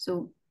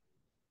 So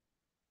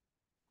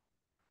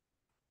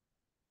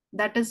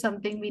that is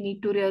something we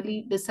need to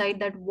really decide,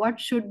 that what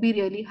should be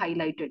really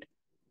highlighted,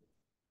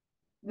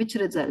 which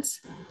results,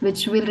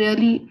 which will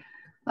really,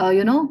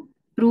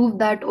 prove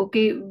that,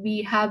 okay,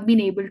 we have been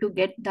able to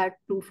get that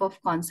proof of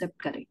concept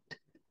correct.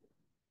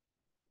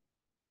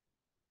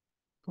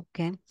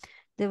 Okay.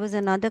 There was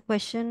another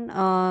question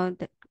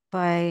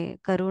by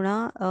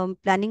Karuna,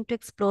 planning to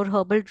explore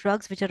herbal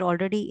drugs which are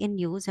already in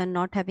use and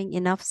not having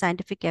enough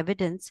scientific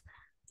evidence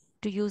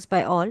to use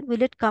by all.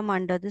 Will it come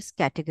under this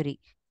category?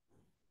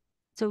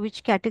 So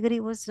which category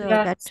was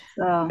that? Yes,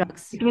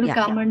 Drugs. it will Yeah.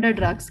 come under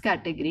drugs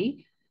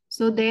category.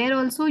 So there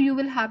also you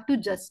will have to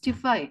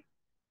justify,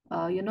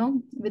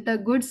 with a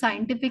good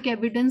scientific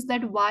evidence,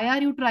 that why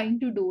are you trying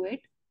to do it,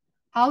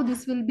 how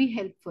this will be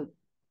helpful.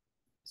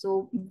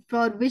 So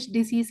for which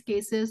disease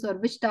cases or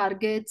which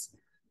targets,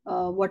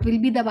 what will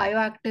be the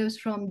bioactives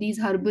from these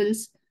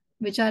herbals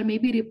which are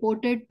maybe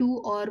reported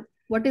to, or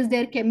what is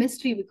their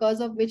chemistry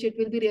because of which it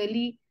will be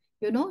really,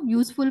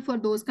 useful for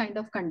those kind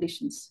of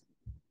conditions.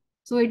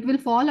 So it will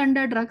fall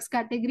under drugs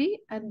category,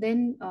 and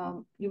then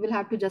you will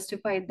have to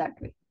justify it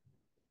that way.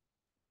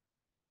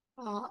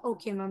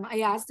 Okay, ma'am.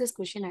 I asked this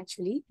question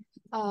actually.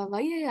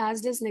 Why I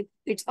asked is like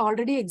it's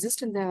already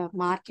exist in the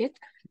market,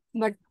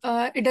 but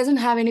it doesn't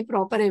have any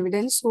proper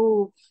evidence.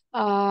 So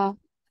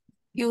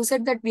you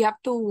said that we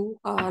have to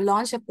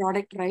launch a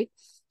product, right?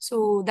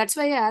 So that's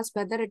why I asked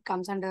whether it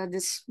comes under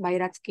this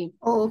BIRAC scheme.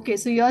 Oh, okay.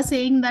 So you're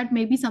saying that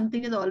maybe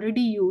something is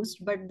already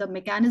used, but the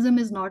mechanism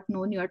is not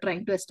known. You're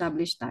trying to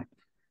establish that.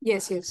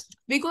 Yes, yes.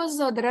 Because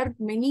there are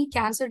many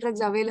cancer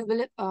drugs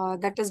available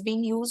that is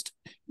being used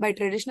by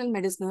traditional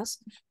mediciners,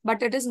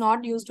 but it is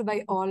not used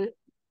by all.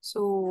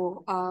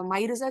 So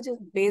my research is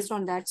based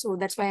on that. So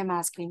that's why I'm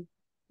asking.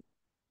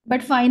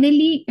 But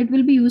finally, it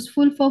will be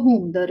useful for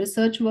whom? The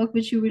research work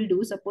which you will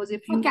do. Suppose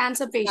if For you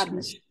cancer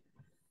establish. patients.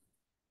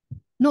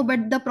 No,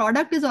 but the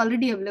product is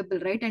already available,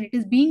 right? And it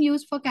is being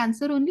used for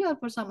cancer only, or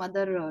for some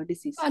other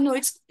disease? No,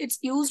 it's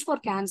used for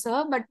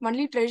cancer, but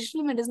only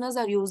traditional mediciners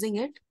are using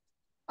it.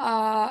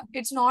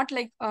 It's not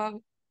like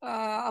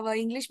our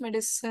English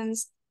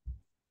medicines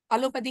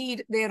allopathy,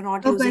 they are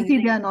not using Allopathy,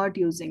 it. they are not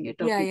using it.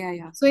 Yeah, Okay. yeah,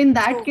 yeah. So in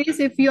that So case,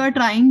 if you are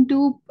trying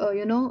to,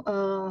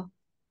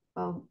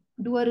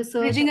 do a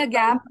research bridging or a trying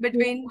gap to,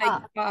 between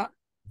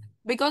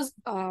because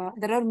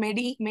there are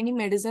many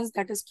medicines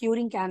that is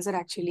curing cancer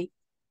actually.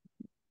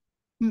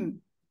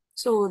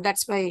 So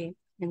that's why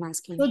I'm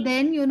asking. So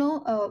then,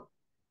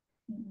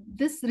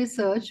 this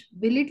research,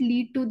 will it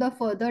lead to the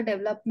further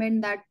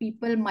development that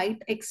people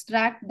might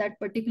extract that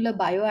particular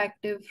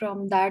bioactive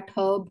from that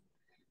herb,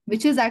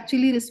 which is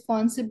actually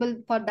responsible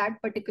for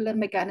that particular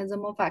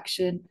mechanism of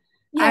action,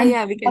 Yeah, and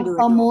yeah, we can do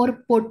a it.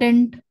 more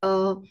potent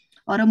or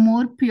a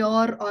more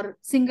pure or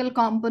single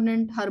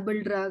component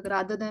herbal drug,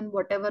 rather than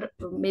whatever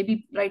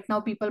maybe right now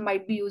people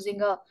might be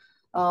using a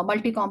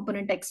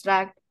multi-component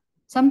extract,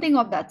 something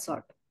of that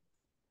sort.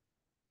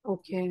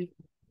 Okay.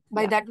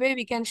 By Yeah. that way,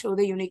 we can show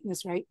the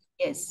uniqueness, right?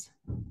 Yes.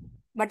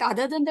 But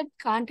other than that,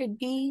 can't it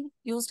be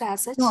used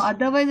as such? No,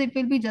 otherwise it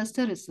will be just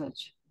a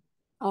research.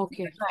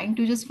 Okay. We're trying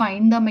to just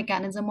find the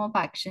mechanism of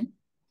action.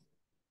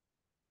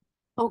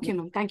 Okay,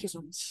 ma'am. Thank you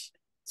so much.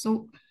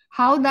 So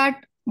how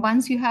that,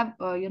 once you have,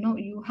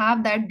 you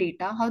have that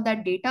data, how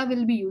that data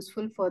will be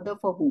useful further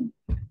for whom?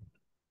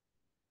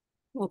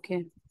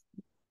 Okay.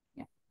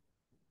 Yeah.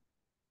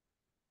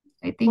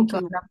 I think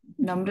Okay,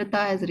 ma'am.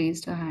 Namrata has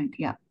raised her hand.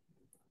 Yeah.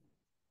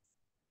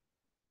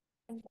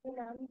 Thank you,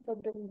 ma'am, for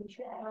the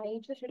presentation. I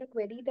just had a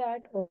query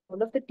that all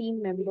of the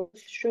team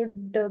members should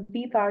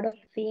be part of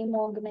the same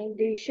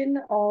organization,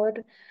 or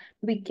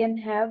we can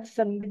have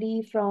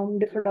somebody from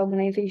different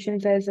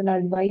organizations as an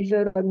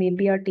advisor, or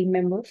maybe our team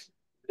members.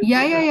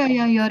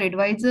 Yeah. Your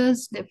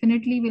advisors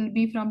definitely will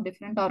be from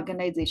different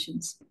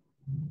organizations.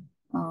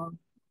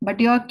 But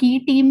your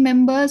key team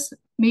members,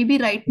 maybe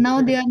right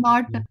now they are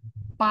not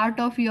part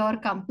of your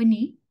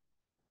company,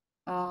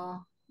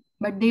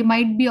 but they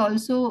might be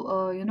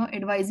also,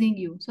 advising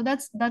you. So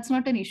that's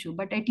not an issue.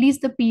 But at least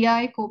the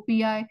PI,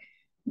 co-PI,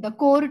 the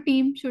core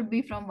team should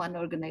be from one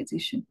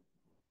organization.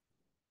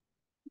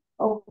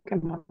 Okay,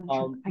 ma'am.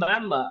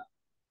 Ma'am,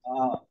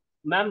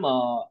 ma'am,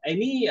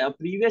 any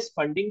previous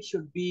funding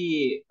should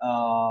be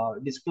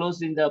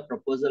disclosed in the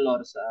proposal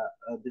or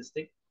this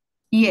thing?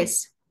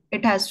 Yes,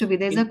 it has to be.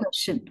 There's a In,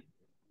 question,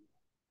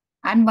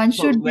 and one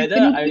so should whether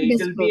definitely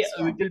disclose.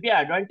 it will be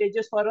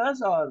advantageous for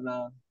us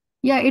or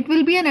Yeah, it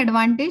will be an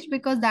advantage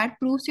because that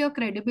proves your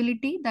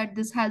credibility that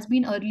this has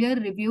been earlier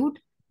reviewed,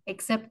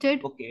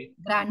 accepted, okay.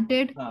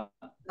 granted,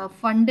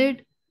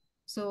 funded.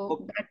 So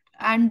Okay. that,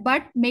 and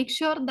but make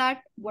sure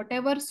that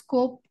whatever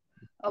scope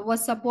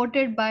was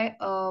supported by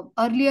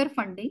earlier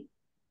funding,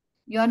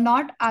 you are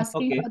not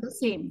asking Okay. for the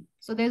same.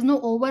 So there's no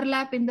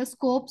overlap in the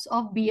scopes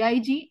of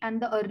BIG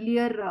and the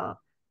earlier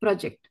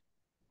project.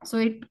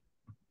 So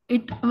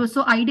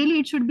so ideally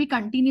it should be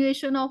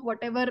continuation of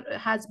whatever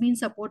has been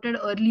supported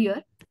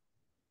earlier.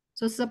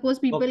 So suppose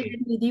people Okay.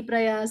 get Nidhi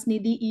Prayas,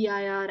 Nidhi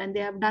EIR, and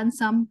they have done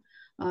some,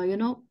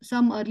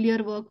 some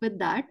earlier work with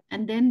that,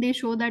 and then they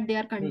show that they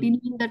are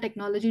continuing the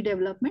technology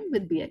development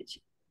with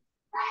BIG.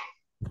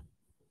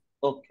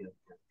 Okay.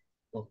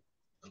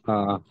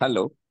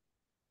 Hello.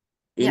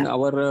 In Yeah.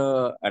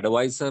 our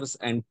advisors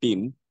and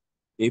team,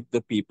 if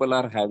the people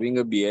are having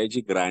a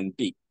BIG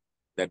grantee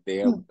that they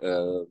have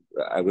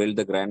availed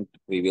the grant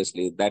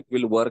previously, that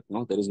will work,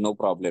 no? There is no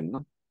problem,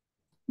 no?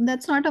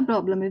 That's not a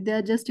problem if they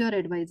are just your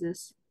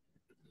advisors.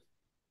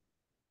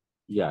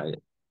 Yeah.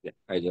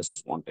 I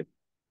just wanted.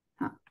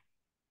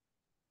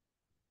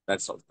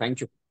 That's all. Thank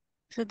you.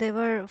 So there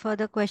were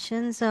further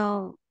questions.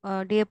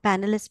 Dear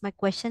panelists, my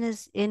question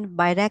is, in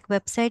BIRAC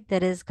website,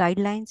 there is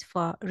guidelines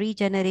for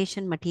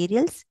regeneration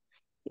materials.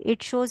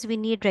 It shows we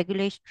need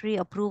regulatory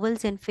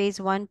approvals in phase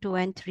 1, 2,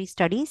 and 3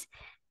 studies.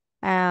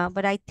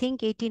 But I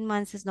think 18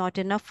 months is not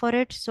enough for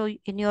it. So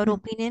in your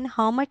opinion,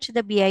 how much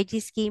the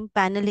BIG scheme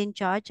panel in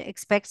charge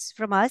expects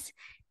from us,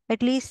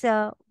 at least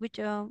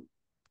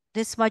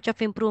this much of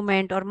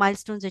improvement or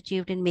milestones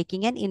achieved in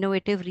making an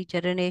innovative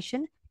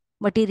regeneration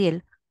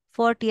material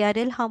for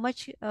TRL, how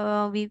much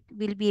we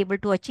will be able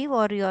to achieve,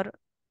 or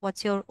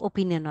what's your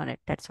opinion on it?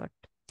 That's what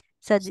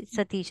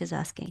Satish is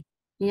asking.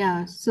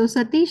 Yeah. So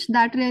Satish,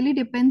 that really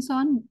depends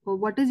on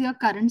what is your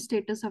current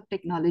status of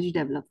technology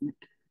development.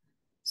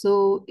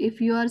 So if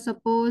you are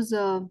suppose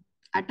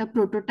at a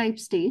prototype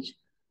stage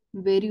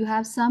where you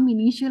have some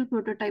initial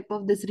prototype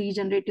of this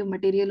regenerative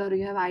material, or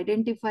you have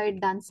identified,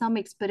 done some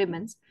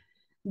experiments,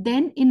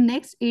 then in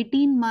next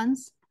 18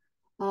 months,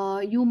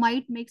 you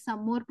might make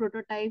some more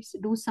prototypes,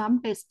 do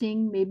some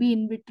testing, maybe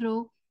in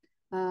vitro,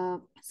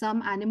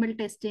 some animal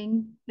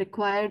testing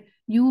required.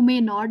 You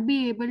may not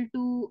be able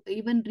to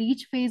even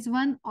reach phase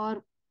 1,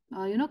 or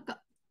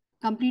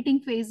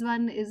completing phase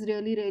 1 is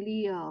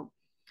really a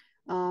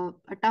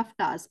tough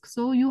task.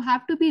 So you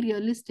have to be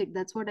realistic.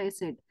 That's what I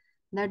said,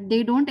 that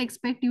they don't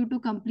expect you to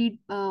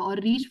complete or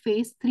reach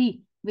phase 3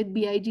 with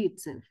BIG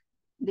itself.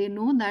 They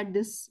know that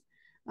this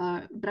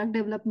drug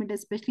development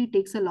especially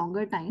takes a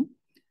longer time.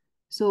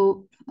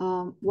 So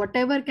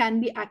whatever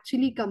can be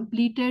actually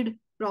completed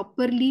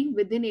properly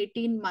within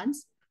 18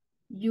 months,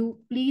 you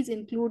please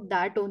include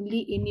that only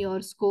in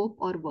your scope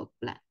or work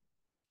plan.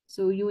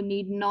 So you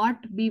need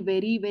not be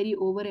very, very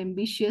over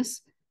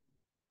ambitious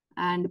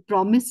and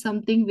promise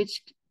something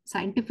which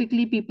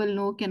scientifically people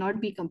know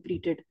cannot be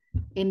completed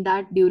in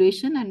that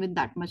duration and with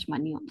that much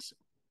money also.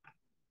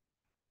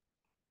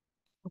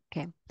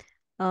 Okay.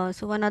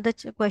 So one other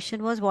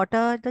question was, what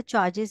are the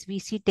charges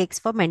VC takes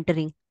for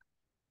mentoring?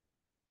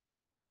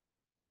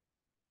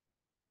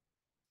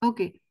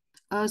 Okay.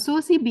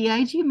 So see,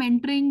 BIG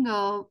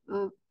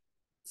mentoring,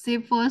 say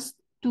first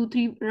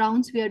 2-3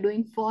 rounds we are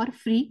doing for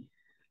free.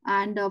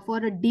 And for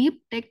a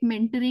deep tech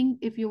mentoring,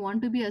 if you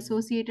want to be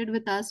associated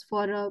with us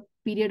for a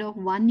period of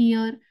 1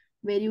 year,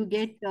 where you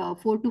get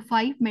 4 to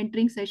 5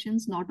 mentoring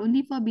sessions, not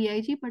only for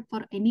BIG, but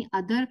for any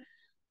other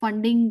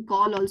funding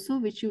call also,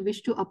 which you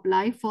wish to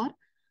apply for.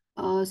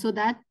 So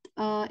that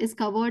is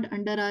covered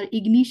under our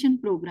Ignition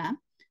program,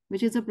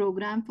 which is a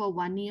program for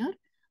 1 year,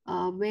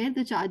 where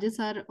the charges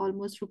are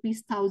almost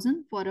rupees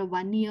 1,000 for a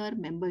 1 year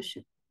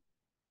membership.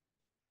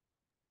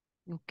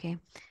 Okay.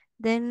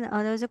 Then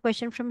there was a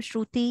question from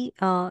Shruti.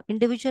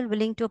 Individual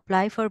willing to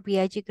apply for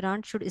BIG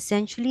grant should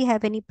essentially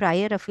have any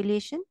prior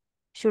affiliation?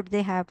 Should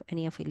they have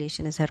any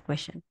affiliation is her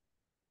question.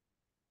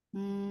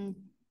 Mm.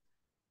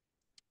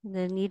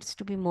 There needs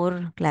to be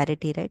more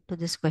clarity, right, to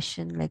this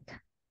question. Like,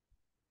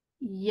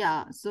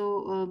 Yeah,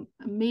 so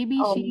maybe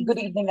she. Good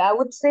evening. I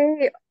would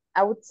say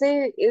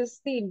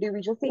is the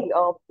individual. See,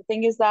 the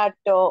thing is that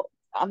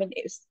I mean,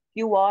 if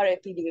you are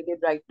affiliated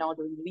right now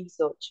doing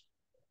research,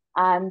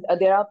 and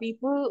there are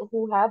people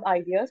who have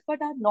ideas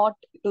but are not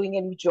doing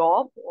any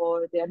job,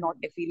 or they are not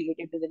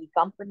affiliated with any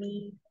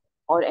company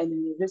or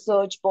any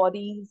research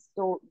bodies.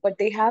 So, but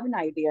they have an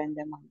idea in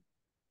their mind.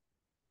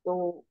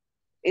 So,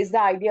 is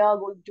the idea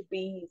going to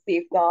be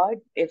safeguard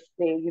if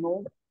they,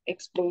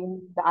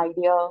 explain the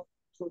idea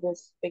through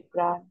this big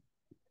grant?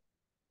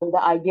 Will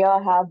the idea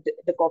have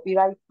the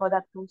copyright for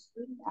that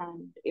person?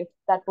 And if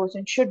that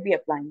person should be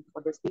applying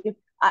for this? Because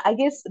I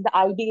guess the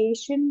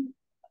ideation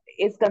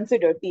is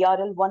considered,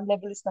 TRL 1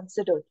 level is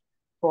considered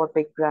for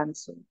big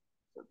grants. So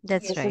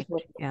that's this right. is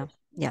what. Yeah.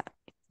 Yeah.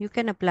 You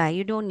can apply.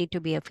 You don't need to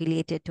be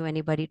affiliated to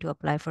anybody to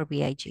apply for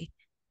BIG.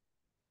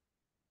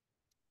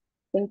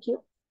 Thank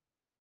you.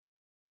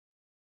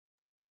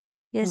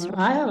 Yes,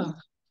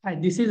 Hi,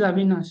 this is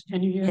Avinash.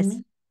 Can you hear yes.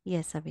 me?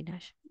 Yes,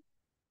 Avinash.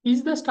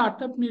 Is the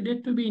startup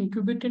needed to be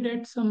incubated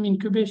at some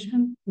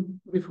incubation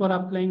before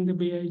applying the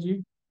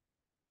BIG?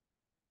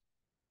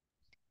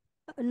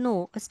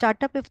 No, a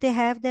startup, if they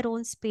have their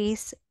own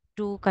space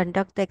to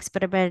conduct the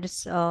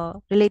experiments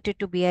related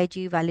to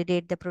BIG,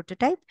 validate the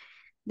prototype,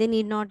 they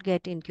need not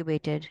get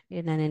incubated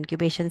in an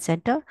incubation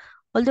center,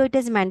 although it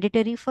is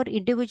mandatory for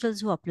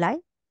individuals who apply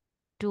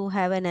to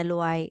have an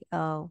LOI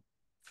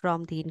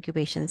from the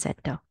incubation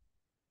center.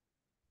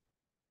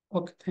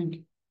 Okay, thank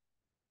you.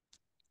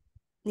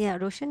 Yeah,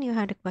 Roshan, you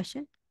had a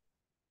question?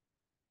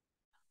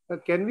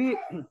 Can we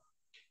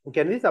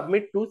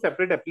submit two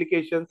separate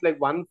applications,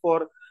 like one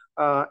for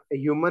a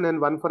human and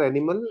one for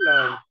animal,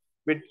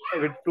 with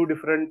two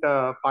different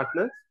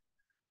partners?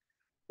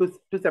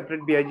 Two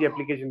separate BIG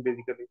application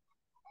basically.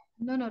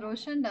 No,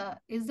 Roshan,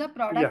 is the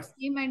product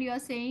same and you are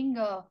saying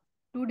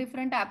two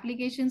different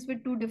applications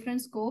with two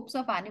different scopes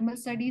of animal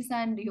studies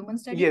and human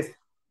studies? Yes.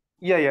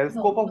 Yeah. No,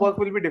 Scope of work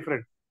will be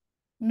different.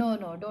 No,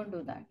 don't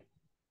do that.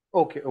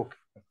 Okay.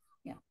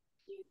 Yeah.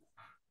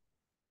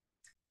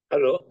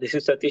 Hello, this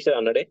is Satish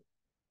Anade.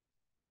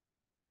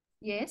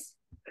 Yes.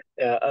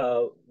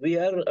 We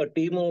are a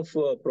team of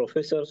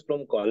professors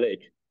from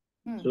college.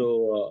 Hmm.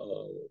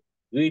 So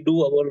we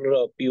do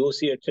our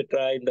POC,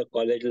 etc., in the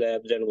college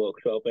labs and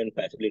workshop and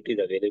facilities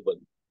available.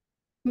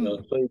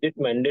 So is it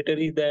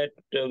mandatory that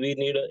we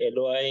need a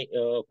LOI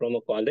from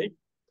a college?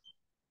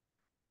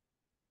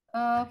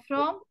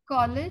 From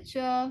college,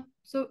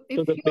 so if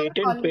So the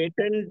you are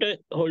patent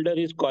holder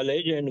is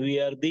college and we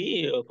are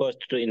the first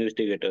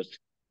investigators.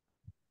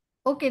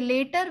 okay,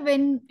 later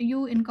when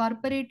you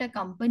incorporate a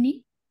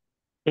company,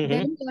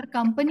 then your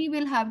company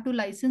will have to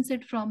license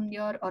it from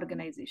your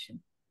organization.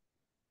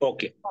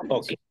 Okay. College.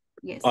 Okay.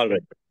 Yes. All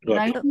right. Got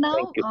Right it.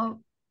 now,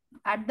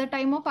 at the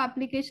time of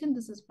application,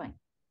 this is fine.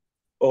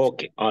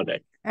 Okay. All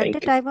right. At the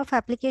time of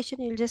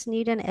application, you'll just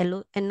need an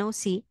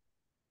NOC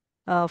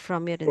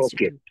from your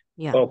institute.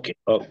 Yeah. Okay.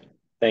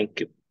 Thank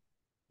you.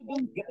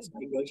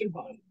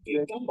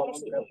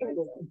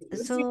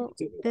 So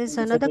there's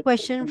another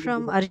question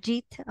from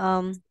Arjit.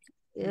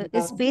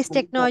 Is space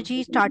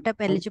technology startup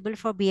eligible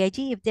for BIG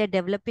if they're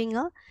developing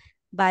a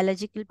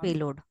biological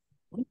payload?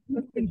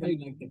 Hello.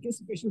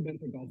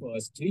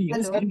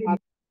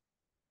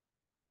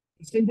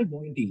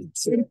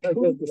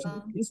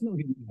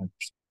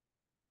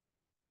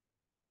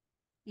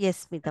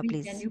 Yes, Smita,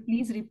 please. Can you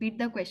please repeat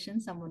the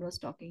question? Someone was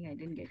talking, I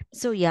didn't get it.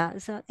 So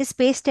is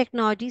space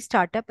technology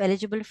startup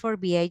eligible for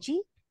BIG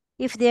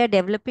if they are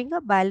developing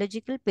a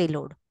biological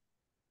payload?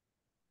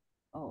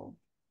 Oh.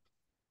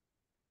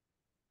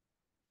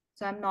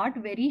 So I'm not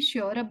very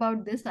sure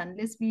about this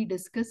unless we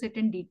discuss it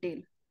in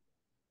detail.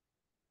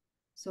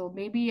 So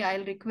maybe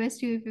I'll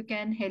request you if you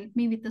can help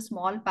me with a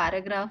small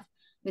paragraph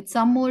with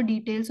some more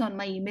details on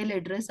my email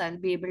address. I'll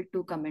be able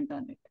to comment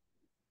on it.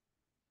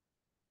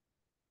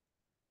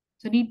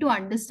 So need to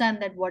understand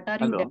that what are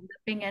you Hello.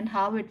 developing and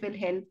how it will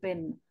help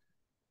in,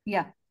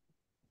 yeah.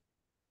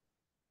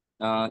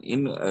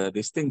 In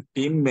this thing,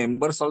 team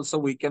members also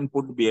we can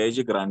put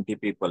BIG grantee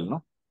people,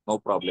 no? No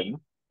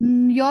problem.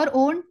 No? Your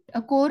own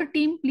core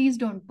team, please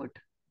don't put.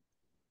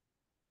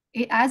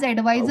 As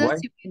advisors, Why?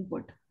 you can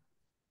put.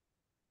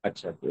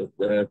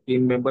 Acha,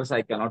 team members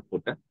I cannot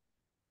put.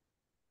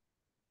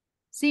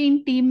 See,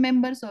 in team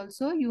members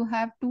also, you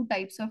have two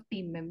types of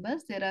team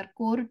members. There are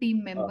core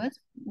team members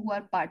who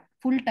are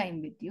full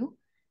time with you,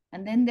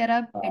 and then there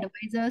are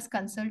advisors,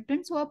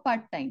 consultants who are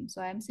part time.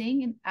 So I'm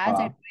saying, as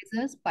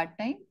advisors part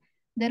time,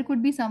 there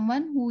could be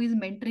someone who is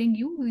mentoring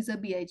you, who is a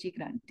BIG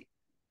grantee.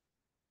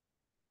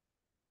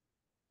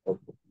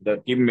 Okay. The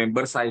team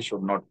members I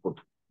should not put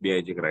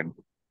BIG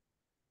grantee.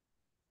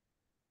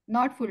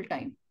 Not full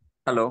time.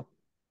 Hello.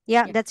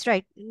 Yeah, that's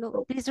right.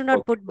 No, please do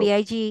not put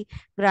Okay. BIG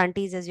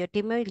grantees as your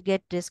team. Will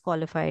get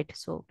disqualified.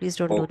 So please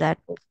don't do that.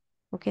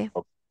 Okay.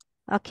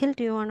 Akhil,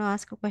 do you want to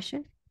ask a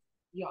question?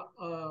 Yeah,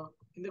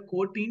 in the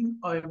core team,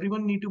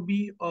 everyone need to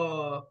be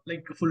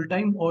like full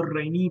time, or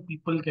any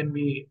people can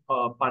be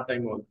part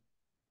time also.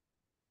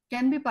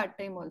 Can be part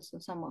time also,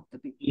 some of the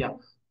people. Yeah,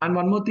 and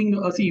one more thing,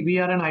 see, we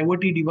are an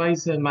IoT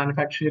device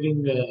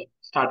manufacturing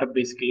startup,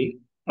 basically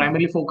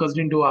primarily focused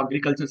into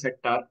agriculture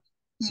sector.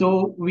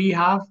 So we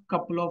have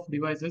couple of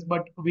devices,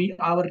 but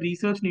our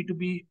research need to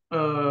be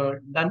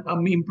done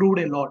improved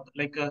a lot.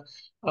 Like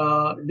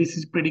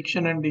disease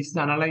prediction and disease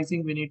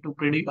analyzing, we need to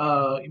predict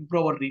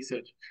improve our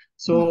research.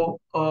 So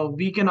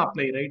we can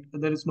apply, right?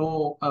 There is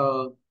no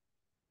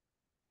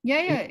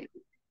yeah.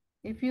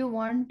 If you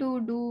want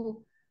to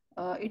do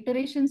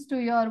iterations to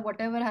your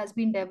whatever has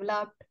been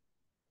developed,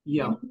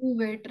 improve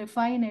it,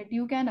 refine it,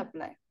 you can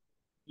apply.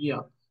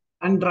 Yeah.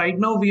 And right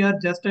now we are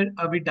just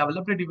we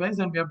developed a device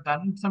and we have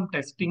done some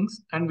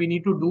testings, and we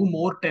need to do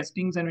more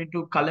testings, and we need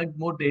to collect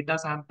more data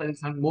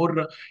samples and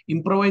more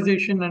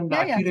improvisation and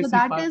accuracy So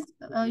that part. is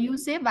you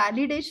say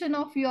validation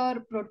of your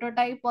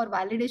prototype or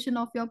validation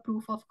of your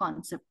proof of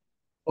concept.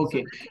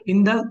 Okay.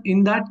 In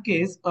that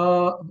case,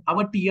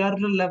 our TR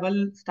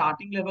level,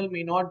 starting level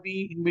may not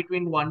be in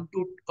between 1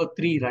 to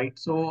 3, right?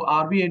 So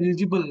are we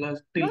eligible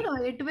still? No,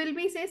 it will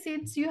be, say,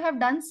 since you have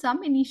done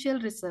some initial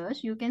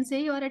research, you can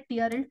say you are at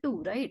TRL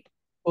 2, right?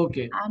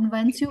 Okay. And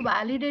once you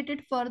validate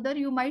it further,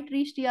 you might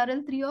reach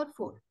TRL 3 or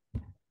 4.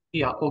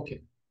 Yeah,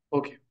 okay.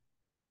 Okay.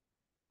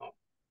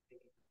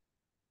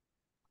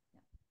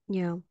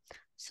 Yeah.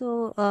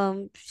 So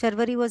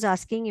Sharvari was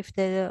asking if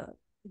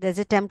there's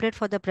a template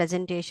for the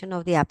presentation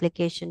of the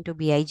application to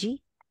BIG.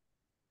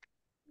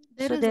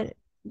 So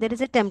there is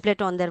a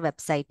template on their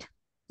website.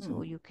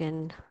 So you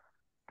can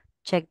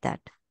check that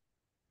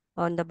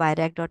on the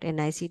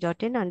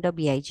birac.nic.in under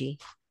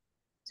BIG.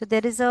 So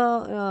there is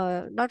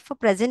a, not for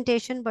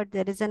presentation, but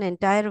there is an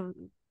entire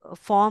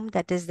form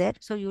that is there.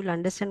 So you'll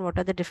understand what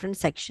are the different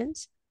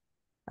sections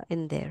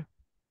in there.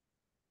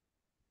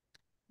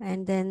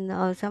 And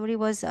then somebody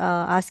was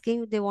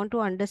asking, they want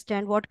to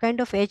understand what kind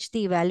of edge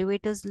the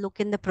evaluators look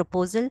in the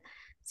proposal.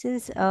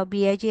 Since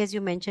BIG, as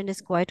you mentioned,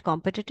 is quite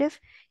competitive,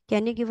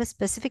 can you give a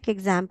specific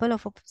example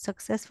of a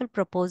successful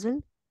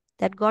proposal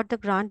that got the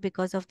grant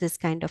because of this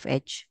kind of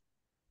edge?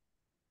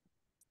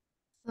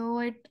 So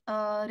it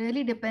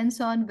really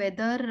depends on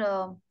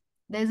whether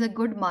there's a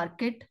good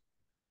market,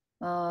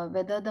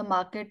 whether the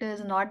market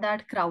is not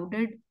that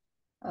crowded,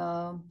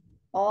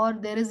 or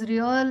there is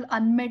real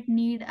unmet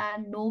need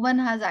and no one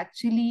has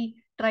actually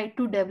tried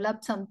to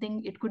develop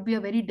something. It could be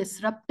a very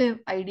disruptive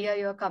idea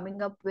you're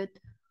coming up with,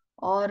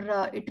 or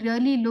it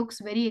really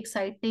looks very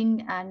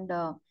exciting and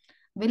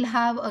will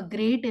have a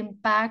great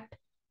impact.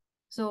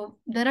 So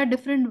there are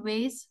different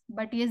ways,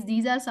 but yes,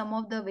 these are some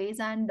of the ways.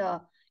 And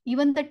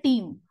even the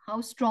team,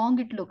 how strong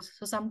it looks.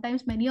 So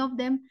sometimes many of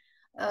them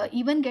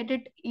even get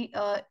it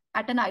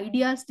at an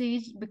idea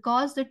stage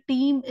because the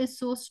team is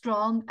so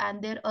strong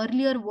and their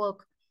earlier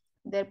work,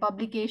 their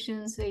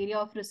publications, area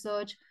of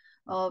research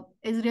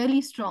is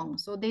really strong.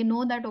 So they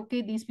know that,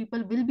 okay, these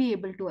people will be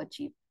able to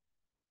achieve.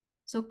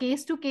 So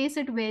case to case,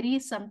 it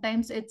varies.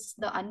 Sometimes it's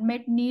the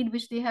unmet need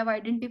which they have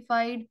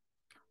identified,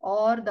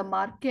 or the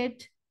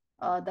market,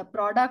 the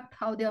product,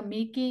 how they are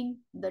making,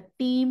 the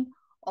team,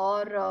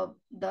 or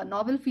the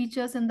novel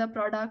features in the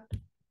product.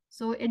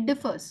 So it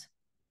differs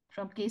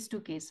from case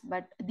to case.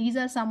 But these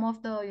are some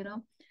of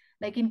the,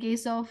 like in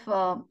case of,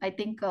 I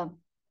think,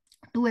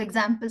 two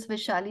examples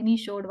which Shalini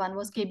showed. One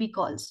was KB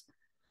calls.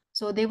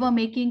 So they were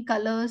making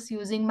colors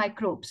using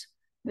microbes,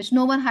 which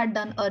no one had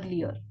done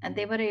earlier. And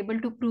they were able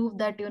to prove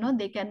that,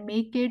 they can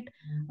make it,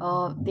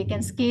 they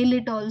can scale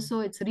it also,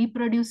 it's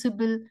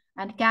reproducible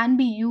and can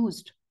be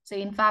used,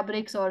 say, in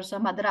fabrics or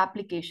some other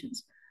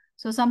applications.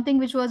 So something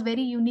which was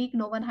very unique,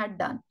 no one had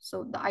done.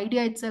 So the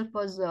idea itself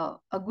was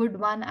a good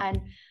one.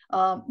 And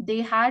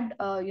they had,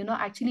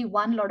 actually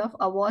won a lot of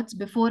awards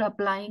before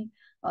applying,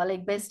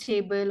 like Best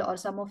Table or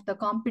some of the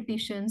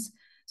competitions.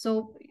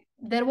 So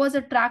there was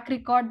a track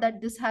record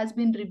that this has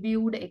been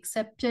reviewed,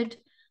 accepted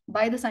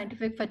by the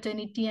scientific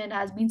fraternity and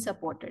has been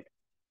supported.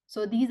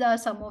 So these are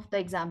some of the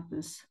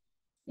examples.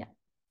 Yeah.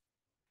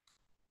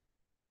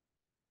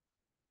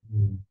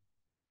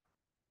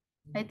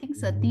 I think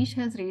Satish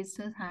has raised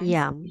his hand.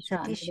 Yeah, Satish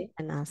Satish, you Ranade.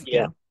 can ask.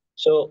 Yeah.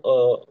 So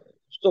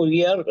we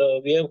have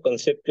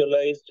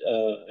conceptualized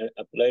and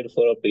applied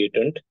for a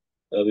patent,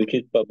 which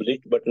is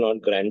published but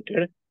not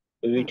granted,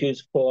 which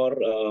is for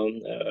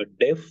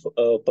deaf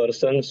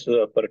persons,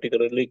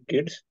 particularly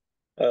kids,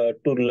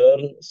 to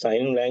learn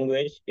sign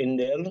language in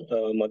their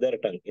mother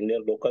tongue, in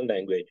their local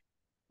language.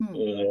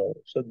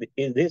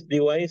 Is this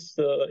device,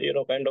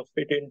 kind of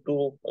fit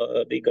into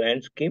the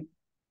grant scheme?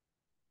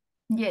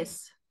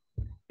 Yes.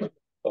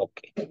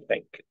 Okay,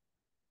 thank you.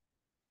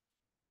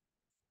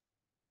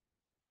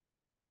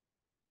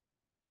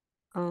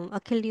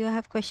 Akhil, do you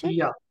have question?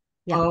 Yeah.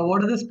 Yeah.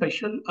 What are the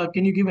special?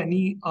 Can you give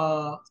any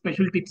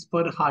special tips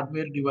for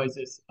hardware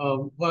devices?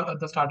 What are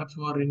the startups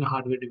who are in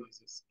hardware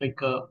devices? Like,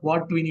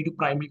 what do we need to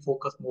primarily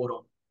focus more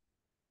on?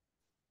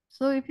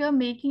 So if you're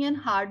making an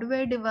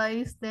hardware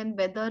device, then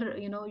whether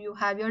you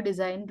have your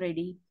design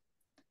ready.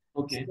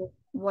 Okay. So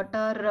what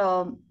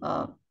are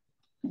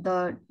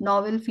the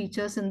novel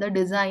features in the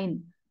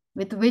design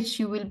with which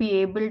you will be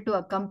able to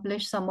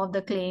accomplish some of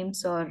the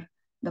claims or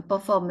the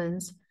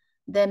performance?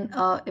 Then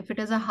if it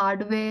is a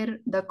hardware,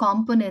 the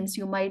components,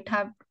 you might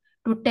have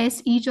to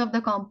test each of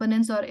the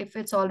components, or if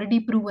it's already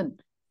proven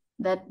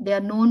that they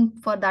are known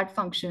for that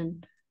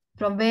function,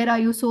 from where are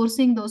you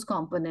sourcing those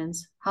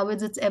components? How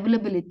is its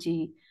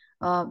availability?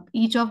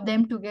 Each of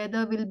them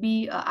together will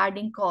be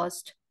adding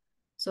cost.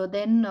 So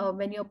then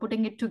when you're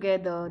putting it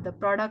together, the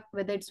product,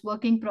 whether it's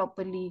working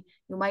properly,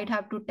 you might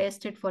have to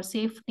test it for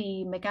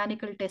safety,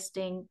 mechanical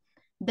testing,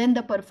 then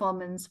the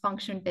performance,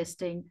 function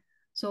testing.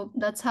 So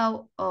that's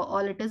how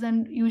all it is.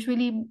 And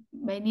usually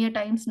many a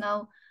times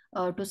now,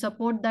 to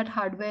support that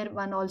hardware,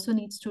 one also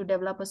needs to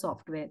develop a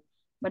software.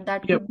 But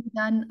that Yep. could be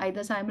done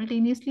either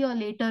simultaneously or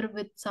later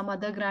with some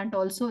other grant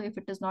also, if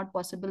it is not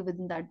possible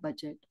within that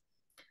budget.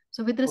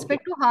 So with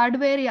respect to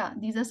hardware, yeah,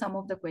 these are some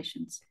of the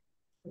questions.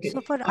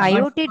 So for But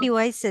IoT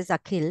devices,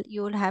 Akhil,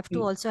 you will have to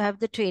Mm. also have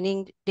the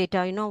training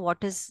data,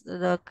 what is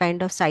the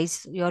kind of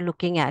size you're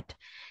looking at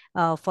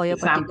for your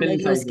particular Sample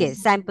use sizes.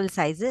 case, sample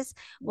sizes.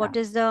 What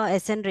Yeah. is the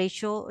SN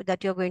ratio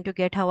that you're going to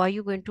get? How are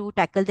you going to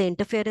tackle the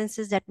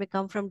interferences that may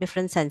come from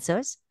different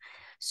sensors?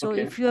 So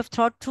Okay. if you have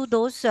thought through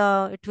those,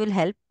 it will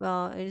help.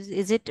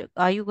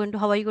 Are you going to,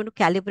 how are you going to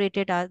calibrate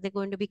it? Are they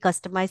going to be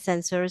customized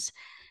sensors?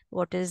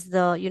 What is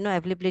the,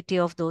 availability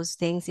of those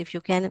things? If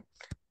you can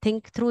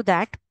think through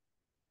that,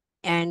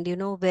 and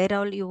where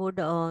all you would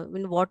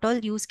in what all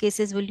use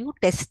cases will you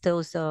test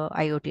those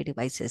IoT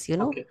devices,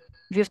 Okay.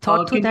 if you've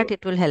thought through Can that, you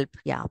it will help.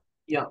 Yeah.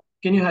 Yeah.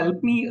 Can you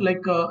help me?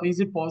 Like, is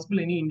it possible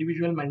any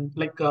individual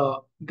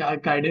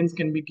guidance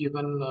can be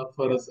given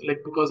for us? Like,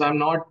 because I'm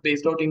not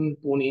based out in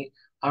Pune,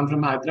 I'm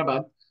from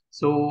Hyderabad,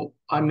 so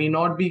I may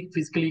not be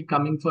physically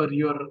coming for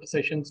your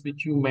sessions,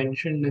 which you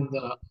mentioned in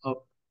the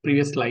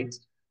previous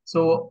slides.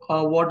 So,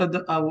 what are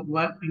the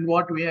in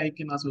what way I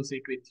can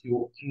associate with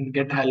you and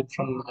get help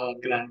from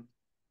grant?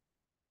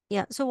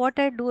 Yeah, so what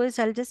I do is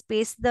I'll just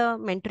paste the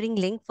mentoring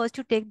link. First,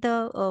 you take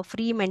the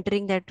free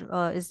mentoring that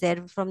is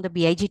there from the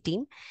BIG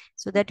team,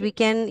 so that we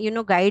can,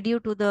 guide you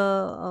to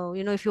the,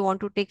 if you want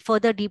to take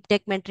further deep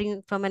tech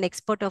mentoring from an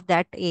expert of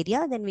that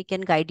area, then we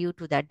can guide you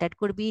to that. That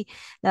could be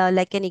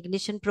like an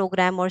ignition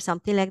program or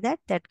something like that.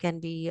 That can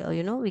be,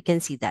 we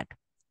can see that.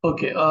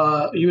 Okay,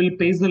 you will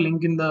paste the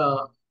link in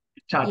the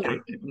chat, Yeah.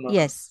 right?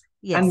 Yes.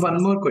 And Yes. one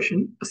Yes. more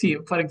question. See,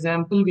 for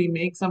example, we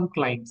make some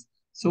clients.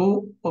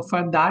 So for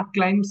that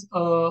clients,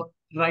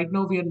 right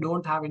now we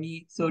don't have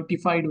any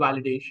certified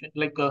validation,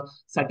 like a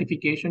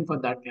certification for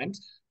that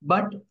clients.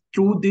 But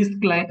through this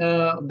client,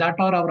 that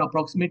are our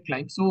approximate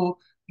clients. So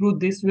through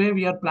this way,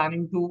 we are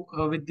planning to,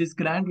 with this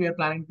grant, we are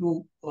planning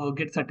to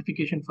get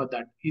certification for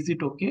that. Is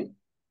it okay?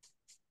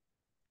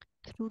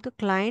 Through the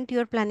client,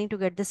 you're planning to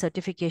get the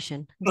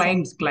certification.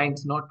 Clients,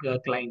 not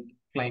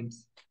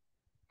clients.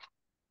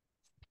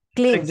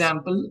 For Claims.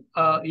 example,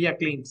 yeah,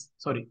 claims.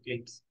 Sorry,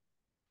 claims.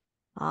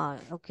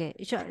 Okay.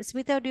 Sure.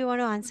 Smita, do you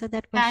want to answer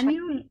that Can question?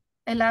 you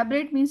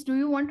elaborate? Means, do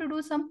you want to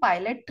do some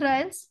pilot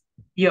trials?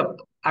 Yep.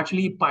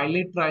 Actually,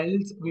 pilot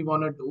trials we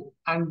want to do,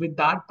 and with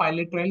that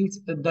pilot trials,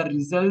 the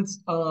results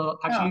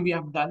actually Yeah. we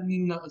have done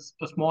in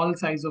a small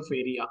size of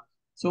area.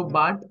 So,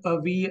 but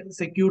we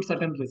secured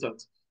certain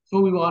results. So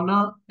we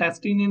wanna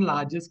test in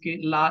larger scale,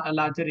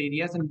 larger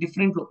areas and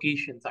different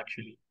locations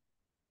actually,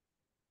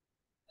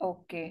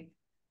 Okay.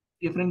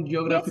 different Yes,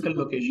 geographical you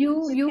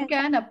locations. you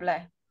can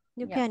apply.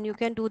 You Yeah.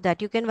 can, do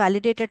that. You can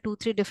validate at 2,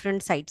 3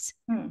 different sites,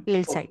 field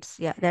Okay. sites.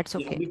 Yeah, that's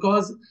Yeah, okay.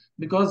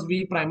 because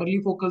we primarily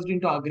focused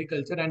into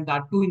agriculture and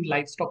that too in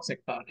livestock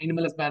sector,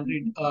 animal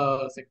husbandry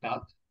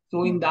sector.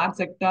 So in that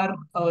sector,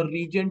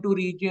 region to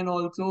region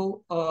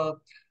also,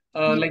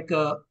 Yeah. like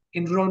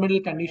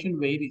environmental condition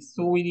varies.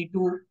 So we need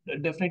to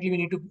definitely we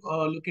need to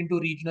look into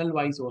regional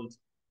wise also.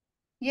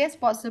 Yes,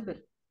 possible.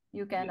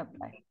 You can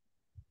apply.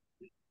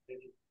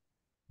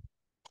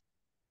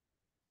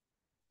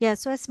 Yeah,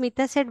 so as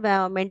Smita said,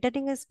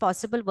 mentoring is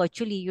possible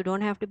virtually. You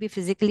don't have to be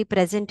physically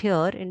present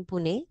here in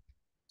Pune.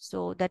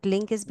 So that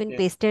link has been Okay.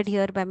 pasted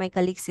here by my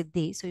colleague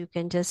Siddhi. So you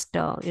can just,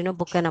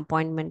 book an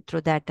appointment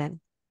through that. And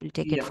we'll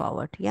take it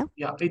forward. Yeah.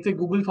 Yeah, it's a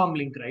Google Form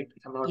link, right?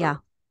 If I'm not Yeah.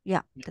 wrong.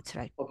 Yeah, that's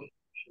right. Okay.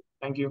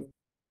 Thank you.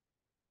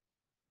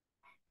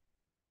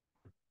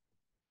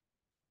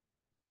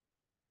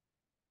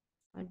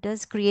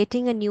 Does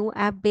creating a new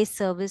app-based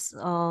service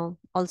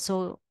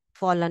also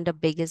fall under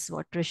big is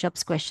what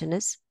Rishabh's question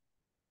is?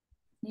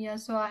 Yeah,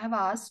 so I have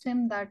asked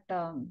him that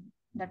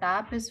that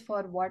app is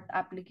for what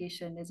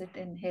application? Is it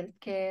in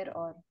healthcare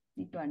or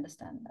need to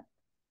understand that?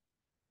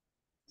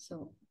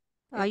 So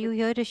Are you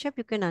here, Rishabh?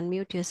 You can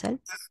unmute yourself.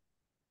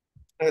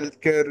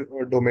 Healthcare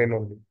domain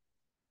only.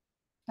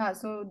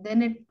 so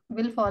then it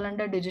will fall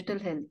under digital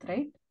health,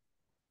 right?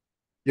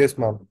 Yes,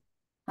 ma'am.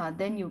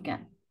 Then you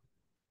can.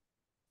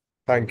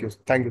 Thank you.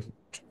 Thank you.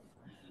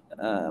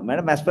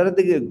 Madam, as far as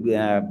the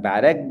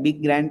Bharat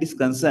Big Grant is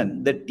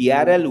concerned, the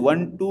TRL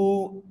 1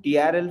 to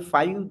TRL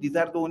 5, these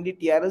are the only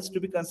TRLs to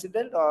be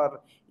considered,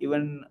 or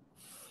even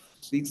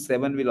 6,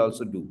 7 will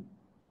also do?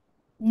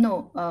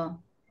 No,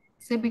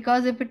 say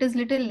because if it is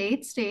little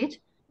late stage,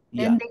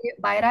 then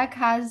BIRAC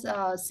has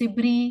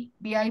SIBRI,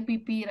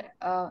 BIPP.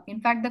 In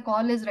fact, the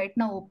call is right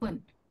now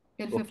open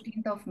till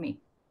 15th of May.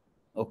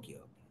 Okay.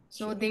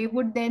 So they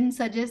would then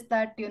suggest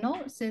that,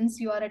 since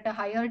you are at a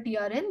higher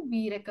TRL,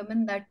 we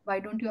recommend that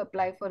why don't you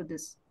apply for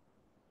this?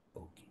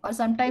 Or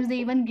sometimes they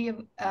even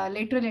give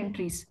lateral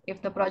entries.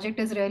 If the project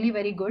is really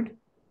very good,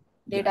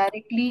 they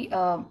directly,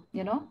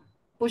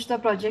 push the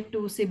project to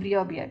SIBRI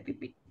or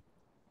BIPP.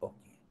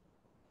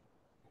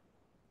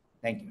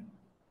 Thank you.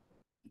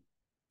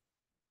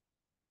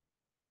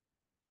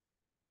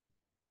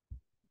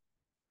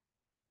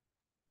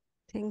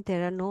 I think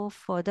there are no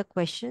further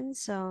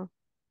questions.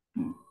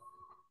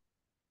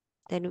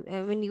 Then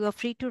when you are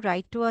free to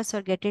write to us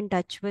or get in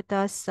touch with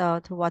us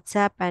through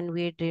WhatsApp and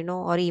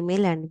or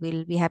email, and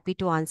we'll be happy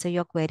to answer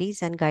your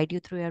queries and guide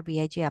you through your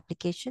BIG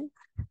application.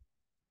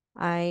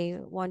 I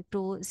want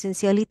to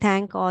sincerely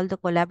thank all the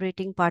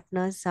collaborating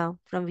partners from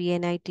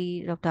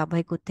VNIT, Dr.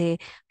 Abhay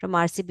Kuthe, from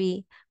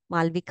RCB,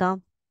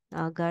 Malvika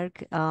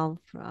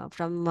Garg,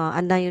 from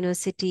Anna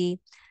University,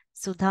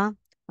 Sudha.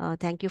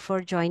 Thank you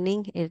for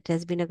joining. It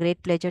has been a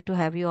great pleasure to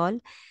have you all.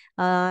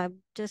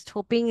 Just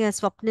hoping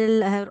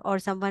Swapnil or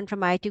someone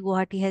from IIT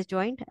Guwahati has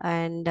joined,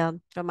 and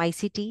from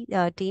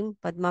ICT team,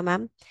 Padma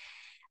ma'am,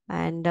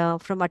 and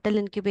from Atal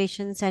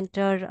Incubation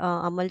Center,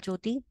 Amal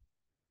Jyoti.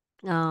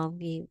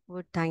 We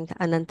would thank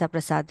Ananta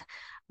Prasad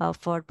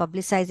for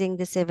publicizing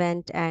this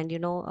event and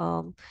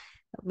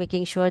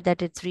making sure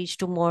that it's reached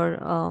to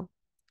more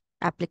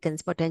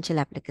applicants, potential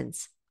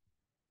applicants.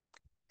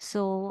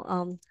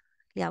 So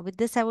yeah, with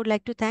this I would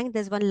like to thank.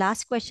 There's one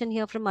last question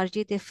here from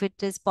Arjit, if it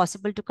is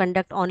possible to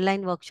conduct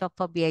online workshop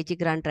for BIG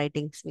grant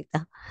writing,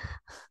 Smita.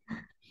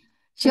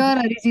 Sure,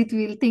 Arijit,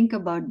 we'll think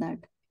about that.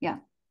 Yeah,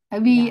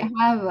 we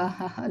have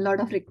a lot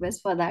of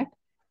requests for that.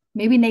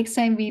 Maybe next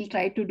time we'll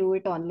try to do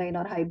it online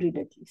or hybrid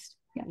at least.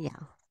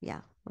 Yeah.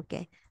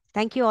 Okay.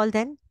 Thank you all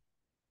then.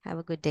 Have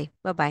a good day.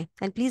 Bye-bye.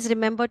 And please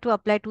remember to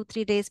apply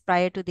 2-3 days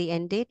prior to the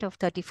end date of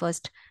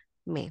 31st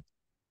May.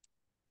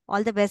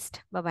 All the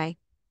best. Bye-bye.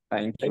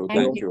 Thank you. Thank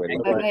you. Thank you very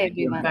much. Bye-bye,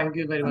 everyone. Thank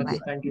you very much. Bye-bye.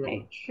 Thank you very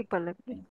much. Bye.